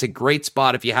Jug. It's a great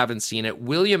spot if you haven't seen it.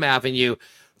 William Avenue.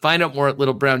 Find out more at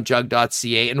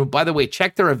littlebrownjug.ca. And by the way,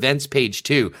 check their events page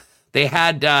too. They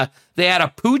had a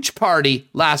pooch party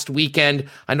last weekend.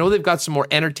 I know they've got some more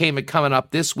entertainment coming up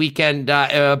this weekend.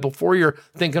 Before you're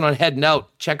thinking on heading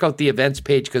out, check out the events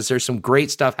page because there's some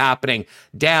great stuff happening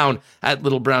down at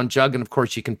Little Brown Jug. And of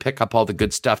course, you can pick up all the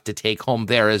good stuff to take home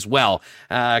there as well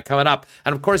coming up.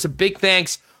 And of course, a big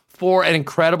thanks for an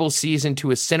incredible season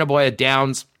to Assiniboia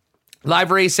Downs.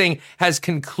 Live racing has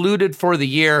concluded for the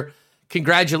year.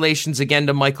 Congratulations again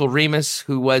to Michael Remus,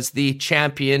 who was the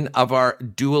champion of our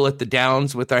duel at the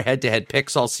Downs with our head-to-head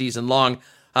picks all season long.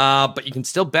 But you can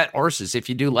still bet horses if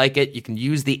you do like it. You can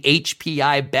use the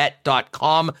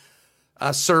hpibet.com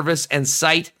service and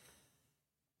site.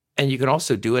 And you can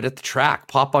also do it at the track.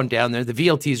 Pop on down there. The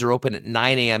VLTs are open at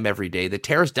 9 a.m. every day. The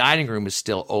Terrace Dining Room is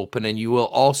still open, and you will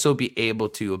also be able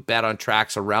to bet on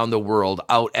tracks around the world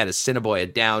out at Assiniboia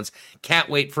Downs. Can't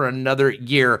wait for another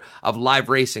year of live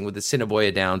racing with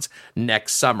Assiniboia Downs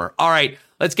next summer. All right,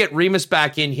 let's get Remus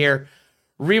back in here.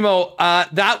 Remo,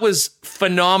 that was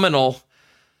phenomenal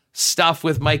stuff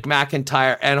with Mike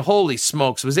McIntyre, and holy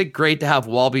smokes, was it great to have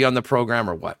Walby on the program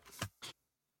or what?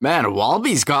 Man,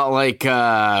 Walby's got like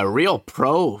a real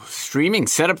pro streaming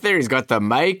setup there. He's got the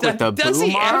mic with the does boom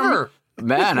he arm. ever?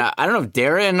 Man, I don't know if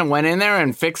Darren went in there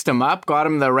and fixed him up, got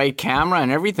him the right camera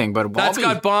and everything, but Walby... That's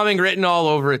got bombing written all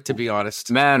over it, to be honest.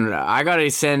 Man, I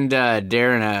gotta send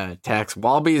Darren a text.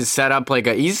 Walby's set up like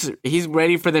he's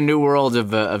ready for the new world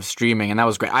of streaming, and that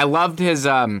was great. I loved his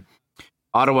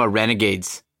Ottawa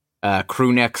Renegades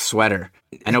crew neck sweater.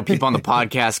 I know people on the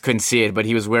podcast couldn't see it, but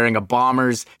he was wearing a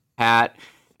Bombers hat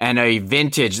and a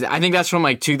vintage, I think that's from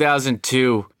like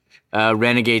 2002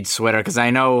 Renegade sweater, because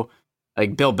I know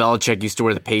like Bill Belichick used to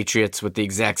wear the Patriots with the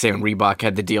exact same. Reebok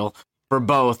had the deal for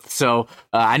both. So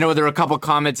I know there were a couple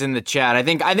comments in the chat. I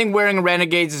think wearing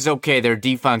Renegades is okay. They're a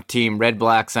defunct team. Red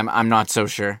Blacks, I'm not so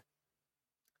sure.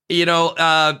 You know,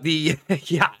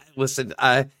 listen,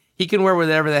 he can wear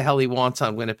whatever the hell he wants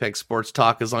on Winnipeg Sports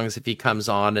Talk as long as if he comes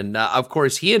on. And of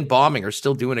course, he and Bombing are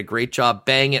still doing a great job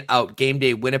banging out Game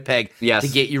Day Winnipeg to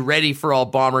get you ready for all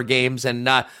Bomber games. And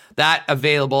that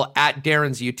available at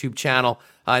Darren's YouTube channel.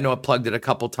 I know I plugged it a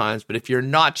couple times, but if you're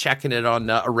not checking it on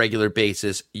a regular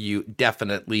basis, you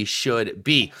definitely should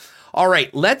be. All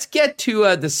right, let's get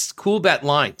to the cool bet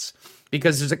lines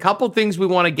because there's a couple things we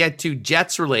want to get to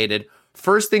Jets related.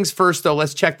 First things first, though,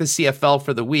 let's check the CFL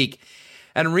for the week.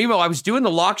 And Remo, I was doing the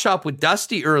Lock Shop with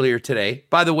Dusty earlier today.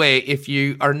 By the way, if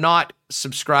you are not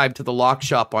subscribed to the Lock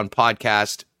Shop on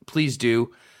podcast, please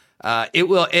do. It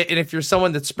will, and if you're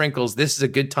someone that sprinkles, this is a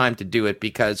good time to do it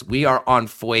because we are on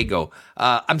fuego.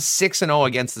 I'm 6-0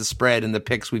 against the spread in the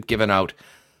picks we've given out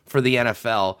for the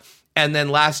NFL. And then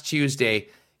last Tuesday,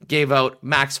 gave out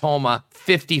Max Homa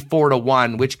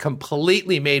 54-1, which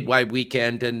completely made my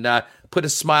weekend and put a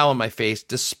smile on my face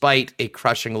despite a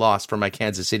crushing loss for my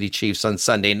Kansas City Chiefs on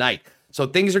Sunday night. So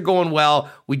things are going well.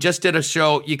 We just did a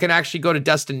show. You can actually go to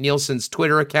Dustin Nielsen's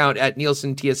Twitter account at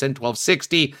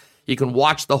NielsenTSN1260. You can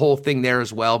watch the whole thing there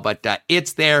as well, but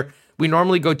it's there. We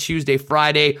normally go Tuesday,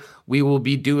 Friday. We will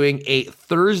be doing a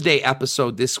Thursday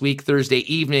episode this week, Thursday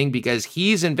evening, because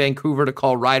he's in Vancouver to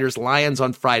call Riders Lions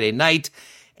on Friday night.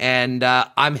 And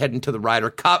I'm heading to the Ryder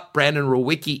Cup. Brandon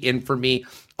Rowicki in for me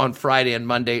on Friday and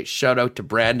Monday. Shout out to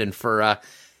Brandon for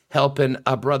helping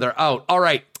a brother out. All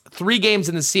right, 3 games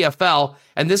in the CFL.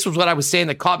 And this was what I was saying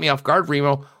that caught me off guard,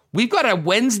 Remo. we've got a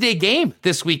Wednesday game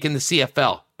this week in the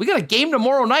CFL. We got a game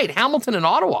tomorrow night, Hamilton and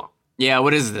Ottawa. Yeah,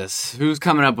 what is this? Who's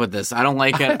coming up with this? I don't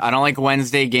like it. I don't like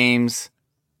Wednesday games.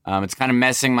 It's kind of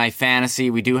messing my fantasy.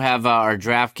 We do have our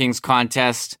DraftKings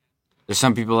contest. There's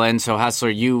some people in, so Hustler,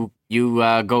 you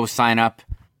go sign up.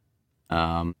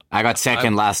 I got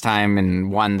second last time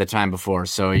and won the time before,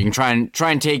 so you can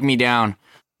try and take me down.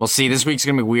 We'll see. This week's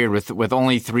gonna be weird with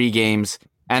only 3 games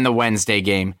and the Wednesday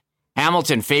game.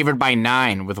 Hamilton favored by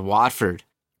 9 with Watford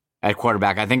at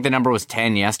quarterback. I think the number was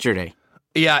 10 yesterday.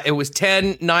 Yeah, it was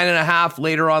 10, 9.5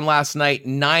 later on last night,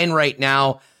 9 right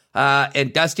now.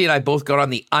 And Dusty and I both got on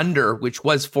the under, which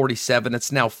was 47.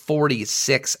 It's now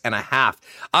 46.5.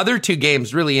 Other 2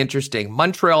 games, really interesting.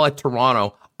 Montreal at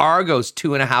Toronto. Argos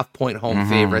 2.5-point home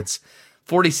favorites.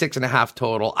 46.5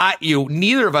 total.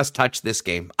 Neither of us touched this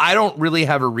game. I don't really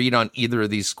have a read on either of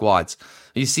these squads.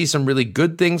 You see some really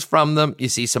good things from them. You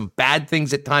see some bad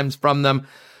things at times from them.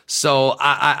 So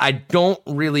I don't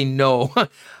really know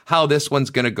how this one's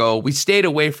going to go. We stayed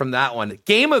away from that one.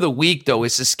 Game of the week, though,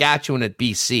 is Saskatchewan at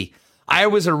BC. I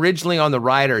was originally on the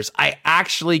Riders. I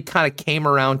actually kind of came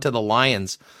around to the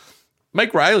Lions.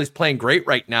 Mike Riley's playing great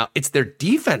right now. It's their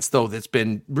defense, though, that's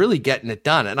been really getting it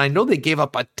done. And I know they gave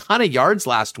up a ton of yards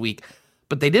last week,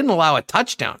 but they didn't allow a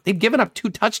touchdown. They've given up 2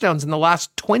 touchdowns in the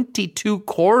last 22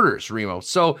 quarters, Remo.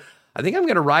 So I think I'm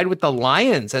going to ride with the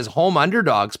Lions as home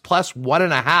underdogs, plus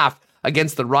 1.5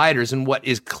 against the Riders in what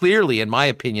is clearly, in my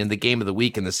opinion, the game of the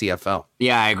week in the CFL.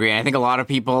 Yeah, I agree. I think a lot of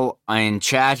people in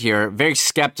chat here are very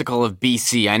skeptical of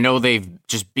BC. I know they've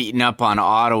just beaten up on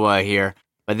Ottawa here,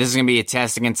 but this is going to be a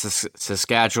test against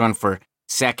Saskatchewan for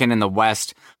second in the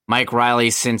West. Mike Riley,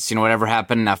 since whatever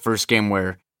happened in that first game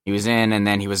where he was in and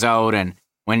then he was out, and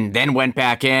then went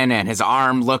back in, and his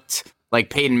arm looked like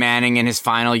Peyton Manning in his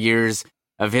final years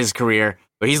of his career,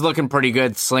 but he's looking pretty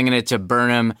good, slinging it to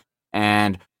Burnham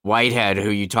and Whitehead, who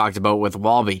you talked about with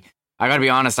Walby. I got to be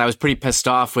honest, I was pretty pissed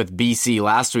off with BC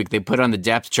last week. They put on the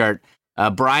depth chart,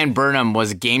 Brian Burnham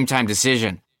was a game time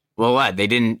decision. Well, what? They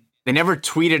never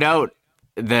tweeted out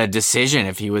the decision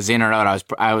if he was in or out.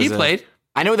 He played.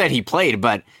 I know that he played,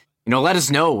 but let us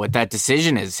know what that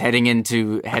decision is heading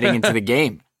into the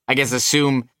game. I guess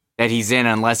assume that he's in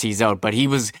unless he's out. But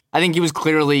I think he was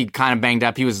clearly kind of banged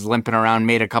up. He was limping around,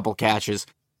 made a couple catches.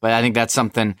 But I think that's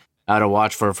something to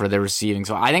watch for the receiving.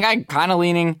 So I think I'm kind of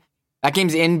leaning. That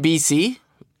game's in BC?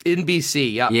 In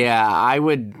BC, yeah. Yeah,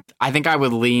 I think I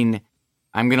would lean.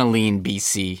 I'm going to lean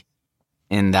BC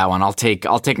in that one. I'll take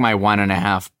my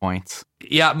 1.5 points.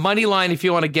 Yeah, money line if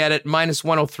you want to get it, minus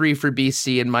 103 for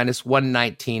BC and minus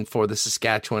 119 for the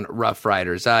Saskatchewan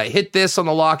Roughriders. Hit this on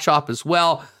the lock shop as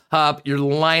well. Your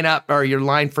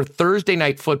line for Thursday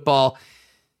night football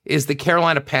is the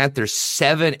Carolina Panthers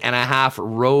 7.5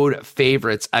 road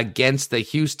favorites against the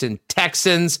Houston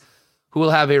Texans, who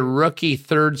will have a rookie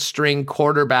third string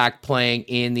quarterback playing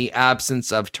in the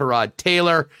absence of Tyrod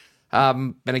Taylor.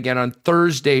 And again, on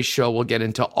Thursday's show, we'll get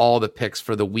into all the picks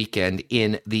for the weekend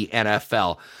in the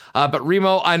NFL. But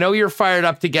Remo, I know you're fired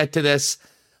up to get to this.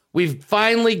 We've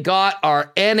finally got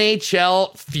our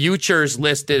NHL futures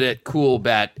listed at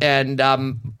CoolBet, and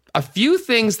a few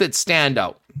things that stand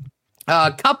out.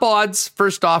 Cup odds,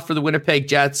 first off, for the Winnipeg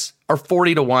Jets are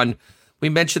 40-1. We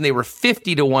mentioned they were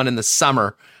 50-1 in the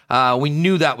summer. We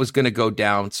knew that was going to go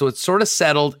down, so it's sort of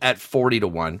settled at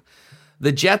 40-1.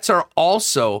 The Jets are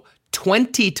also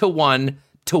 20-1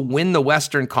 to win the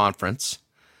Western Conference.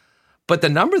 But the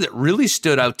number that really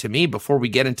stood out to me before we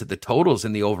get into the totals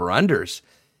and the over-unders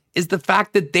is the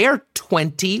fact that they're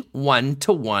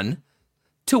 21-1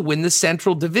 to win the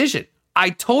Central Division. I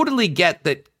totally get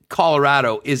that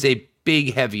Colorado is a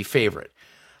big, heavy favorite.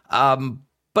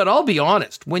 But I'll be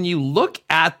honest, when you look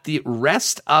at the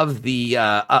rest of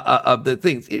the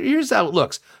things, here's how it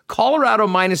looks. Colorado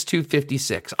minus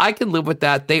 256. I can live with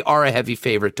that. They are a heavy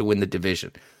favorite to win the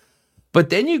division. But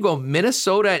then you go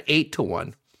Minnesota at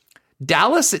 8-1,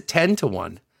 Dallas at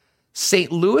 10-1,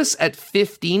 St. Louis at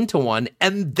 15-1,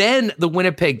 and then the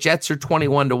Winnipeg Jets are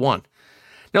 21-1.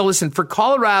 Now, listen, for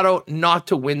Colorado not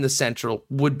to win the Central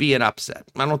would be an upset.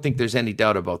 I don't think there's any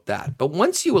doubt about that. But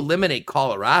once you eliminate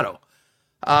Colorado,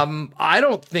 I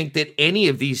don't think that any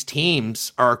of these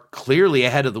teams are clearly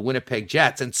ahead of the Winnipeg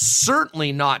Jets, and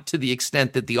certainly not to the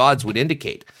extent that the odds would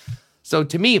indicate. So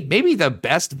to me, maybe the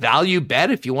best value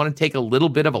bet, if you want to take a little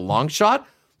bit of a long shot,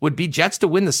 would be Jets to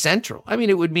win the Central. I mean,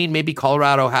 it would mean maybe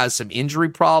Colorado has some injury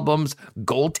problems,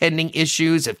 goaltending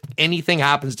issues. If anything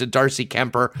happens to Darcy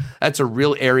Kemper, that's a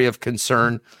real area of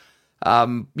concern.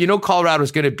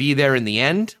 Colorado's going to be there in the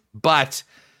end, but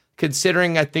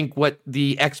considering, I think, what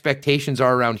the expectations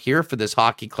are around here for this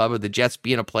hockey club of the Jets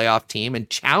being a playoff team and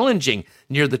challenging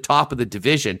near the top of the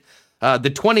division. The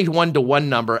 21-1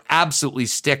 number absolutely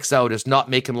sticks out as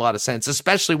not making a lot of sense,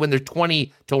 especially when they're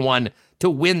 20-1 to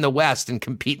win the West and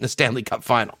compete in the Stanley Cup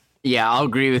final. Yeah, I'll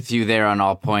agree with you there on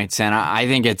all points. And I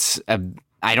think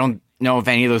I don't know if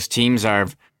any of those teams are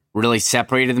really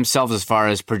separated themselves as far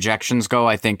as projections go.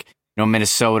 I think,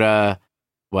 Minnesota,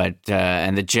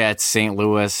 and the Jets, St.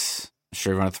 Louis, I'm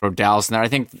sure you're going to throw Dallas in there. I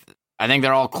think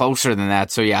they're all closer than that.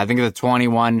 So yeah, I think the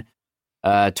 21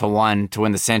 to 1 to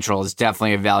win the Central is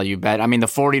definitely a value bet. I mean, the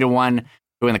 40 to 1 to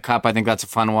win the Cup, I think that's a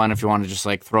fun one if you want to just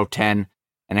like throw 10.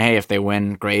 And hey, if they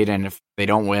win, great. And if they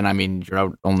don't win, I mean, you're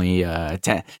out only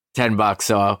 $10.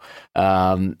 So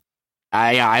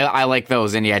I like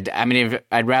those. And yeah, I mean,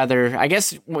 I'd rather, I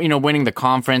guess, winning the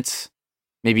conference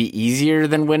maybe easier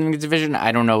than winning the division.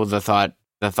 I don't know the thought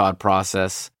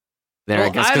process there. Well, I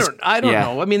guess I don't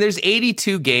know. I mean, there's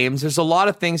 82 games. There's a lot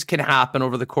of things can happen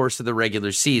over the course of the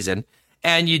regular season.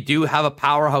 And you do have a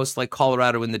powerhouse like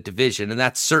Colorado in the division, and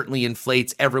that certainly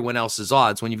inflates everyone else's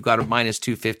odds when you've got a minus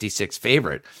 256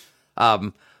 favorite.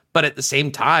 But at the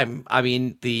same time, I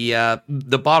mean, the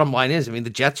bottom line is, I mean, the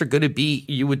Jets are going to be,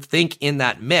 you would think, in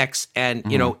that mix. And,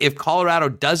 if Colorado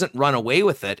doesn't run away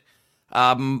with it,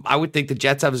 I would think the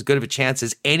Jets have as good of a chance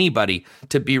as anybody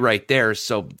to be right there.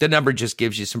 So the number just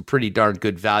gives you some pretty darn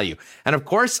good value. And of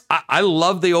course, I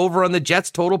love the over on the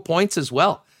Jets total points as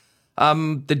well.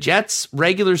 The Jets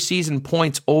regular season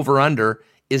points over under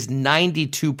is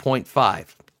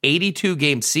 92.5, 82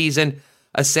 game season,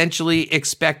 essentially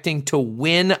expecting to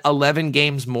win 11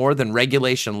 games more than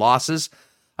regulation losses.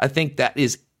 I think that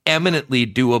is eminently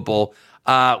doable.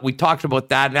 We talked about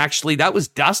that, and actually that was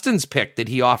Dustin's pick that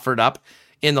he offered up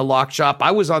in the lock shop.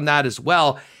 I was on that as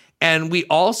well. And we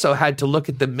also had to look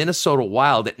at the Minnesota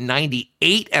Wild at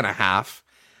 98.5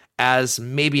 as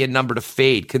maybe a number to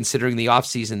fade, considering the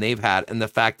offseason they've had and the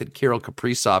fact that Kirill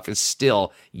Kaprizov is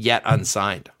still yet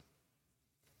unsigned.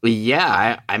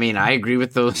 Yeah, I mean, I agree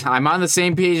with those. I'm on the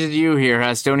same page as you here.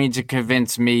 Huss. Don't need to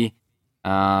convince me.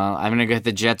 I'm going to get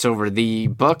the Jets over the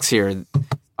Bucks here.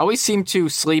 Always seem to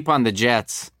sleep on the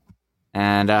Jets.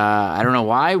 And I don't know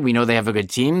why. We know they have a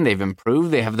good team. They've improved.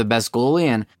 They have the best goalie.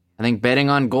 And I think betting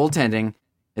on goaltending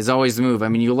is always the move. I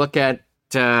mean, you look at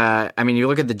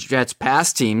the Jets'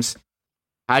 past teams.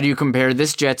 How do you compare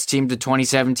this Jets team to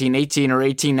 2017-18 or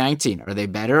 18-19? Are they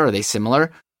better? Are they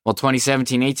similar? Well,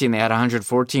 2017-18, they had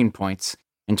 114 points.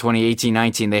 In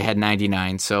 2018-19, they had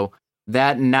 99. So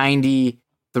that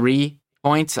 93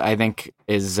 points, I think,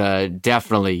 is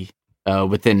definitely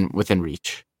within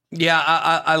reach. Yeah,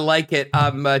 I like it.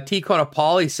 T.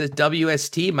 Conopoli says,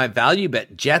 WST, my value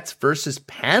bet, Jets versus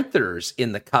Panthers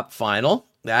in the Cup final.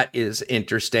 That is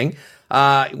interesting.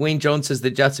 Wayne Jones says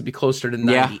the Jets would be closer to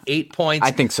 98 points.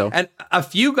 I think so. And a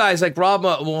few guys like Rob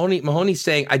Mahoney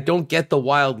saying, I don't get the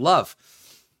Wild love.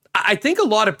 I think a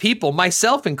lot of people,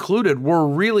 myself included, were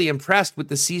really impressed with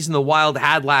the season the Wild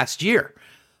had last year.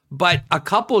 But a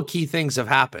couple of key things have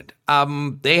happened.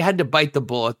 They had to bite the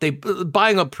bullet.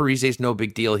 Buying up Parise is no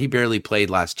big deal. He barely played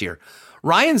last year.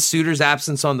 Ryan Suter's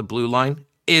absence on the blue line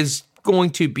is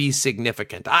going to be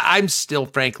significant. I'm still,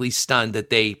 frankly, stunned that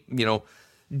they,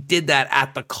 did that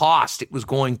at the cost it was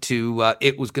going to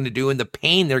do, and the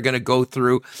pain they're going to go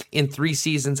through in 3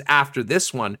 seasons after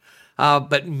this one.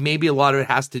 But maybe a lot of it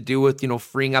has to do with,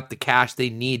 freeing up the cash they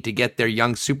need to get their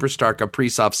young superstar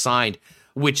Kaprizov signed,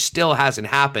 which still hasn't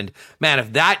happened. Man,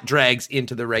 if that drags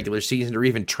into the regular season or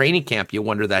even training camp, you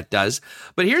wonder that does.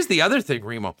 But here's the other thing,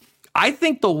 Remo. I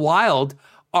think the Wild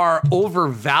are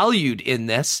overvalued in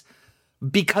this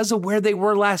because of where they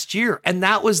were last year. And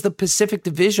that was the Pacific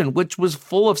Division, which was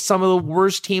full of some of the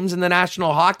worst teams in the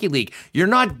National Hockey League. You're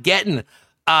not getting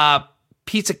a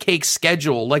piece of cake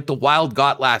schedule like the Wild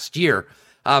got last year.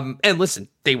 And listen,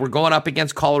 they were going up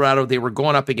against Colorado. They were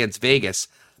going up against Vegas.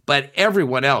 But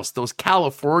everyone else, those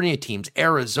California teams,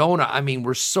 Arizona,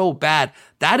 were so bad.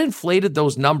 That inflated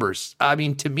those numbers.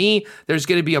 To me, there's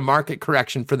going to be a market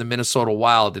correction for the Minnesota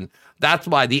Wild. And that's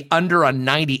why the under on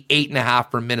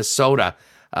 98.5 for Minnesota,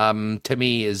 to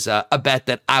me, is a bet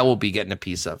that I will be getting a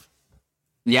piece of.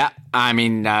 Yeah,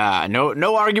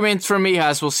 no arguments from me,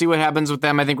 Huss. We'll see what happens with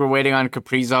them. I think we're waiting on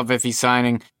Kaprizov if he's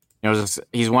signing.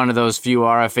 He's one of those few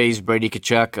RFAs, Brady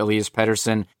Tkachuk, Elias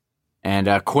Pettersson,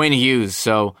 and Quinn Hughes.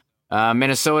 So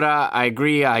Minnesota, I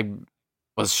agree. I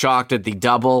was shocked at the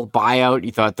double buyout.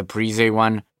 You thought the Parise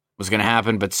one was going to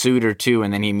happen, but Suter too,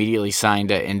 and then he immediately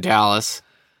signed in Dallas.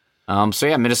 So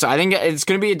yeah, Minnesota. I think it's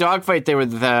going to be a dogfight there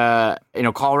with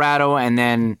Colorado, and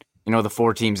then the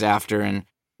 4 teams after, and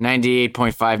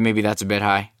 98.5. Maybe that's a bit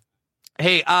high.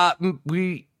 Hey,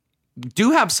 we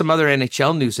do have some other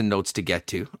NHL news and notes to get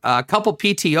to. A couple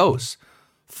PTOs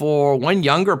for one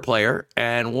younger player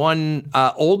and one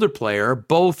older player,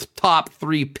 both top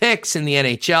 3 picks in the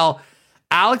NHL.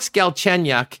 Alex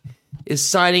Galchenyuk is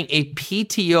signing a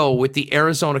PTO with the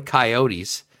Arizona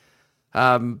Coyotes.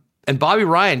 And Bobby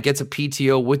Ryan gets a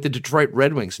PTO with the Detroit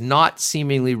Red Wings, not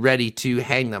seemingly ready to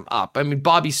hang them up. I mean,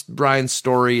 Bobby Ryan's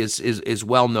story is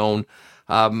well known.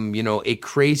 A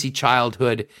crazy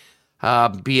childhood,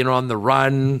 being on the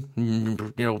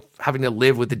run, having to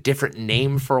live with a different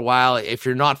name for a while. If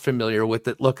you're not familiar with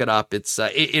it, look it up.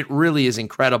 It really is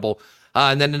incredible.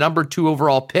 And then the number 2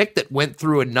 overall pick that went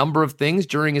through a number of things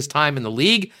during his time in the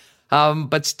league.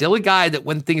 But still a guy that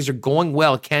when things are going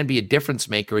well can be a difference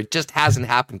maker. It just hasn't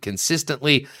happened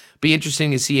consistently. Be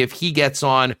interesting to see if he gets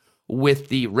on with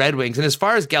the Red Wings. And as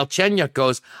far as Galchenyuk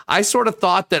goes, I sort of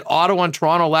thought that Ottawa and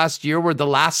Toronto last year were the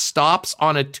last stops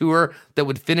on a tour that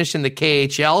would finish in the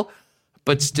KHL,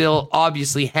 but still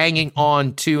obviously hanging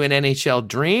on to an NHL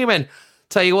dream. And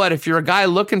tell you what, if you're a guy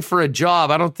looking for a job,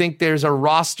 I don't think there's a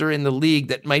roster in the league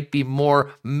that might be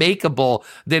more makeable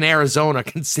than Arizona,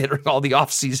 considering all the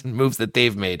offseason moves that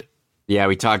they've made. Yeah,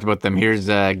 we talked about them. Here's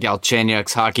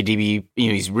Galchenyuk's hockey DB.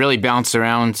 He's really bounced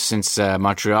around since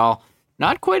Montreal.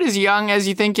 Not quite as young as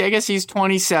you think. I guess he's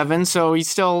 27, so he's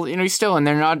still in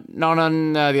there. Not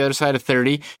on the other side of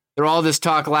 30. There all this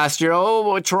talk last year.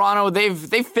 Oh, Toronto, they've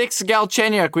fixed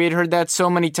Galchenyuk. We had heard that so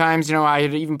many times. I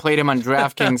had even played him on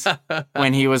DraftKings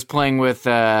when he was playing with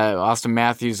Austin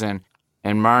Matthews and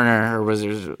Marner, or was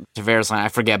it Tavares? I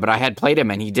forget, but I had played him,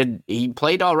 and he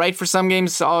played all right for some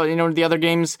games. The other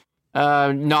games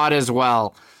not as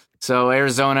well. So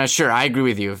Arizona, sure, I agree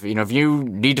with you. If you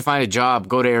need to find a job,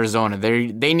 go to Arizona.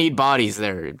 They need bodies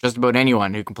there. Just about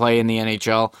anyone who can play in the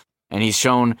NHL, and he's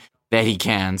shown that he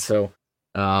can. So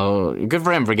good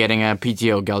for him for getting a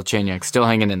PTO. Galchenyuk still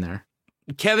hanging in there.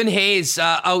 Kevin Hayes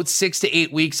out 6 to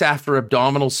 8 weeks after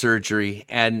abdominal surgery,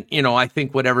 and I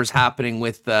think whatever's happening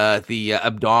with the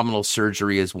abdominal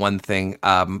surgery is one thing.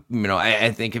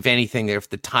 I think if anything, if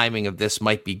the timing of this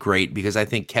might be great, because I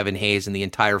think Kevin Hayes and the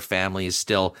entire family is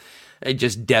still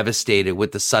just devastated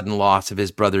with the sudden loss of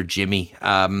his brother Jimmy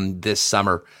this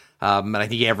summer, and I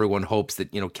think everyone hopes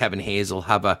that Kevin Hayes will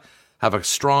have a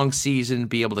strong season,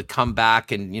 be able to come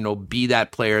back and, be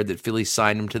that player that Philly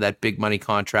signed him to that big money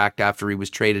contract after he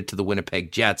was traded to the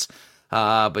Winnipeg Jets.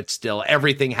 But still,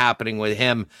 everything happening with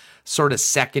him sort of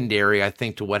secondary, I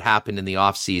think, to what happened in the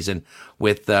offseason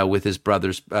with his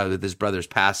brother's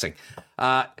passing.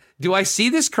 Do I see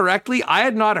this correctly? I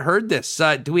had not heard this.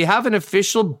 Do we have an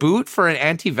official boot for an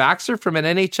anti-vaxxer from an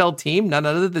NHL team, none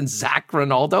other than Zach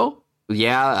Ronaldo?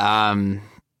 Yeah, I'm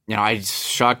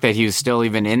shocked that he was still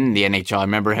even in the NHL. I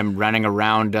remember him running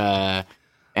around the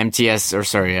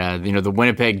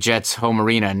Winnipeg Jets home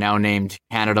arena, now named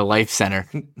Canada Life Center.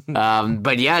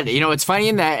 But yeah, it's funny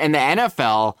in the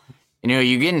NFL,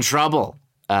 you get in trouble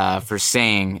for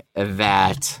saying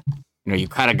that, you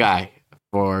cut a guy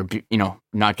for,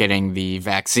 not getting the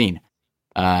vaccine.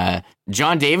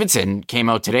 John Davidson came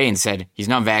out today and said he's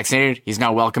not vaccinated. He's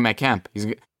not welcome at camp.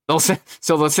 They'll send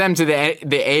him to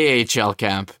the AHL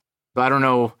camp. But I don't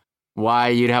know why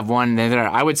you'd have one.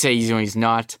 I would say he's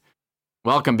not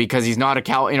welcome because he's not a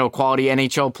quality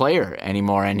NHL player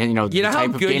anymore. And how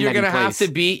good you're going to have to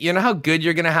be. You know how good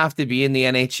you're going to have to be in the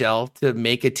NHL to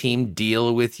make a team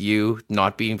deal with you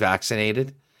not being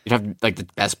vaccinated. You'd have the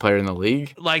best player in the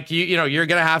league. You're going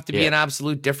to have to be an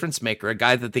absolute difference maker, a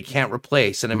guy that they can't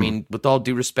replace. And I mean, with all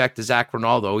due respect to Zach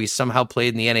Ronaldo, he's somehow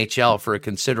played in the NHL for a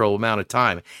considerable amount of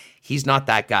time. He's not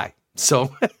that guy.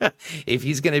 So if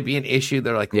he's going to be an issue,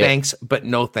 they're like, thanks, but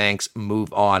no thanks,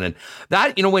 move on. And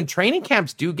that, when training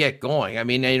camps do get going, I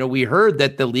mean, we heard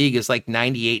that the league is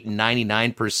 98 and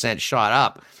 99% shot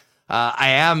up. I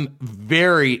am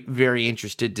very, very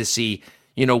interested to see,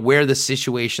 where the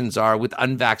situations are with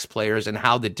unvaxxed players and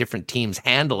how the different teams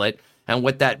handle it and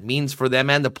what that means for them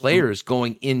and the players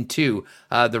going into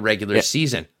the regular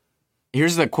season.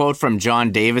 Here's the quote from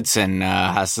John Davidson.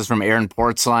 This is from Aaron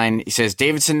Portzline. He says,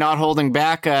 Davidson not holding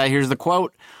back. Here's the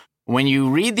quote. When you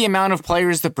read the amount of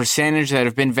players, the percentage that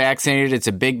have been vaccinated, it's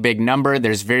a big, big number.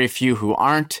 There's very few who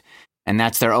aren't, and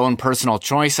that's their own personal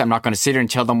choice. I'm not going to sit here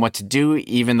and tell them what to do,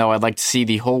 even though I'd like to see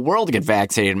the whole world get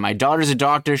vaccinated. My daughter's a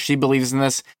doctor. She believes in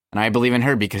this, and I believe in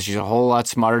her because she's a whole lot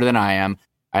smarter than I am.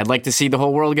 I'd like to see the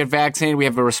whole world get vaccinated. We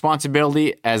have a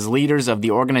responsibility as leaders of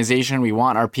the organization. We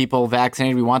want our people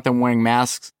vaccinated. We want them wearing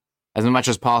masks as much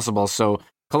as possible. So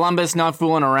Columbus not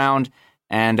fooling around.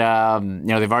 And,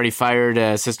 they've already fired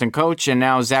an assistant coach. And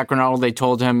now Zach Ronaldo, they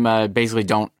told him basically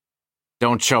don't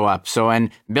don't show up. So,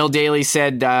 and Bill Daly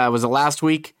said, was it last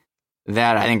week,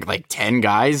 that I think like 10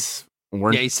 guys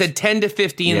weren't. Yeah, he said 10 to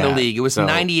 15 in the league. It was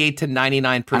 98 to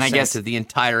 99% of the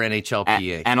entire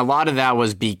NHLPA. And a lot of that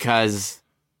was because,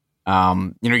 you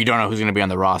don't know who's going to be on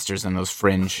the rosters in those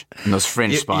fringe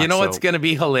spots. You know what's going to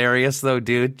be hilarious, though,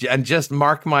 dude? And just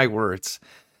mark my words.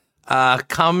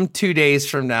 Come 2 days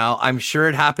from now, I'm sure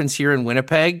it happens here in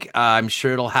Winnipeg. I'm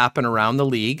sure it'll happen around the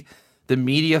league. The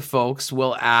media folks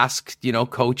will ask,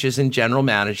 coaches and general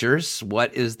managers,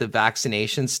 what is the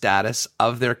vaccination status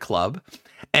of their club?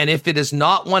 And if it is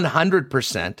not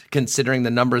 100%, considering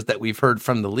the numbers that we've heard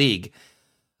from the league,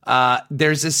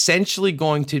 there's essentially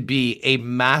going to be a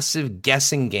massive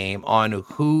guessing game on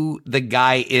who the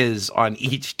guy is on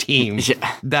each team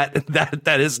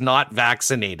that is not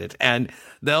vaccinated. And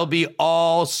there'll be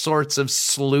all sorts of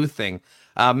sleuthing.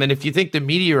 And if you think the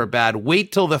media are bad,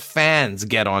 wait till the fans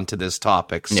get onto this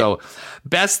topic. So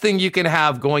best thing you can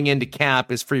have going into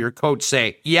camp is for your coach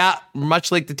say,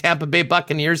 much like the Tampa Bay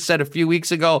Buccaneers said a few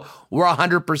weeks ago, we're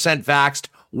 100% vaxxed.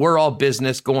 We're all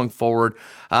business going forward.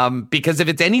 Because if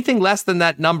it's anything less than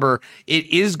that number, it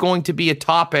is going to be a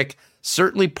topic,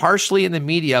 certainly partially in the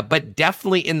media, but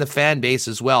definitely in the fan base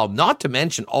as well. Not to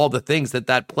mention all the things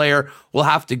that player will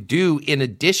have to do in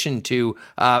addition to,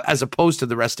 as opposed to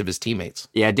the rest of his teammates.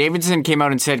 Yeah, Davidson came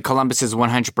out and said Columbus is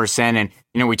 100%.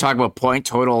 And, we talk about point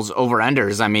totals,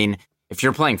 over-unders. I mean, if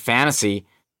you're playing fantasy,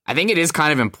 I think it is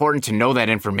kind of important to know that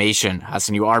information,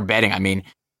 Hassan. You are betting. I mean,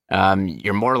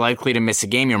 you're more likely to miss a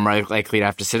game. You're more likely to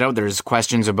have to sit out. There's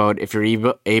questions about if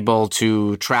you're able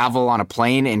to travel on a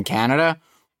plane in Canada,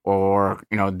 or,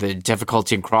 the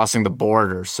difficulty in crossing the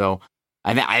border. So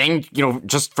I think,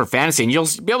 just for fantasy, and you'll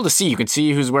be able to see, you can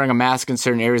see who's wearing a mask in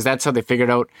certain areas. That's how they figured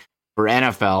out for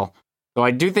NFL. So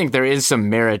I do think there is some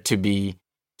merit to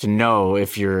know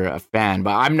if you're a fan,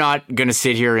 but I'm not going to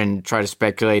sit here and try to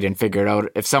speculate and figure it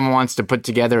out. If someone wants to put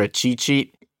together a cheat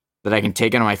sheet that I can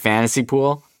take into my fantasy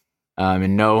pool,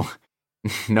 and know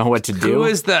what to do. Who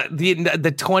is the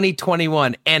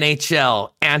 2021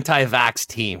 NHL anti-vax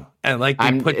team? And they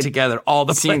put together all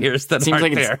the players that are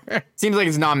there. Seems like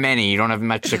it's not many. You don't have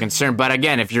much to concern. But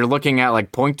again, if you're looking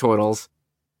at point totals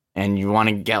and you want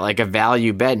to get a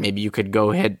value bet, maybe you could go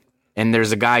ahead and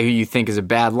there's a guy who you think is a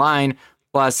bad line,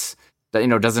 plus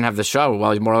doesn't have the shot.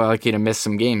 Well, he's more likely to miss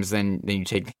some games than you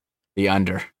take the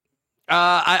under.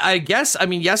 I guess,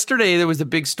 yesterday there was a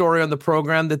big story on the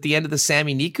program that the end of the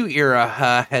Sami Niku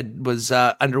era was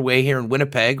underway here in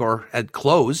Winnipeg, or had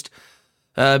closed,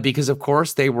 because, of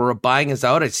course, they were buying us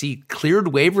out. I see cleared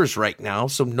waivers right now,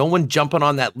 so no one jumping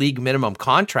on that league minimum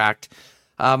contract.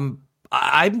 I'm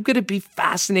going to be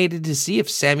fascinated to see if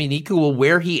Sami Niku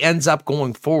where he ends up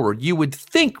going forward. You would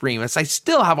think, Remus, I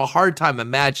still have a hard time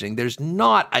imagining there's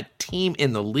not a team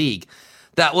in the league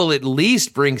that will at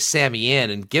least bring Sammy in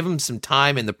and give him some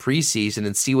time in the preseason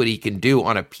and see what he can do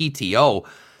on a PTO.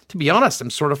 To be honest, I'm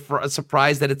sort of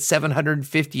surprised that at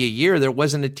 $750 a year, there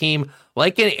wasn't a team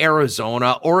like an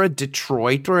Arizona or a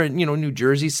Detroit or New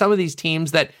Jersey, some of these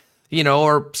teams that,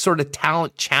 are sort of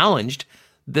talent challenged,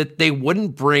 that they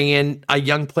wouldn't bring in a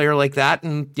young player like that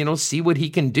and, see what he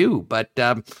can do. But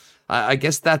I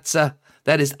guess that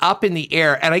is up in the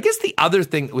air. And I guess the other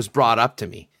thing that was brought up to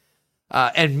me,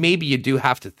 and maybe you do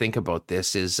have to think about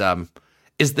this, is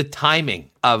the timing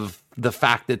of the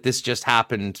fact that this just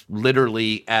happened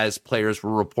literally as players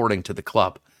were reporting to the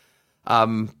club.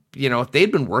 If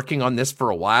they'd been working on this for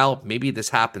a while, maybe this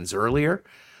happens earlier.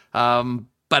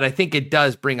 But I think it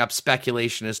does bring up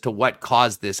speculation as to what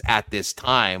caused this at this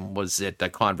time. Was it a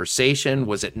conversation?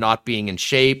 Was it not being in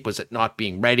shape? Was it not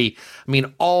being ready?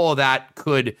 All of that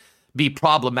could be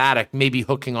problematic, maybe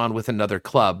hooking on with another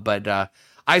club. But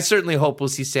I certainly hope we'll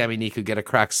see Sami Niku get a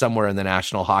crack somewhere in the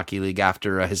National Hockey League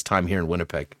after his time here in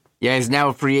Winnipeg. Yeah, he's now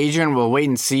a free agent. We'll wait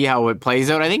and see how it plays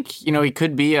out. I think, he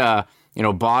could be a,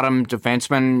 bottom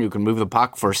defenseman who can move the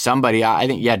puck for somebody. I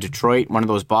think, Detroit, one of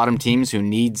those bottom teams who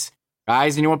needs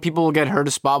guys. People will get hurt,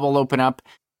 a spot will open up.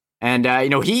 And,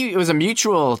 it was a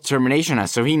mutual termination,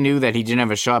 so he knew that he didn't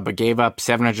have a shot, but gave up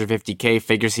 $750K,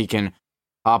 figures he can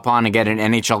hop on and get an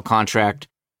NHL contract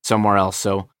somewhere else.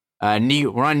 So, we're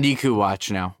on Niku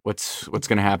watch now. What's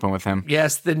going to happen with him?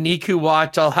 Yes, the Niku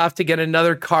watch. I'll have to get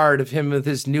another card of him with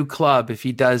his new club if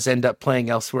he does end up playing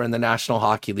elsewhere in the National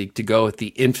Hockey League to go with the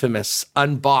infamous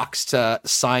unboxed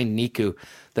signed Niku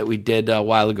that we did a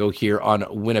while ago here on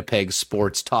Winnipeg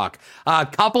Sports Talk. A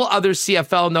couple other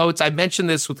CFL notes. I mentioned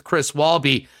this with Chris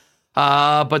Walby,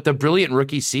 but the brilliant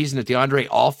rookie season of DeAndre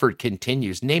Alford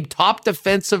continues. Named top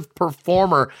defensive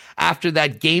performer after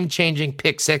that game-changing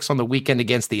pick six on the weekend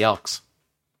against the Elks.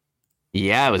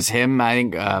 Yeah, it was him. I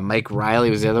think Mike Riley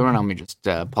was the other one. Let me just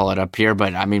pull it up here.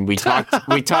 But I mean, we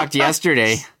talked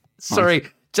yesterday. Sorry,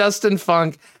 Justin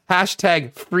Funk.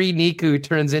 Hashtag free Niku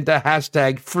turns into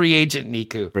hashtag free agent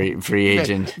Niku. Free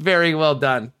agent. Very well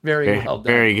done. Very well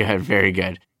done. Very good. Very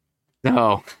good.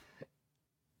 So,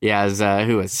 yeah,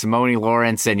 who was Simone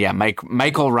Lawrence and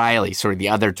Michael Riley, sort of the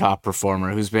other top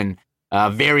performer who's been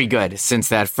very good since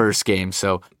that first game.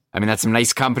 So, I mean, that's some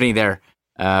nice company there.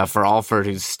 For Alford,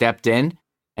 who's stepped in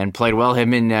and played well.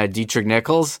 Him and Dietrich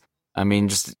Nichols. I mean,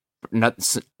 just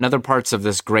another parts of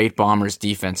this great Bombers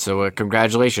defense. So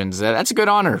congratulations. That's a good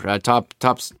honor. Top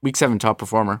Week 7 top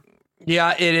performer.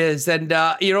 Yeah, it is. And,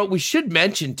 we should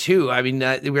mention, too, I mean,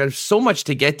 we had so much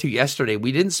to get to yesterday.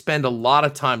 We didn't spend a lot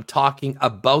of time talking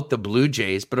about the Blue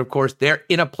Jays, but, of course, they're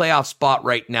in a playoff spot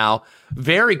right now.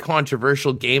 Very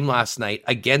controversial game last night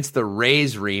against the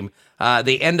Rays, Reem.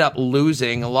 They end up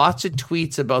losing. Lots of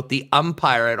tweets about the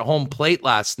umpire at home plate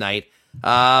last night,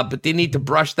 but they need to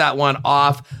brush that one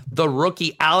off. The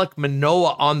rookie Alek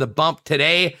Manoah on the bump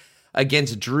today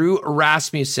against Drew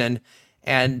Rasmussen.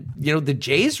 And, the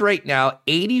Jays right now,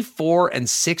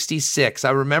 84-66. I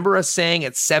remember us saying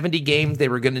at 70 games they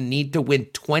were going to need to win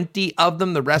 20 of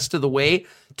them the rest of the way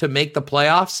to make the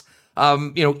playoffs.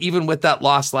 Even with that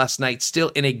loss last night, still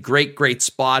in a great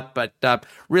spot. But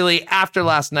really, after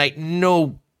last night,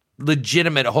 no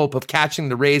legitimate hope of catching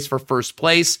the Rays for first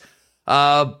place.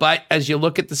 But as you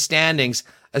look at the standings,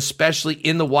 especially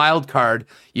in the wild card,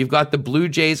 you've got the Blue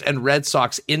Jays and Red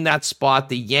Sox in that spot.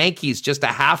 The Yankees just a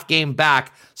half game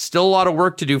back. Still a lot of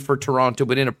work to do for Toronto,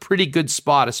 but in a pretty good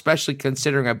spot, especially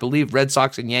considering I believe Red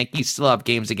Sox and Yankees still have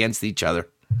games against each other.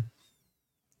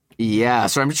 Yeah,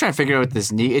 so I'm just trying to figure out what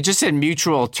this need. It just said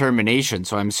mutual termination,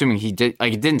 so I'm assuming he did.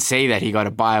 Like, it didn't say that he got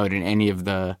a buyout in any of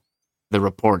the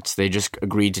reports. They just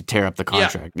agreed to tear up the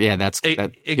contract. Yeah, exactly.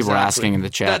 People were asking in the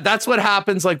chat. That's what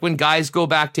happens. Like when guys go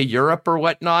back to Europe or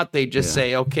whatnot, they just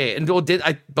say okay. And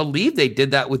I believe they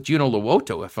did that with Juno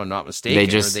Luoto, if I'm not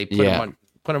mistaken. They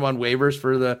put him on waivers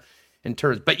for the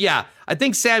interns. But yeah, I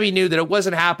think Sammy knew that it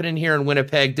wasn't happening here in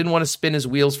Winnipeg. Didn't want to spin his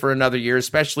wheels for another year,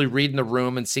 especially reading the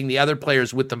room and seeing the other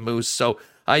players with the Moose. So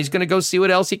he's going to go see what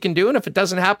else he can do. And if it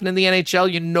doesn't happen in the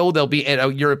NHL, there'll be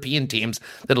European teams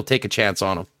that'll take a chance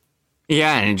on him.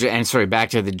 Yeah, and sorry, back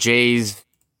to the Jays.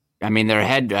 I mean, they're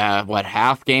ahead,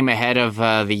 half game ahead of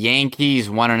the Yankees,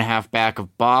 1.5 back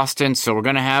of Boston. So we're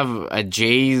going to have a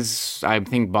Jays, I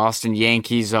think, Boston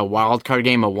Yankees wild card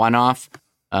game, a one-off.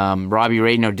 Robbie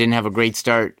Radno didn't have a great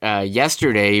start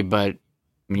yesterday, but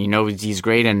I mean, he's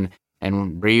great, and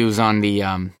Ryu's on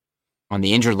the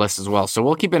injured list as well. So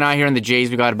we'll keep an eye here on the Jays.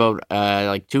 We got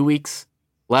about 2 weeks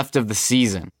left of the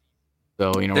season.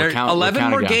 So, we're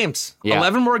 11 more games. Yeah.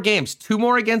 11 more games. 2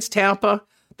 more against Tampa.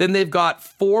 Then they've got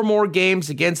 4 more games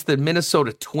against the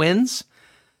Minnesota Twins.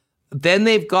 Then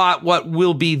they've got what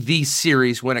will be the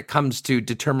series when it comes to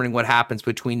determining what happens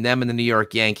between them and the New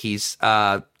York Yankees.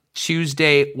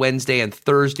 Tuesday, Wednesday, and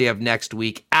Thursday of next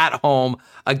week at home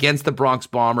against the Bronx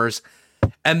Bombers.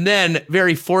 And then,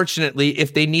 very fortunately,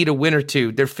 if they need a win or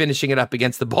two, they're finishing it up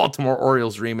against the Baltimore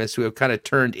Orioles, Remus, who have kind of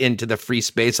turned into the free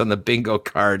space on the bingo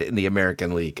card in the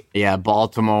American League. Yeah,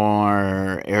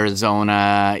 Baltimore,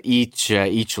 Arizona, each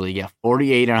league. Yeah,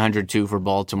 48 and 102 for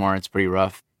Baltimore. It's pretty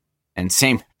rough. And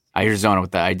same Arizona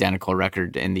with the identical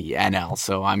record in the NL.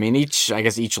 So, I mean, each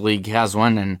league has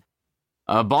one. And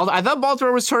I thought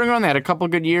Baltimore was turning around. They had a couple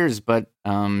good years, but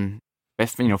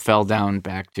fell down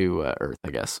back to earth,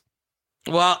 I guess.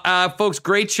 Well, folks,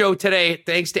 great show today.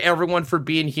 Thanks to everyone for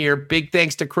being here. Big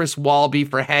thanks to Chris Walby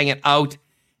for hanging out.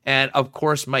 And, of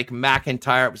course, Mike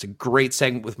McIntyre. It was a great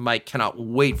segment with Mike. Cannot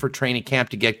wait for training camp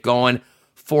to get going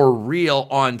for real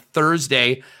on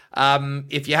Thursday.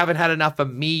 If you haven't had enough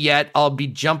of me yet, I'll be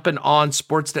jumping on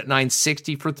Sportsnet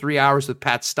 960 for 3 hours with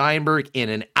Pat Steinberg in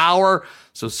an hour.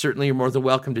 So certainly you're more than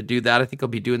welcome to do that. I think I'll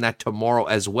be doing that tomorrow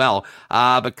as well.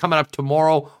 But coming up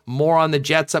tomorrow, more on the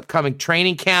Jets' upcoming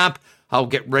training camp. I'll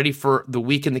get ready for the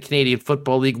week in the Canadian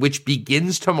Football League, which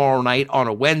begins tomorrow night on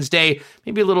a Wednesday.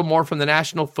 Maybe a little more from the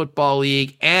National Football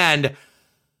League. And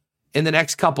in the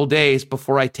next couple days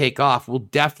before I take off, we'll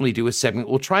definitely do a segment.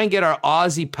 We'll try and get our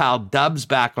Aussie pal Dubs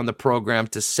back on the program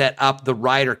to set up the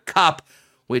Ryder Cup,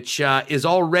 which is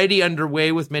already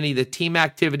underway with many of the team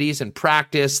activities and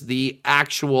practice. The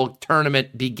actual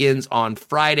tournament begins on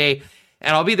Friday.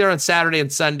 And I'll be there on Saturday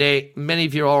and Sunday. Many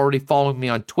of you are already following me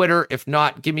on Twitter. If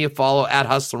not, give me a follow at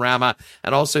Hustlerama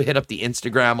and also hit up the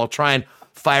Instagram. I'll try and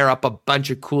fire up a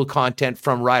bunch of cool content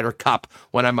from Ryder Cup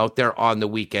when I'm out there on the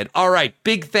weekend. All right,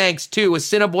 big thanks to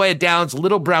Assiniboia Downs,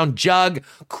 Little Brown Jug,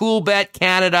 Cool Bet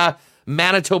Canada,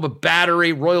 Manitoba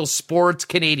Battery, Royal Sports,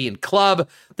 Canadian Club,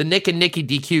 the Nick and Nicky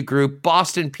DQ Group,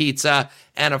 Boston Pizza,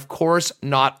 and of course,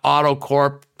 Not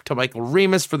AutoCorp. To Michael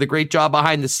Remus for the great job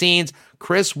behind the scenes,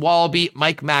 Chris Walby,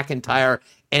 Mike McIntyre,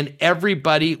 and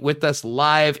everybody with us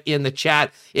live in the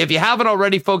chat. If you haven't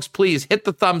already, folks, please hit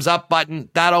the thumbs up button.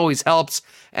 That always helps.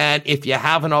 And if you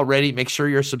haven't already, make sure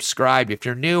you're subscribed. If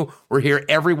you're new, we're here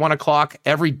every 1 o'clock,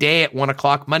 every day at 1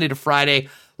 o'clock, Monday to Friday,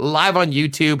 live on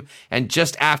YouTube, and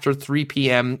just after 3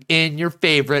 p.m. in your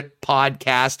favorite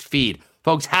podcast feed.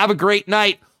 Folks, have a great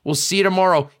night. We'll see you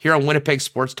tomorrow here on Winnipeg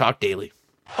Sports Talk Daily.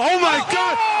 Oh, my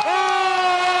God. Oh!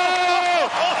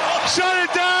 Shut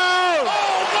it down.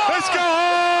 Let's go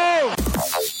home.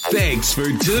 Thanks for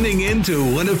tuning in to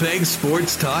Winnipeg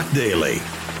Sports Talk Daily.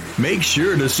 Make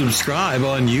sure to subscribe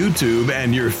on YouTube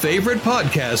and your favorite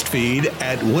podcast feed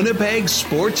at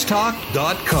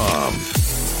winnipegsportstalk.com.